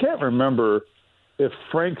I can't remember if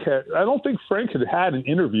Frank had – I don't think Frank had an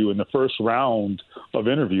interview in the first round of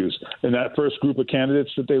interviews in that first group of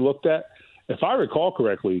candidates that they looked at. If I recall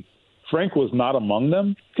correctly, Frank was not among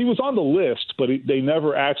them. He was on the list, but they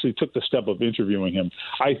never actually took the step of interviewing him.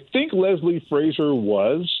 I think Leslie Frazier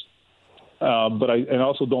was, but I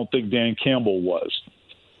also don't think Dan Campbell was.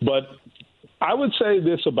 But I would say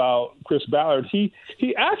this about Chris Ballard. He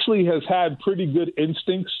actually has had pretty good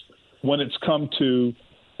instincts when it's come to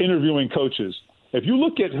interviewing coaches. If you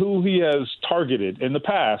look at who he has targeted in the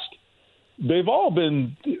past, they've all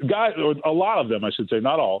been guys, or a lot of them, I should say,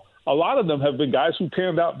 not all. A lot of them have been guys who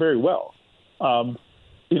panned out very well.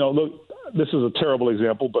 Look, this is a terrible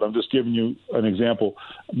example, but I'm just giving you an example.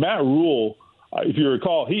 Matt Rule, if you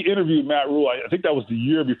recall, he interviewed Matt Rule. I think that was the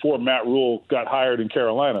year before Matt Rule got hired in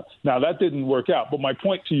Carolina. Now, that didn't work out. But my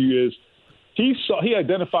point to you is he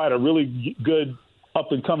identified a really good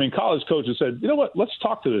up-and-coming college coach and said, you know what, let's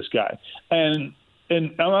talk to this guy. And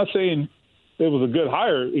I'm not saying it was a good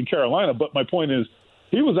hire in Carolina, but my point is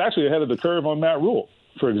he was actually ahead of the curve on Matt Rule,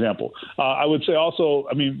 for example. I would say also,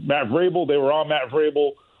 Matt Vrabel, they were on Matt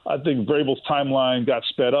Vrabel. I think Vrabel's timeline got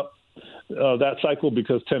sped up that cycle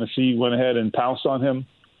because Tennessee went ahead and pounced on him.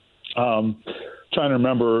 Trying to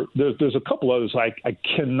remember, there's a couple others I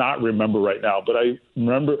cannot remember right now, but I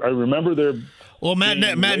remember there. Well,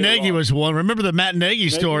 Matt Nagy was one. Remember the Matt Nagy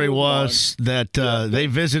story was that they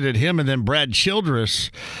visited him, and then Brad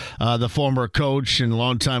Childress, the former coach and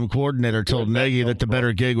longtime coordinator, told Nagy that the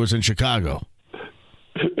better gig was in Chicago.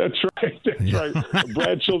 That's right. Right.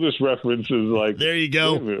 Brad Childress reference is like, there you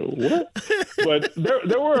go. What? But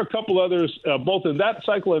there were a couple others, both in that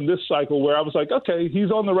cycle and this cycle, where I was like, okay, he's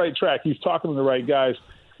on the right track. He's talking to the right guys.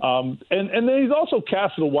 And then he's also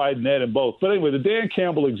casted a wide net in both. But anyway, the Dan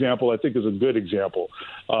Campbell example, I think, is a good example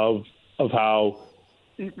of how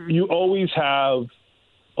you always have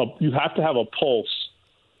you have to have a pulse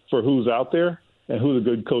for who's out there and who the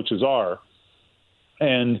good coaches are.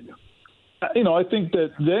 And I think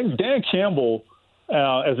that Dan Campbell,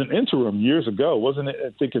 as an interim years ago, wasn't it, I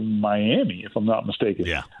think, in Miami, if I'm not mistaken,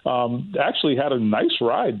 actually had a nice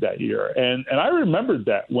ride that year. And I remembered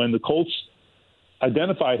that when the Colts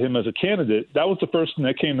identified him as a candidate, that was the first thing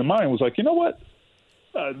that came to mind, was like, you know what?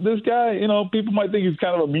 This guy, people might think he's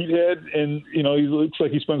kind of a meathead and, he looks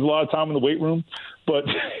like he spends a lot of time in the weight room. But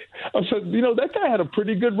I said, that guy had a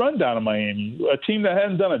pretty good rundown in Miami, a team that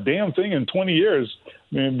hadn't done a damn thing in 20 years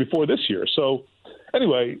before this year. So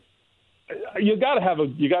anyway, you got to have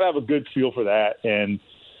a good feel for that. And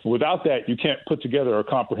without that, you can't put together a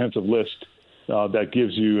comprehensive list that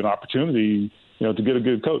gives you an opportunity to get a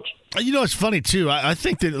good coach. It's funny, too. I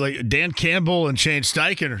think that like Dan Campbell and Shane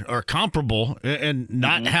Steichen are comparable, and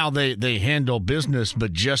not how they handle business,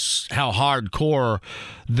 but just how hardcore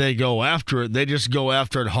they go after it. They just go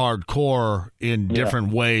after it hardcore in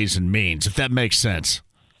different ways and means, if that makes sense.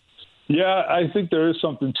 Yeah, I think there is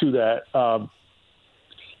something to that.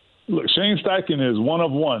 Look, Shane Steichen is one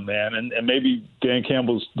of one, man, and maybe Dan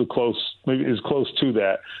Campbell's is close to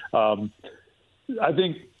that. I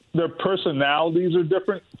think their personalities are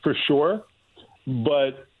different for sure,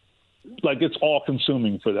 but it's all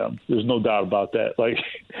consuming for them. There's no doubt about that. Like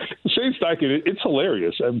Shane Steichen, it's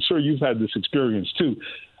hilarious. I'm sure you've had this experience too.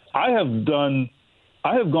 I have gone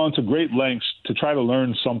to great lengths to try to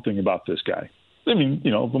learn something about this guy. If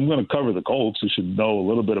I'm going to cover the Colts, you should know a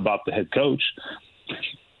little bit about the head coach.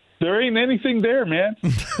 There ain't anything there, man.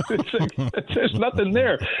 There's nothing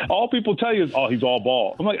there. All people tell you is, oh, he's all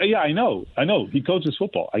ball. I'm like, yeah, I know. He coaches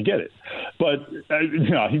football. I get it. But,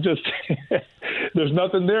 he just – there's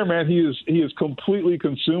nothing there, man. He is completely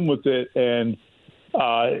consumed with it. And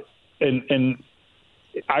I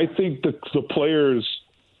think the players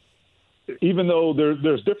 – even though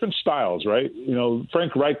there's different styles, right?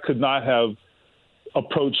 Frank Reich could not have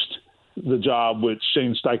approached the job with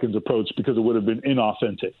Shane Steichen's approach because it would have been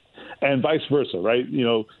inauthentic, and vice versa, right?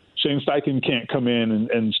 Shane Steichen can't come in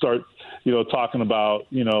and start, talking about,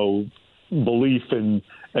 belief and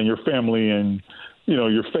your family and,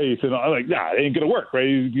 your faith. And I'm like, nah, it ain't going to work, right?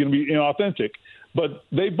 He's going to be inauthentic. But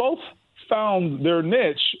they both found their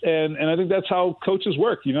niche, and I think that's how coaches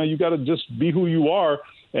work. You got to just be who you are,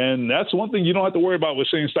 and that's one thing you don't have to worry about with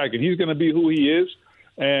Shane Steichen. He's going to be who he is,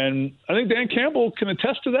 and I think Dan Campbell can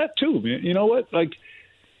attest to that too. You know what?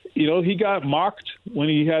 He got mocked when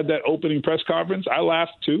he had that opening press conference. I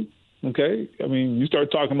laughed too. Okay, I mean, you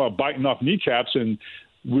start talking about biting off kneecaps, and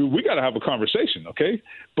we got to have a conversation. Okay,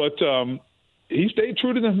 but he stayed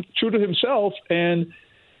true to himself, and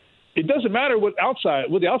it doesn't matter what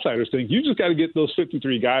the outsiders think. You just got to get those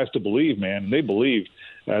 53 guys to believe, man. And they believe.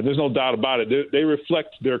 There's no doubt about it. They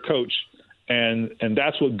reflect their coach, and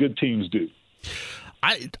that's what good teams do.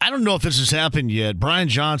 I don't know if this has happened yet. Brian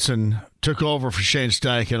Johnson took over for Shane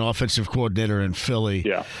Steichen, offensive coordinator in Philly.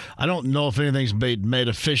 Yeah. I don't know if anything's made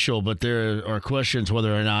official, but there are questions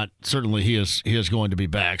whether or not certainly he is going to be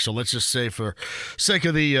back. So let's just say for sake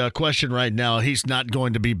of the question right now, he's not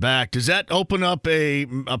going to be back. Does that open up a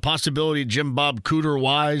possibility, Jim Bob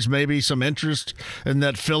Cooter-wise, maybe some interest in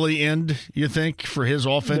that Philly end, you think, for his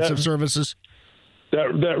offensive services?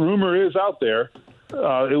 That rumor is out there.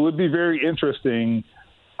 It would be very interesting.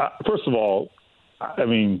 First of all, I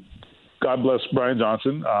mean, God bless Brian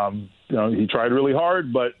Johnson. He tried really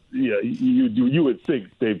hard, but you would think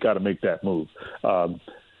they've got to make that move.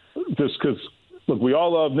 Just because, look, we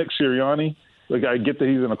all love Nick Sirianni. Like, I get that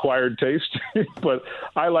he's an acquired taste, but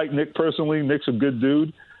I like Nick personally. Nick's a good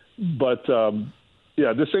dude. But,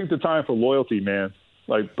 this ain't the time for loyalty, man.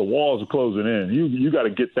 Like, the walls are closing in. You got to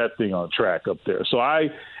get that thing on track up there. So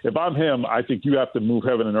if I'm him, I think you have to move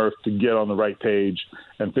heaven and earth to get on the right page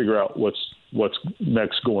and figure out what's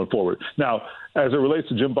next going forward. Now, as it relates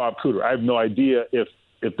to Jim Bob Cooter, I have no idea if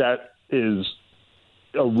that is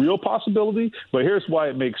a real possibility, but here's why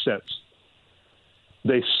it makes sense.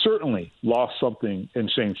 They certainly lost something in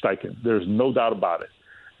Shane Steichen. There's no doubt about it.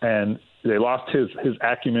 And they lost his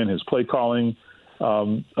acumen, his play calling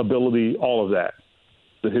ability, all of that.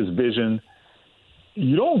 His vision.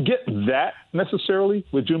 You don't get that necessarily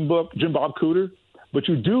with Jim Bob Cooter, but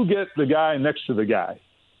you do get the guy next to the guy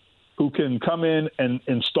who can come in and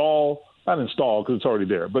not install because it's already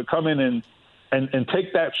there, but come in and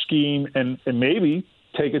take that scheme and maybe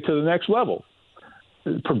take it to the next level,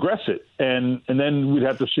 progress it. And then we'd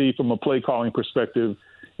have to see from a play calling perspective,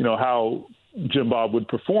 how Jim Bob would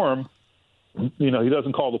perform. He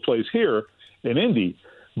doesn't call the plays here in Indy.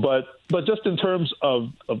 But just in terms of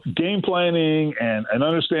game planning and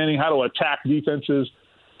understanding how to attack defenses,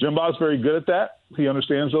 Jim Bob's very good at that. He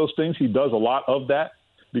understands those things. He does a lot of that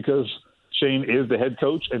because Shane is the head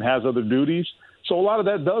coach and has other duties. So a lot of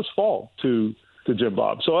that does fall to Jim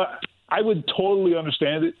Bob. So I would totally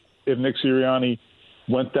understand it if Nick Sirianni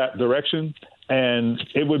went that direction. And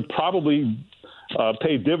it would probably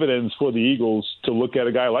pay dividends for the Eagles to look at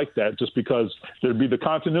a guy like that just because there'd be the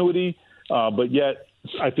continuity, but yet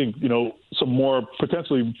I think, some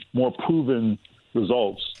potentially more proven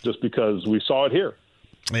results just because we saw it here.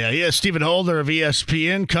 Yeah, Stephen Holder of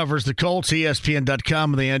ESPN covers the Colts,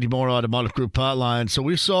 ESPN.com, and the Andy Moore Automotive Group hotline. So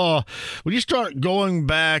we saw, when you start going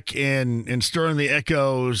back and stirring the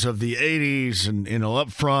echoes of the 80s and,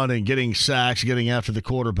 up front and getting sacks, getting after the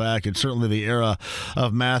quarterback, and certainly the era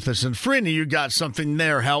of Mathis and Freeney, you got something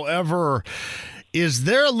there. However, is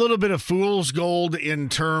there a little bit of fool's gold in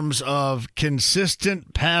terms of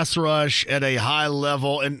consistent pass rush at a high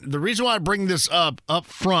level? And the reason why I bring this up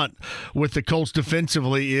front with the Colts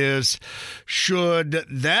defensively is, should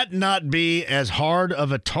that not be as hard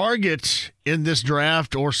of a target in this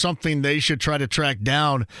draft or something they should try to track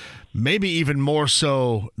down, maybe even more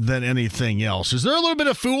so than anything else? Is there a little bit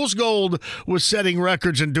of fool's gold with setting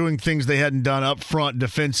records and doing things they hadn't done up front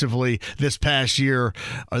defensively this past year?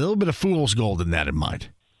 A little bit of fool's gold in that in mind?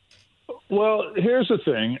 Well, here's the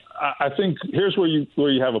thing. I think here's where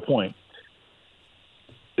you have a point.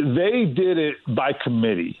 They did it by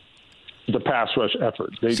committee, the pass rush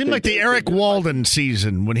effort. It seemed like the Eric Walden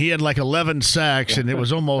season when he had like 11 sacks, and it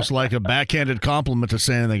was almost like a backhanded compliment to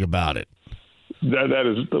say anything about it. That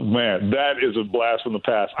is a blast from the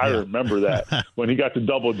past. I remember that when he got to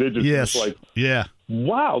double digits. Yes. It's like,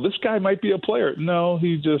 wow, this guy might be a player. No,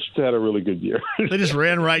 he just had a really good year. They just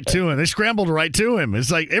ran right to him. They scrambled right to him. It's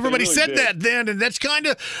like everybody really said that then, and that's kind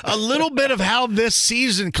of a little bit of how this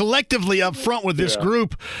season collectively up front with this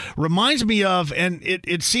group reminds me of, and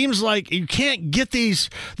it seems like you can't get these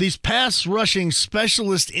pass rushing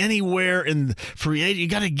specialists anywhere in free agent. You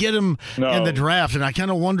got to get them in the draft, and I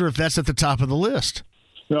kind of wonder if that's at the top of the list.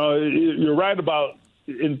 No, you're right about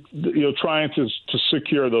trying to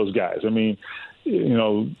secure those guys. I mean,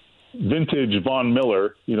 vintage Von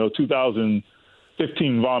Miller, 2000,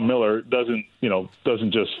 15 Von Miller doesn't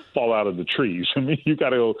just fall out of the trees. I mean, you got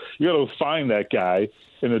to find that guy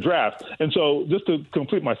in the draft. And so just to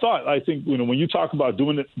complete my thought, I think, when you talk about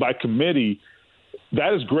doing it by committee,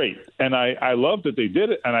 that is great. And I love that they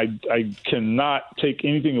did it, and I cannot take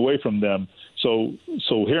anything away from them. So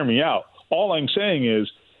hear me out. All I'm saying is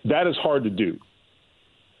that is hard to do.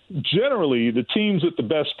 Generally, the teams with the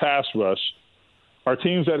best pass rush are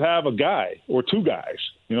teams that have a guy or two guys,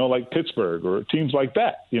 like Pittsburgh or teams like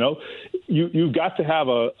that. You've got to have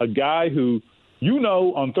a guy who,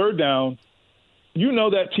 on third down,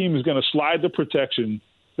 that team is going to slide the protection.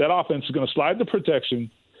 That offense is going to slide the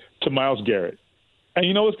protection to Myles Garrett. And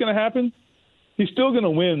you know what's going to happen? He's still going to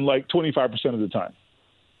win like 25% of the time,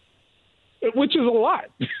 which is a lot.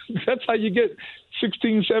 That's how you get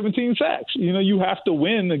 16, 17 sacks. You have to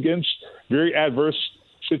win against very adverse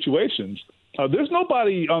situations. There's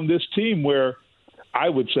nobody on this team where I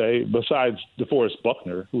would say, besides DeForest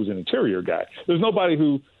Buckner, who's an interior guy, there's nobody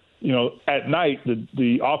who, at night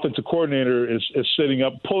the offensive coordinator is sitting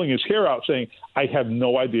up, pulling his hair out, saying, I have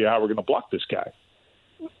no idea how we're going to block this guy.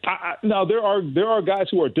 Now, there are guys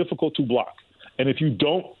who are difficult to block, and if you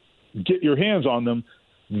don't get your hands on them,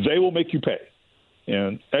 they will make you pay.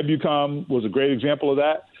 And Ebukam was a great example of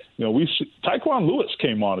that. Tyquan Lewis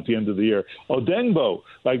came on at the end of the year. Odengbo,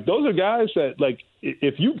 those are guys that,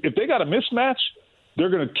 if they got a mismatch,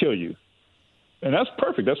 they're going to kill you. And that's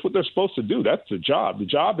perfect. That's what they're supposed to do. That's the job. The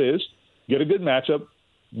job is get a good matchup,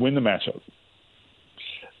 win the matchup.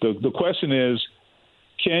 The question is,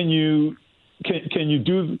 can you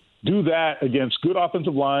do that against good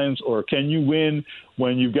offensive lines, or can you win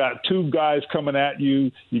when you've got two guys coming at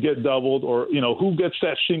you, you get doubled, or, who gets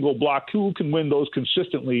that shingle block, who can win those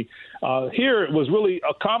consistently? Here it was really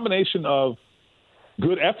a combination of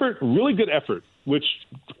good effort, really good effort, which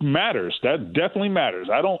matters. That definitely matters.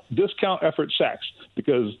 I don't discount effort sacks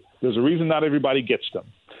because there's a reason not everybody gets them.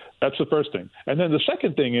 That's the first thing. And then the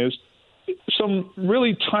second thing is some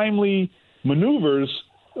really timely maneuvers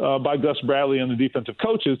by Gus Bradley and the defensive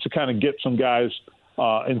coaches to kind of get some guys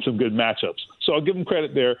in some good matchups. So I'll give them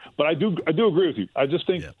credit there. But I do agree with you. I just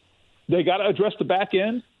think they got to address the back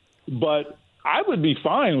end. But I would be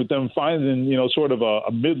fine with them finding, sort of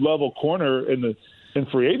a mid-level corner in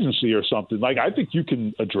free agency or something. I think you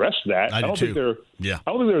can address that. I don't think they're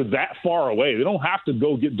that far away. They don't have to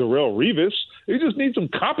go get Darrelle Revis. They just need some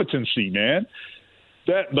competency, man.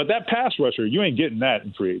 But that pass rusher, you ain't getting that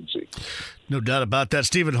in free agency. No doubt about that.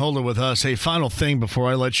 Stephen Holder with us. Hey, final thing before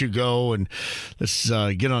I let you go, and let's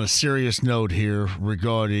get on a serious note here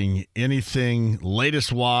regarding anything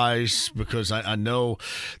latest-wise, because I know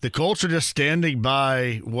the Colts are just standing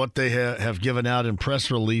by what they have given out in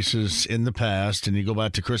press releases in the past, and you go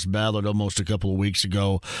back to Chris Ballard almost a couple of weeks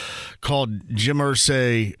ago, called Jim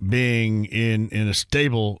Irsay being in a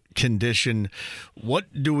stable condition.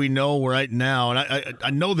 What do we know right now? And I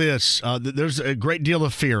know this. There's a great deal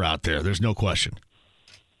of fear out there. There's no question.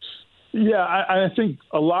 Yeah, I think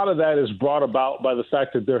a lot of that is brought about by the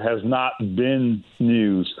fact that there has not been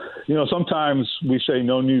news. Sometimes we say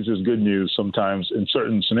no news is good news sometimes in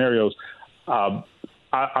certain scenarios. I'm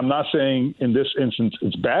not saying in this instance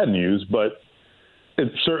it's bad news, but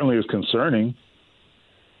it certainly is concerning,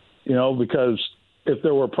 because if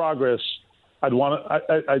there were progress, I'd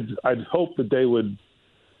hope that they would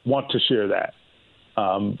want to share that.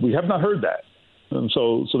 We have not heard that. And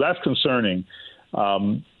so that's concerning.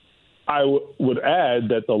 I would add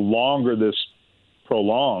that the longer this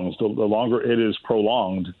prolongs, the longer it is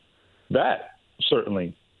prolonged, that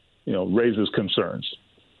certainly, raises concerns,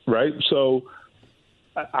 right? So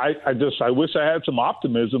I wish I had some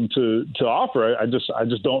optimism to offer. I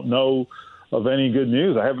just don't know of any good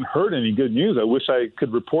news. I haven't heard any good news. I wish I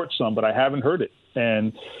could report some, but I haven't heard it.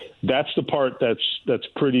 And that's the part that's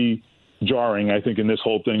pretty jarring, I think, in this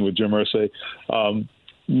whole thing with Jim Irsay.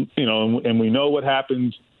 And we know what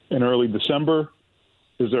happened in early December.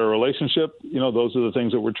 Is there a relationship? Those are the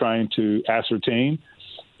things that we're trying to ascertain.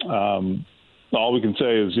 All we can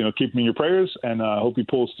say is, keep him in your prayers, and I hope he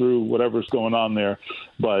pulls through whatever's going on there.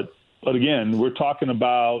 But again, we're talking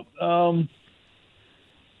about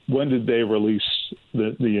when did they release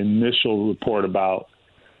the initial report about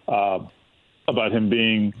him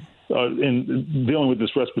being in dealing with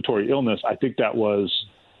this respiratory illness? I think that was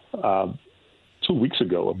 2 weeks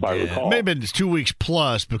ago, if I recall. Maybe it's 2 weeks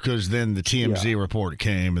plus, because then the TMZ report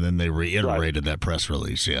came, and then they reiterated that press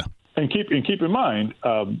release. Yeah, and keep in mind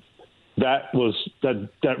that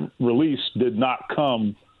release did not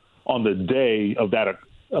come on the day of that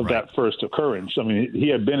first occurrence. I mean, he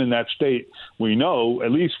had been in that state, we know,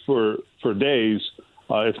 at least for days,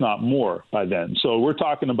 if not more by then. So we're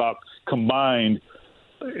talking about combined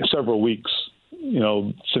several weeks,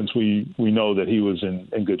 since we know that he was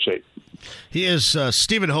in good shape. He is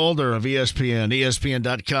Stephen Holder of ESPN,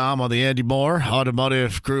 ESPN.com on the Andy Moore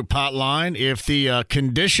Automotive Group hotline. If the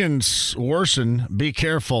conditions worsen, be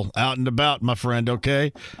careful out and about, my friend,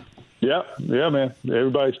 okay? Yeah, man.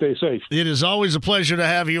 Everybody stay safe. It is always a pleasure to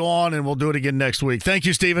have you on, and we'll do it again next week. Thank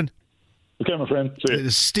you, Stephen. Okay, my friend. See you. It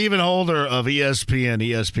is Stephen Holder of ESPN,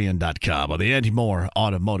 ESPN.com on the Andy Moore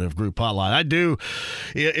Automotive Group hotline.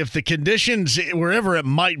 If the conditions, wherever it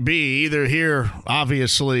might be, either here,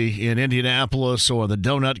 obviously, in Indianapolis or the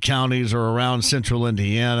Donut Counties or around central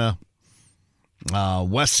Indiana,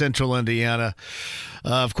 west central Indiana,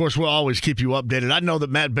 of course, we'll always keep you updated. I know that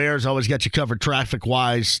Matt Bear's always got you covered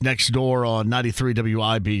traffic-wise next door on 93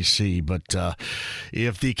 WIBC, but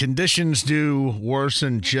if the conditions do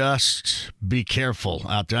worsen, just be careful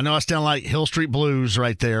out there. I know I sound like Hill Street Blues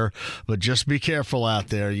right there, but just be careful out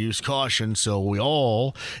there. Use caution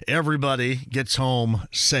so everybody gets home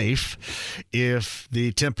safe if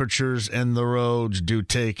the temperatures and the roads do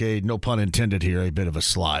take no pun intended here, a bit of a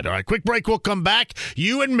slide. All right, quick break. We'll come back.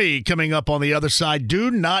 You and me coming up on the other side. Do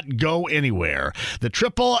not go anywhere. The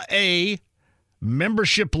AAA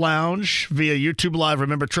Membership Lounge via YouTube Live.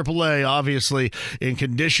 Remember, AAA, obviously, in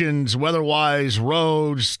conditions, weather-wise,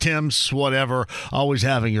 roads, temps, whatever, always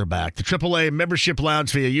having your back. The AAA Membership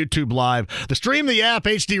Lounge via YouTube Live. The stream, the app,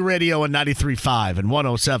 HD Radio, and 93.5 and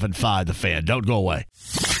 107.5 The Fan. Don't go away.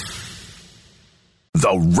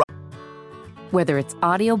 Whether it's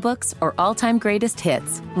audiobooks or all-time greatest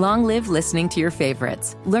hits, long live listening to your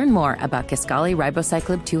favorites. Learn more about Kisqali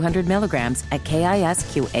Ribociclib 200 milligrams at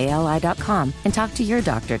KISQALI.com and talk to your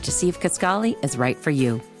doctor to see if Kisqali is right for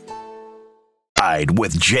you.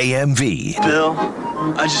 With JMV. Bill,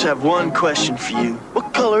 I just have one question for you.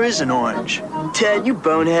 What color is an orange? Ted, you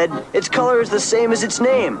bonehead. Its color is the same as its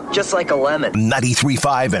name, just like a lemon.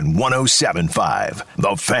 93.5 and 107.5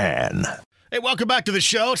 The Fan. Hey, welcome back to the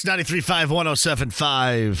show. It's 93.5,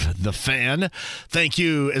 107.5 The Fan. Thank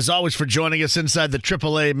you, as always, for joining us inside the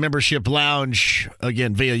AAA Membership Lounge,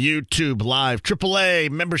 again, via YouTube Live.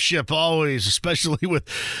 AAA membership always, especially with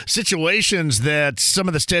situations that some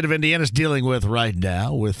of the state of Indiana is dealing with right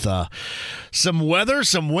now, with some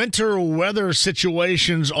winter weather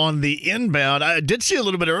situations on the inbound. I did see a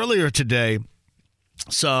little bit earlier today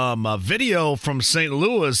some video from St.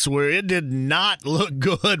 Louis where it did not look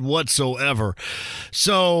good whatsoever.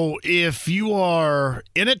 So if you are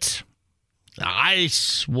in it,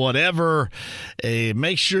 ice, whatever,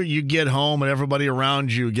 make sure you get home and everybody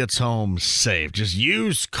around you gets home safe. Just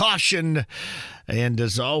use caution. And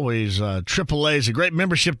as always, AAA is a great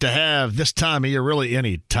membership to have this time of year, really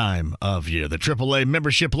any time of year. The AAA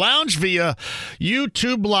Membership Lounge via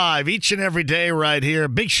YouTube Live each and every day right here.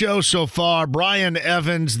 Big show so far. Brian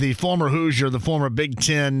Evans, the former Hoosier, the former Big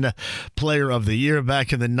Ten Player of the Year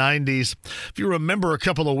back in the 90s. If you remember a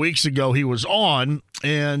couple of weeks ago, he was on,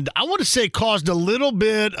 and I want to say caused a little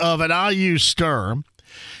bit of an IU stir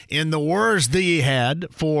in the words that he had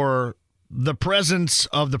for the presence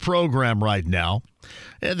of the program right now,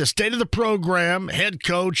 and the state of the program, head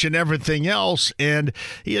coach, and everything else. And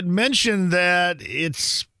he had mentioned that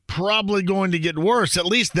it's probably going to get worse. At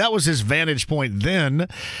least that was his vantage point then.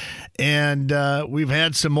 And we've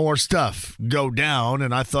had some more stuff go down,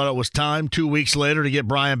 and I thought it was time 2 weeks later to get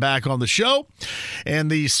Brian back on the show. And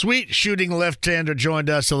the sweet shooting left-hander joined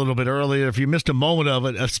us a little bit earlier. If you missed a moment of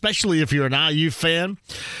it, especially if you're an IU fan,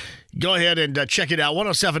 go ahead and check it out,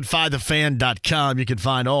 1075thefan.com. You can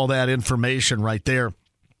find all that information right there.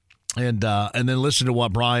 And then listen to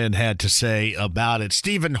what Brian had to say about it.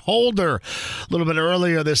 Stephen Holder, a little bit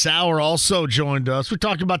earlier this hour, also joined us. We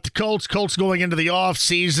talked about the Colts going into the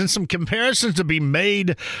offseason, some comparisons to be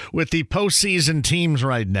made with the postseason teams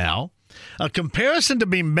right now. A comparison to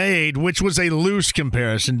be made, which was a loose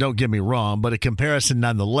comparison, don't get me wrong, but a comparison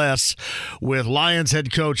nonetheless, with Lions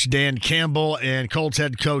head coach Dan Campbell and Colts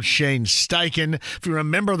head coach Shane Steichen. If you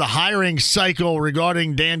remember the hiring cycle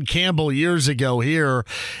regarding Dan Campbell years ago here,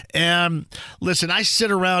 and listen, I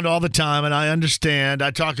sit around all the time and I understand.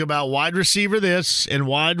 I talk about wide receiver this and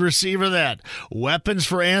wide receiver that, weapons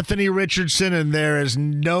for Anthony Richardson, and there is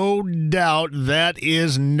no doubt that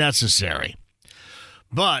is necessary.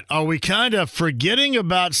 But are we kind of forgetting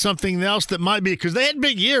about something else that might be, because they had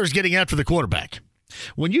big years getting after the quarterback.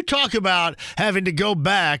 When you talk about having to go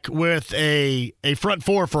back with a front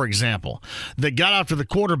four, for example, that got after the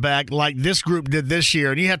quarterback like this group did this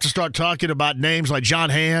year, and you have to start talking about names like John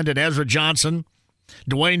Hand and Ezra Johnson,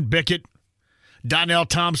 Dwayne Bickett, Donnell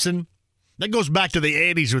Thompson, that goes back to the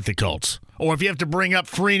 80s with the Colts. Or if you have to bring up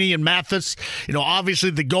Freeney and Mathis, obviously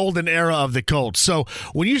the golden era of the Colts. So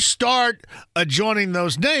when you start adjoining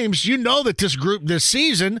those names, you know that this group this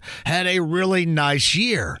season had a really nice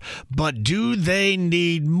year. But do they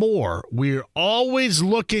need more? We're always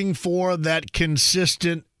looking for that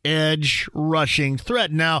consistent edge rushing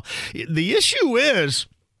threat. Now, the issue is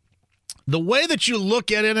the way that you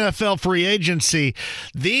look at NFL free agency,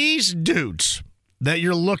 these dudes that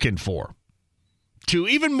you're looking for to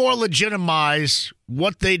even more legitimize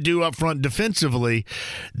what they do up front defensively,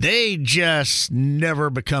 they just never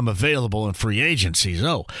become available in free agency.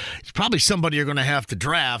 So it's probably somebody you're going to have to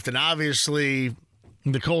draft. And obviously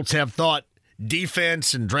the Colts have thought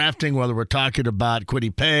defense and drafting, whether we're talking about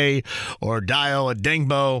Kwity Paye or Dayo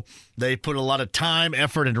Adengbo. They put a lot of time,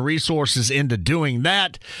 effort, and resources into doing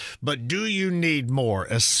that. But do you need more,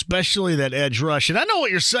 especially that edge rush? And I know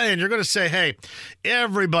what you're saying. You're going to say, hey,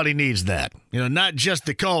 everybody needs that. Not just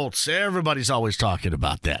the Colts. Everybody's always talking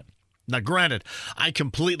about that. Now, granted, I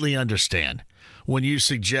completely understand when you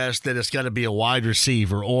suggest that it's got to be a wide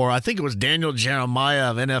receiver, or I think it was Daniel Jeremiah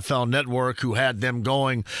of NFL Network who had them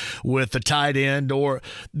going with the tight end, or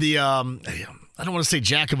the, I don't want to say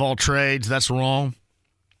jack of all trades. That's wrong.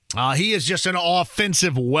 He is just an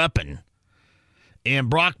offensive weapon. And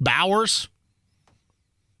Brock Bowers,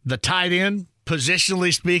 the tight end,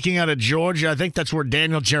 positionally speaking, out of Georgia, I think that's where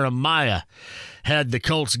Daniel Jeremiah had the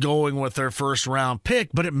Colts going with their first-round pick.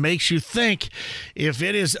 But it makes you think, if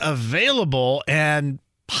it is available and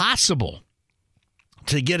possible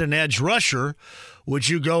to get an edge rusher, would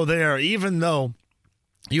you go there, even though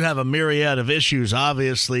you have a myriad of issues,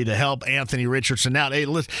 obviously, to help Anthony Richardson out? Hey,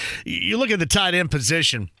 listen, you look at the tight end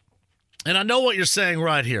position, and I know what you're saying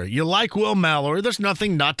right here. You like Will Mallory. There's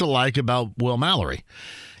nothing not to like about Will Mallory.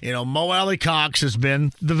 Mo Alley-Cox has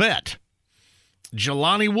been the vet.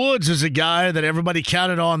 Jelani Woods is a guy that everybody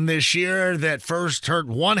counted on this year that first hurt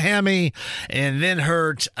one hammy and then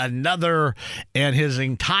hurt another, and his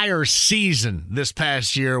entire season this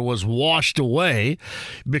past year was washed away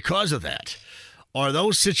because of that. Are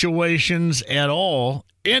those situations at all,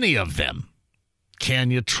 any of them,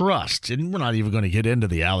 can you trust? And we're not even going to get into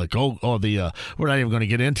the we're not even going to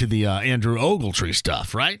get into the Andrew Ogletree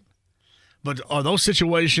stuff, right? But are those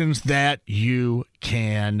situations that you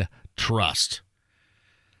can trust?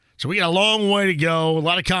 So we got a long way to go, a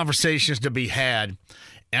lot of conversations to be had.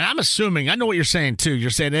 And I'm assuming, I know what you're saying too.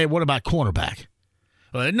 You're saying, hey, what about cornerback?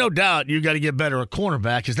 Well, no doubt you got to get better at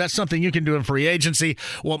cornerback. Is that something you can do in free agency?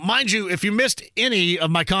 Well, mind you, if you missed any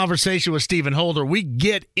of my conversation with Stephen Holder, we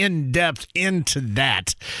get in depth into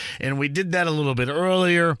that. And we did that a little bit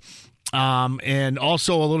earlier. And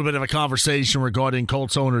also a little bit of a conversation regarding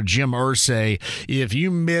Colts owner Jim Irsay. If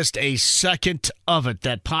you missed a second of it,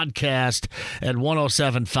 that podcast at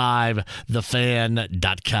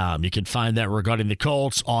 1075thefan.com. You can find that regarding the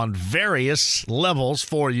Colts on various levels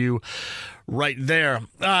for you right there.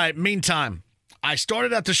 All right, meantime, I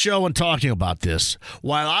started out the show and talking about this.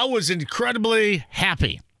 While I was incredibly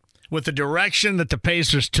happy with the direction that the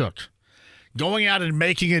Pacers took, going out and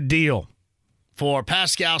making a deal for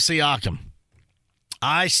Pascal Siakam,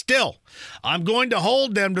 I'm going to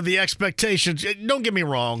hold them to the expectations. Don't get me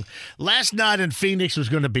wrong. Last night in Phoenix was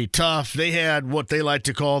going to be tough. They had what they like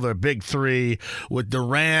to call their big three with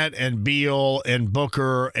Durant and Beal and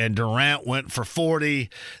Booker, and Durant went for 40.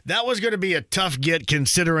 That was going to be a tough get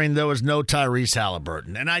considering there was no Tyrese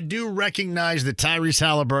Halliburton. And I do recognize that Tyrese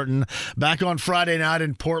Halliburton back on Friday night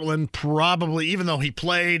in Portland, probably, even though he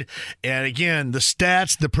played, and again, the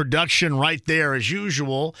stats, the production right there as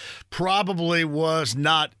usual, probably was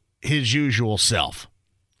not his usual self.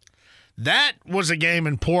 That was a game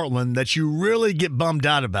in Portland that you really get bummed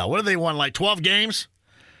out about. What do they won, like 12 games?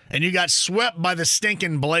 And you got swept by the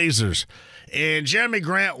stinking Blazers. And Jeremy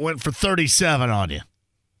Grant went for 37 on you.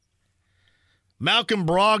 Malcolm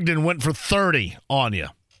Brogdon went for 30 on you.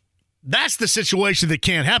 That's the situation that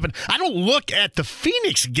can't happen. I don't look at the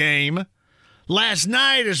Phoenix game last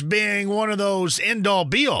night as being one of those end-all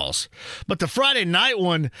be-alls. But the Friday night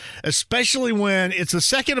one, especially when it's the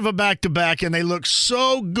second of a back-to-back and they look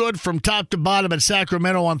so good from top to bottom in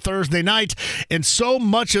Sacramento on Thursday night, and so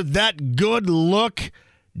much of that good look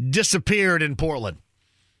disappeared in Portland.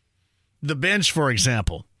 The bench, for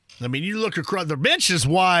example. I mean, you look across, the bench is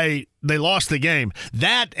why they lost the game.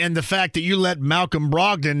 That and the fact that you let Malcolm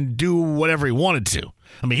Brogdon do whatever he wanted to.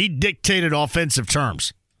 I mean, he dictated offensive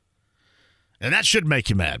terms. And that should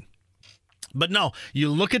make you mad. But no, you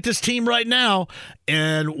look at this team right now,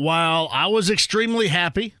 and while I was extremely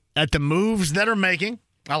happy at the moves that are making,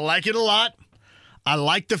 I like it a lot. I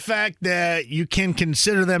like the fact that you can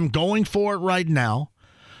consider them going for it right now.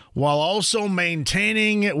 while also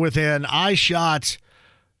maintaining within eye shot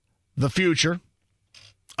the future.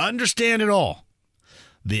 Understand it all.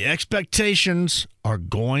 The expectations are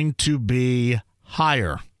going to be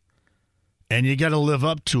higher, and you got to live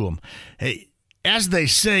up to them. Hey, as they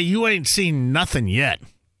say, you ain't seen nothing yet.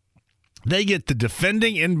 They get the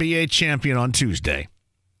defending NBA champion on Tuesday.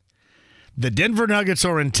 The Denver Nuggets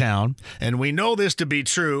are in town, and we know this to be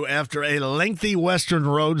true after a lengthy Western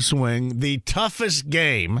road swing. The toughest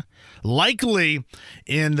game, likely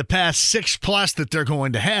in the past 6+ that they're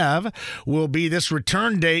going to have, will be this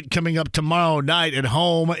return date coming up tomorrow night at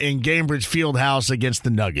home in Gainbridge Fieldhouse against the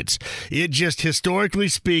Nuggets. It just, historically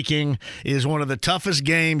speaking, is one of the toughest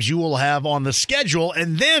games you will have on the schedule,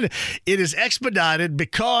 and then it is expedited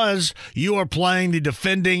because you are playing the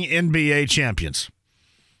defending NBA champions.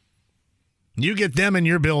 You get them in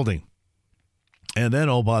your building. And then,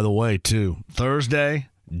 oh, by the way, too, Thursday,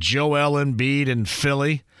 Joel Embiid in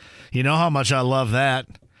Philly. You know how much I love that.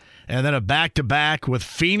 And then a back-to-back with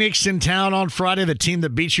Phoenix in town on Friday, the team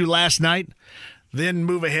that beat you last night. Then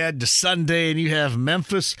move ahead to Sunday, and you have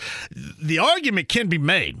Memphis. The argument can be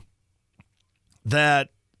made that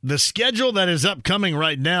the schedule that is upcoming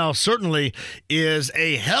right now certainly is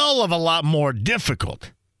a hell of a lot more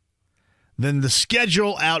difficult than the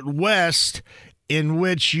schedule out west in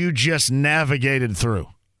which you just navigated through.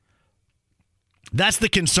 That's the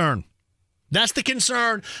concern. That's the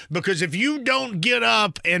concern, because if you don't get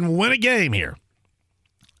up and win a game here,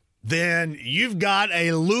 then you've got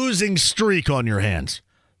a losing streak on your hands.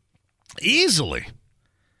 Easily.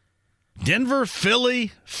 Denver,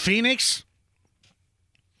 Philly, Phoenix,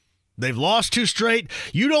 they've lost 2 straight.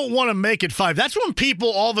 You don't want to make it 5. That's when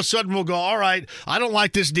people all of a sudden will go, all right, I don't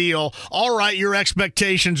like this deal. All right, your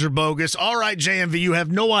expectations are bogus. All right, JMV, you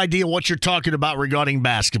have no idea what you're talking about regarding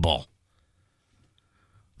basketball.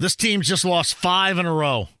 This team's just lost 5 in a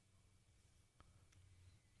row.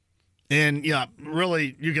 And, yeah,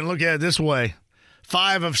 really, you can look at it this way.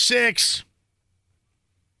 5 of 6,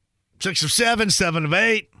 6 of 7, 7 of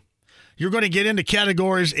 8. You're going to get into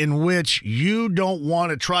categories in which you don't want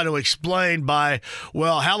to try to explain by,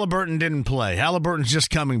 well, Halliburton didn't play. Halliburton's just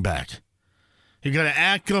coming back. You're going to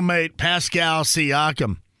acclimate Pascal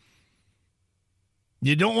Siakam.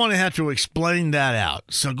 You don't want to have to explain that out.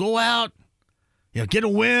 So go out, get a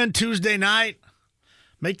win Tuesday night.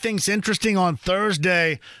 Make things interesting on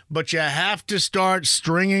Thursday, but you have to start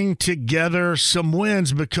stringing together some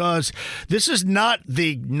wins, because this is not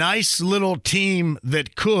the nice little team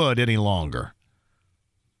that could any longer.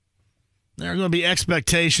 There are going to be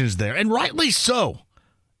expectations there, and rightly so,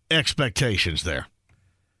 expectations there.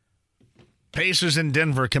 Pacers in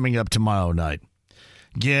Denver coming up tomorrow night.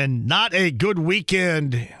 Again, not a good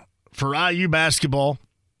weekend for IU basketball.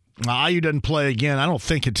 IU doesn't play again, I don't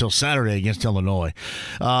think, until Saturday against Illinois.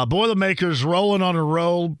 Boilermakers rolling on a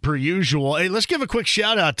roll per usual. Hey, let's give a quick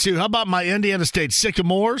shout-out, too. How about my Indiana State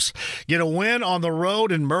Sycamores? Get a win on the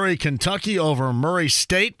road in Murray, Kentucky over Murray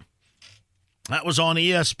State. That was on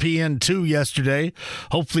ESPN2 yesterday.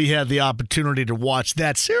 Hopefully you had the opportunity to watch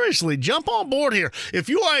that. Seriously, jump on board here. If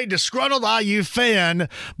you are a disgruntled IU fan,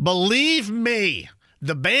 believe me,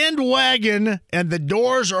 the bandwagon and the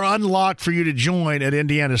doors are unlocked for you to join at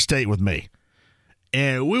Indiana State with me.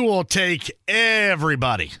 And we will take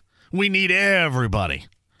everybody. We need everybody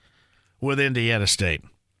with Indiana State.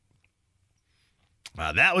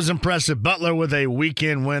 That was impressive. Butler with a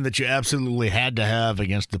weekend win that you absolutely had to have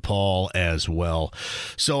against DePaul as well.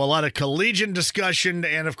 So a lot of collegiate discussion,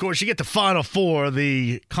 and, of course, you get the Final Four,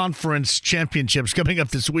 the conference championships coming up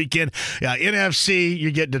this weekend. NFC,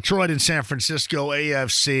 you get Detroit and San Francisco.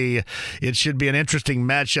 AFC, it should be an interesting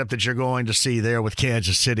matchup that you're going to see there with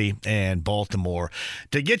Kansas City and Baltimore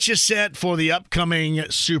to get you set for the upcoming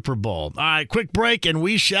Super Bowl. All right, quick break, and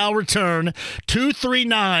we shall return.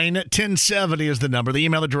 239-1070 is the number. The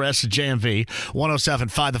email address is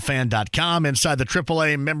jmv1075thefan.com. Inside the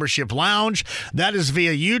AAA membership lounge. That is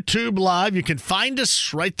via YouTube Live. You can find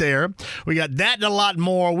us right there. We got that and a lot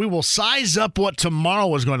more. We will size up what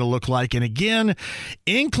tomorrow is going to look like. And again,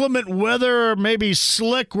 inclement weather, maybe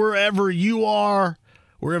slick wherever you are.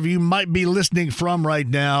 Wherever you might be listening from right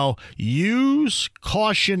now, use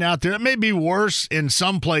caution out there. It may be worse in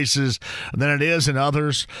some places than it is in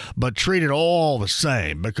others, but treat it all the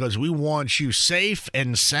same, because we want you safe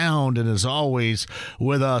and sound, and as always,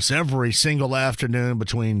 with us every single afternoon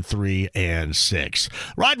between 3 and 6.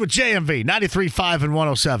 Ride with JMV, 93.5 and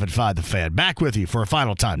 107.5 The Fan. Back with you for a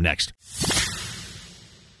final time next.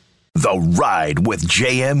 The Ride with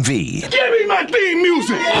JMV. Give me my theme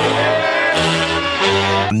music!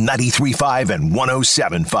 93.5 and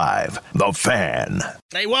 107.5. The Fan.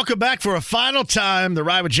 Hey, welcome back for a final time. The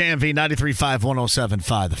Ride with JMV, 93.5,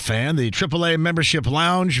 107.5. The Fan. The AAA Membership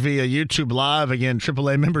Lounge via YouTube Live. Again,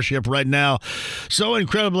 AAA membership right now. So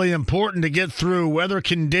incredibly important to get through weather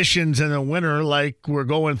conditions in the winter like we're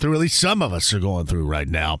going through, at least some of us are going through right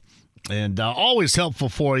now. And always helpful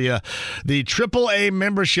for you. The AAA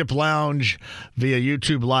Membership Lounge via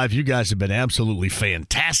YouTube Live. You guys have been absolutely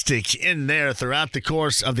fantastic in there throughout the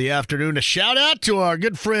course of the afternoon. A shout out to our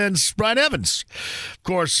good friends, Brian Evans. Of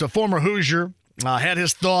course, a former Hoosier. Had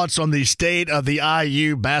his thoughts on the state of the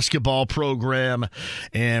IU basketball program.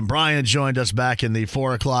 And Brian joined us back in the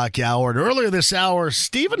 4 o'clock hour. And earlier this hour,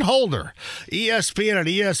 Stephen Holder, ESPN and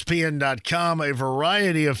ESPN.com, a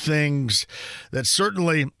variety of things that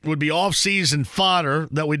certainly would be off-season fodder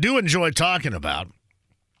that we do enjoy talking about.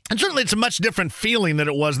 And certainly it's a much different feeling than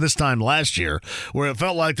it was this time last year, where it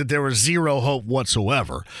felt like that there was zero hope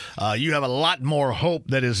whatsoever. You have a lot more hope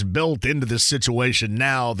that is built into this situation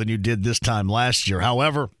now than you did this time last year.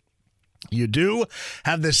 However, you do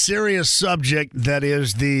have the serious subject that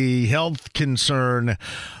is the health concern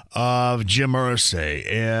of Jim Irsay.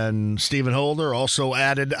 And Stephen Holder also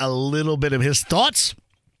added a little bit of his thoughts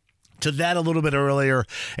to that a little bit earlier,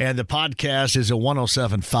 and the podcast is at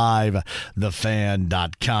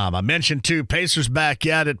 1075thefan.com. I mentioned, too, Pacers back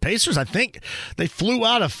at it. Pacers, I think they flew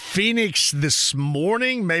out of Phoenix this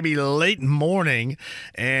morning, maybe late morning,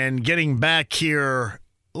 and getting back here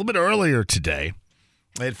a little bit earlier today.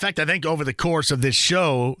 In fact, I think over the course of this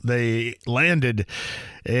show, they landed,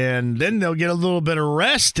 and then they'll get a little bit of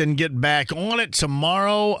rest and get back on it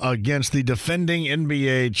tomorrow against the defending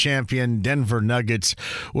NBA champion Denver Nuggets.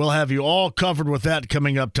 We'll have you all covered with that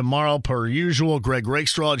coming up tomorrow per usual. Greg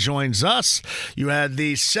Rakestraw joins us. You had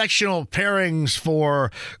the sectional pairings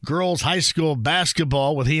for girls high school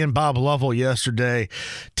basketball with he and Bob Lovell yesterday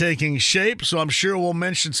taking shape, so I'm sure we'll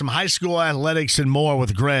mention some high school athletics and more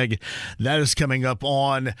with Greg. That is coming up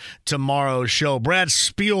on tomorrow's show. Brad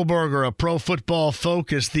Spielberger, a Pro Football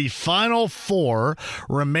Focus. The final four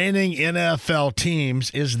remaining NFL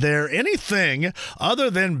teams. Is there anything other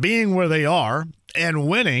than being where they are and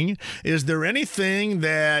winning? Is there anything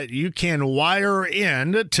that you can wire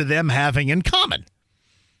in to them having in common?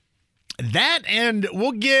 That, and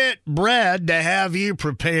we'll get Brad to have you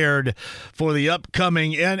prepared for the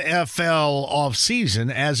upcoming NFL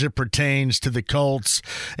offseason as it pertains to the Colts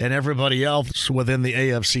and everybody else within the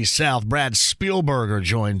AFC South. Brad Spielberger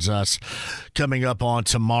joins us coming up on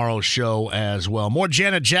tomorrow's show as well. More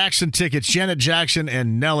Janet Jackson tickets. Janet Jackson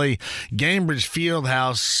and Nelly, Gainbridge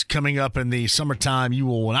Fieldhouse coming up in the summertime. You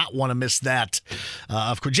will not want to miss that.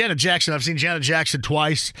 Of course, Janet Jackson, I've seen Janet Jackson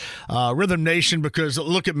twice. Rhythm Nation, because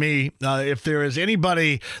look at me. If there is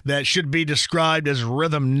anybody that should be described as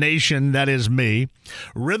Rhythm Nation, that is me.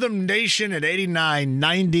 Rhythm Nation at 89,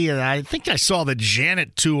 90, and I think I saw the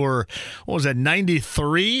Janet tour, what was that,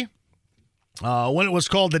 93? When it was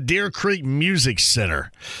called the Deer Creek Music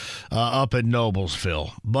Center up in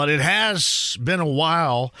Noblesville. But it has been a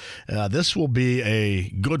while. This will be a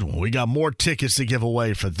good one. We got more tickets to give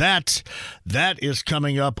away for that. That is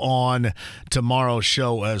coming up on tomorrow's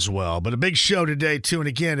show as well. But a big show today, too. And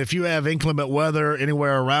again, if you have inclement weather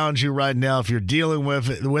anywhere around you right now, if you're dealing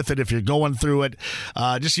with it, if you're going through it,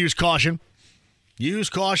 just use caution.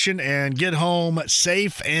 Use caution and get home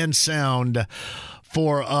safe and sound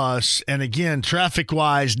for us. And again,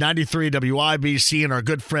 traffic-wise, 93 WIBC and our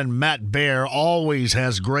good friend Matt Bear always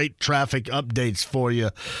has great traffic updates for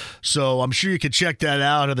you. So I'm sure you can check that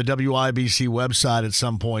out on the WIBC website at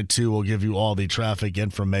some point, too. We'll give you all the traffic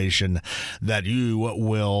information that you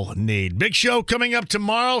will need. Big show coming up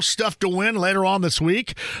tomorrow. Stuff to win later on this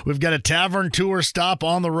week. We've got a tavern tour stop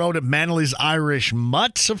on the road at Manley's Irish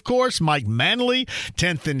Mutts, of course. Mike Manley,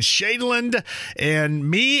 10th and Shadeland, and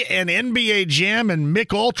me and NBA Jam and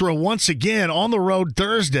Mick Ultra once again on the road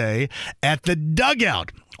Thursday at the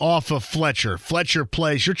Dugout off of Fletcher. Fletcher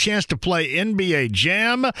Place, your chance to play NBA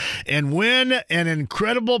Jam and win an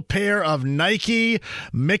incredible pair of Nike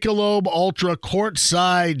Michelob Ultra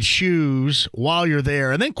courtside shoes while you're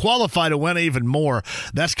there, and then qualify to win even more.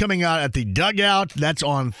 That's coming out at the Dugout. That's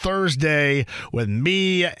on Thursday with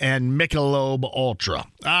me and Michelob Ultra.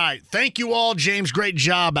 All right, thank you all, James. Great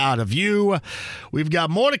job out of you. We've got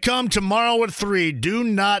more to come tomorrow at 3. Do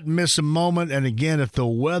not miss a moment. And again, if the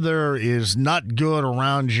weather is not good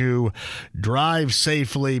around you, drive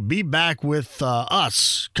safely. Be back with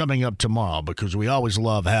us coming up tomorrow, because we always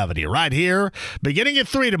love having you right here beginning at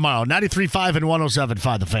 3 tomorrow. 93.5 and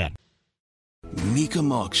 107.5 The Fan.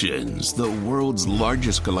 Mecum Auctions, the world's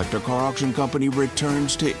largest collector car auction company,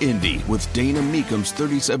 returns to Indy with Dana Mecum's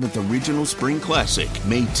 37th Original Spring Classic,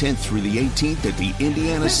 May 10th through the 18th at the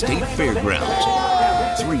Indiana State Fairgrounds.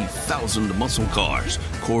 3,000 muscle cars,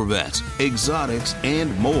 Corvettes, exotics,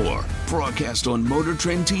 and more. Broadcast on Motor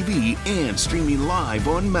Trend TV and streaming live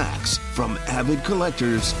on Max. From avid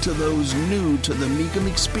collectors to those new to the Mecum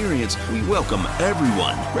experience, we welcome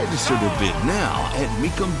everyone. Register to bid now at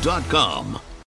Mecum.com.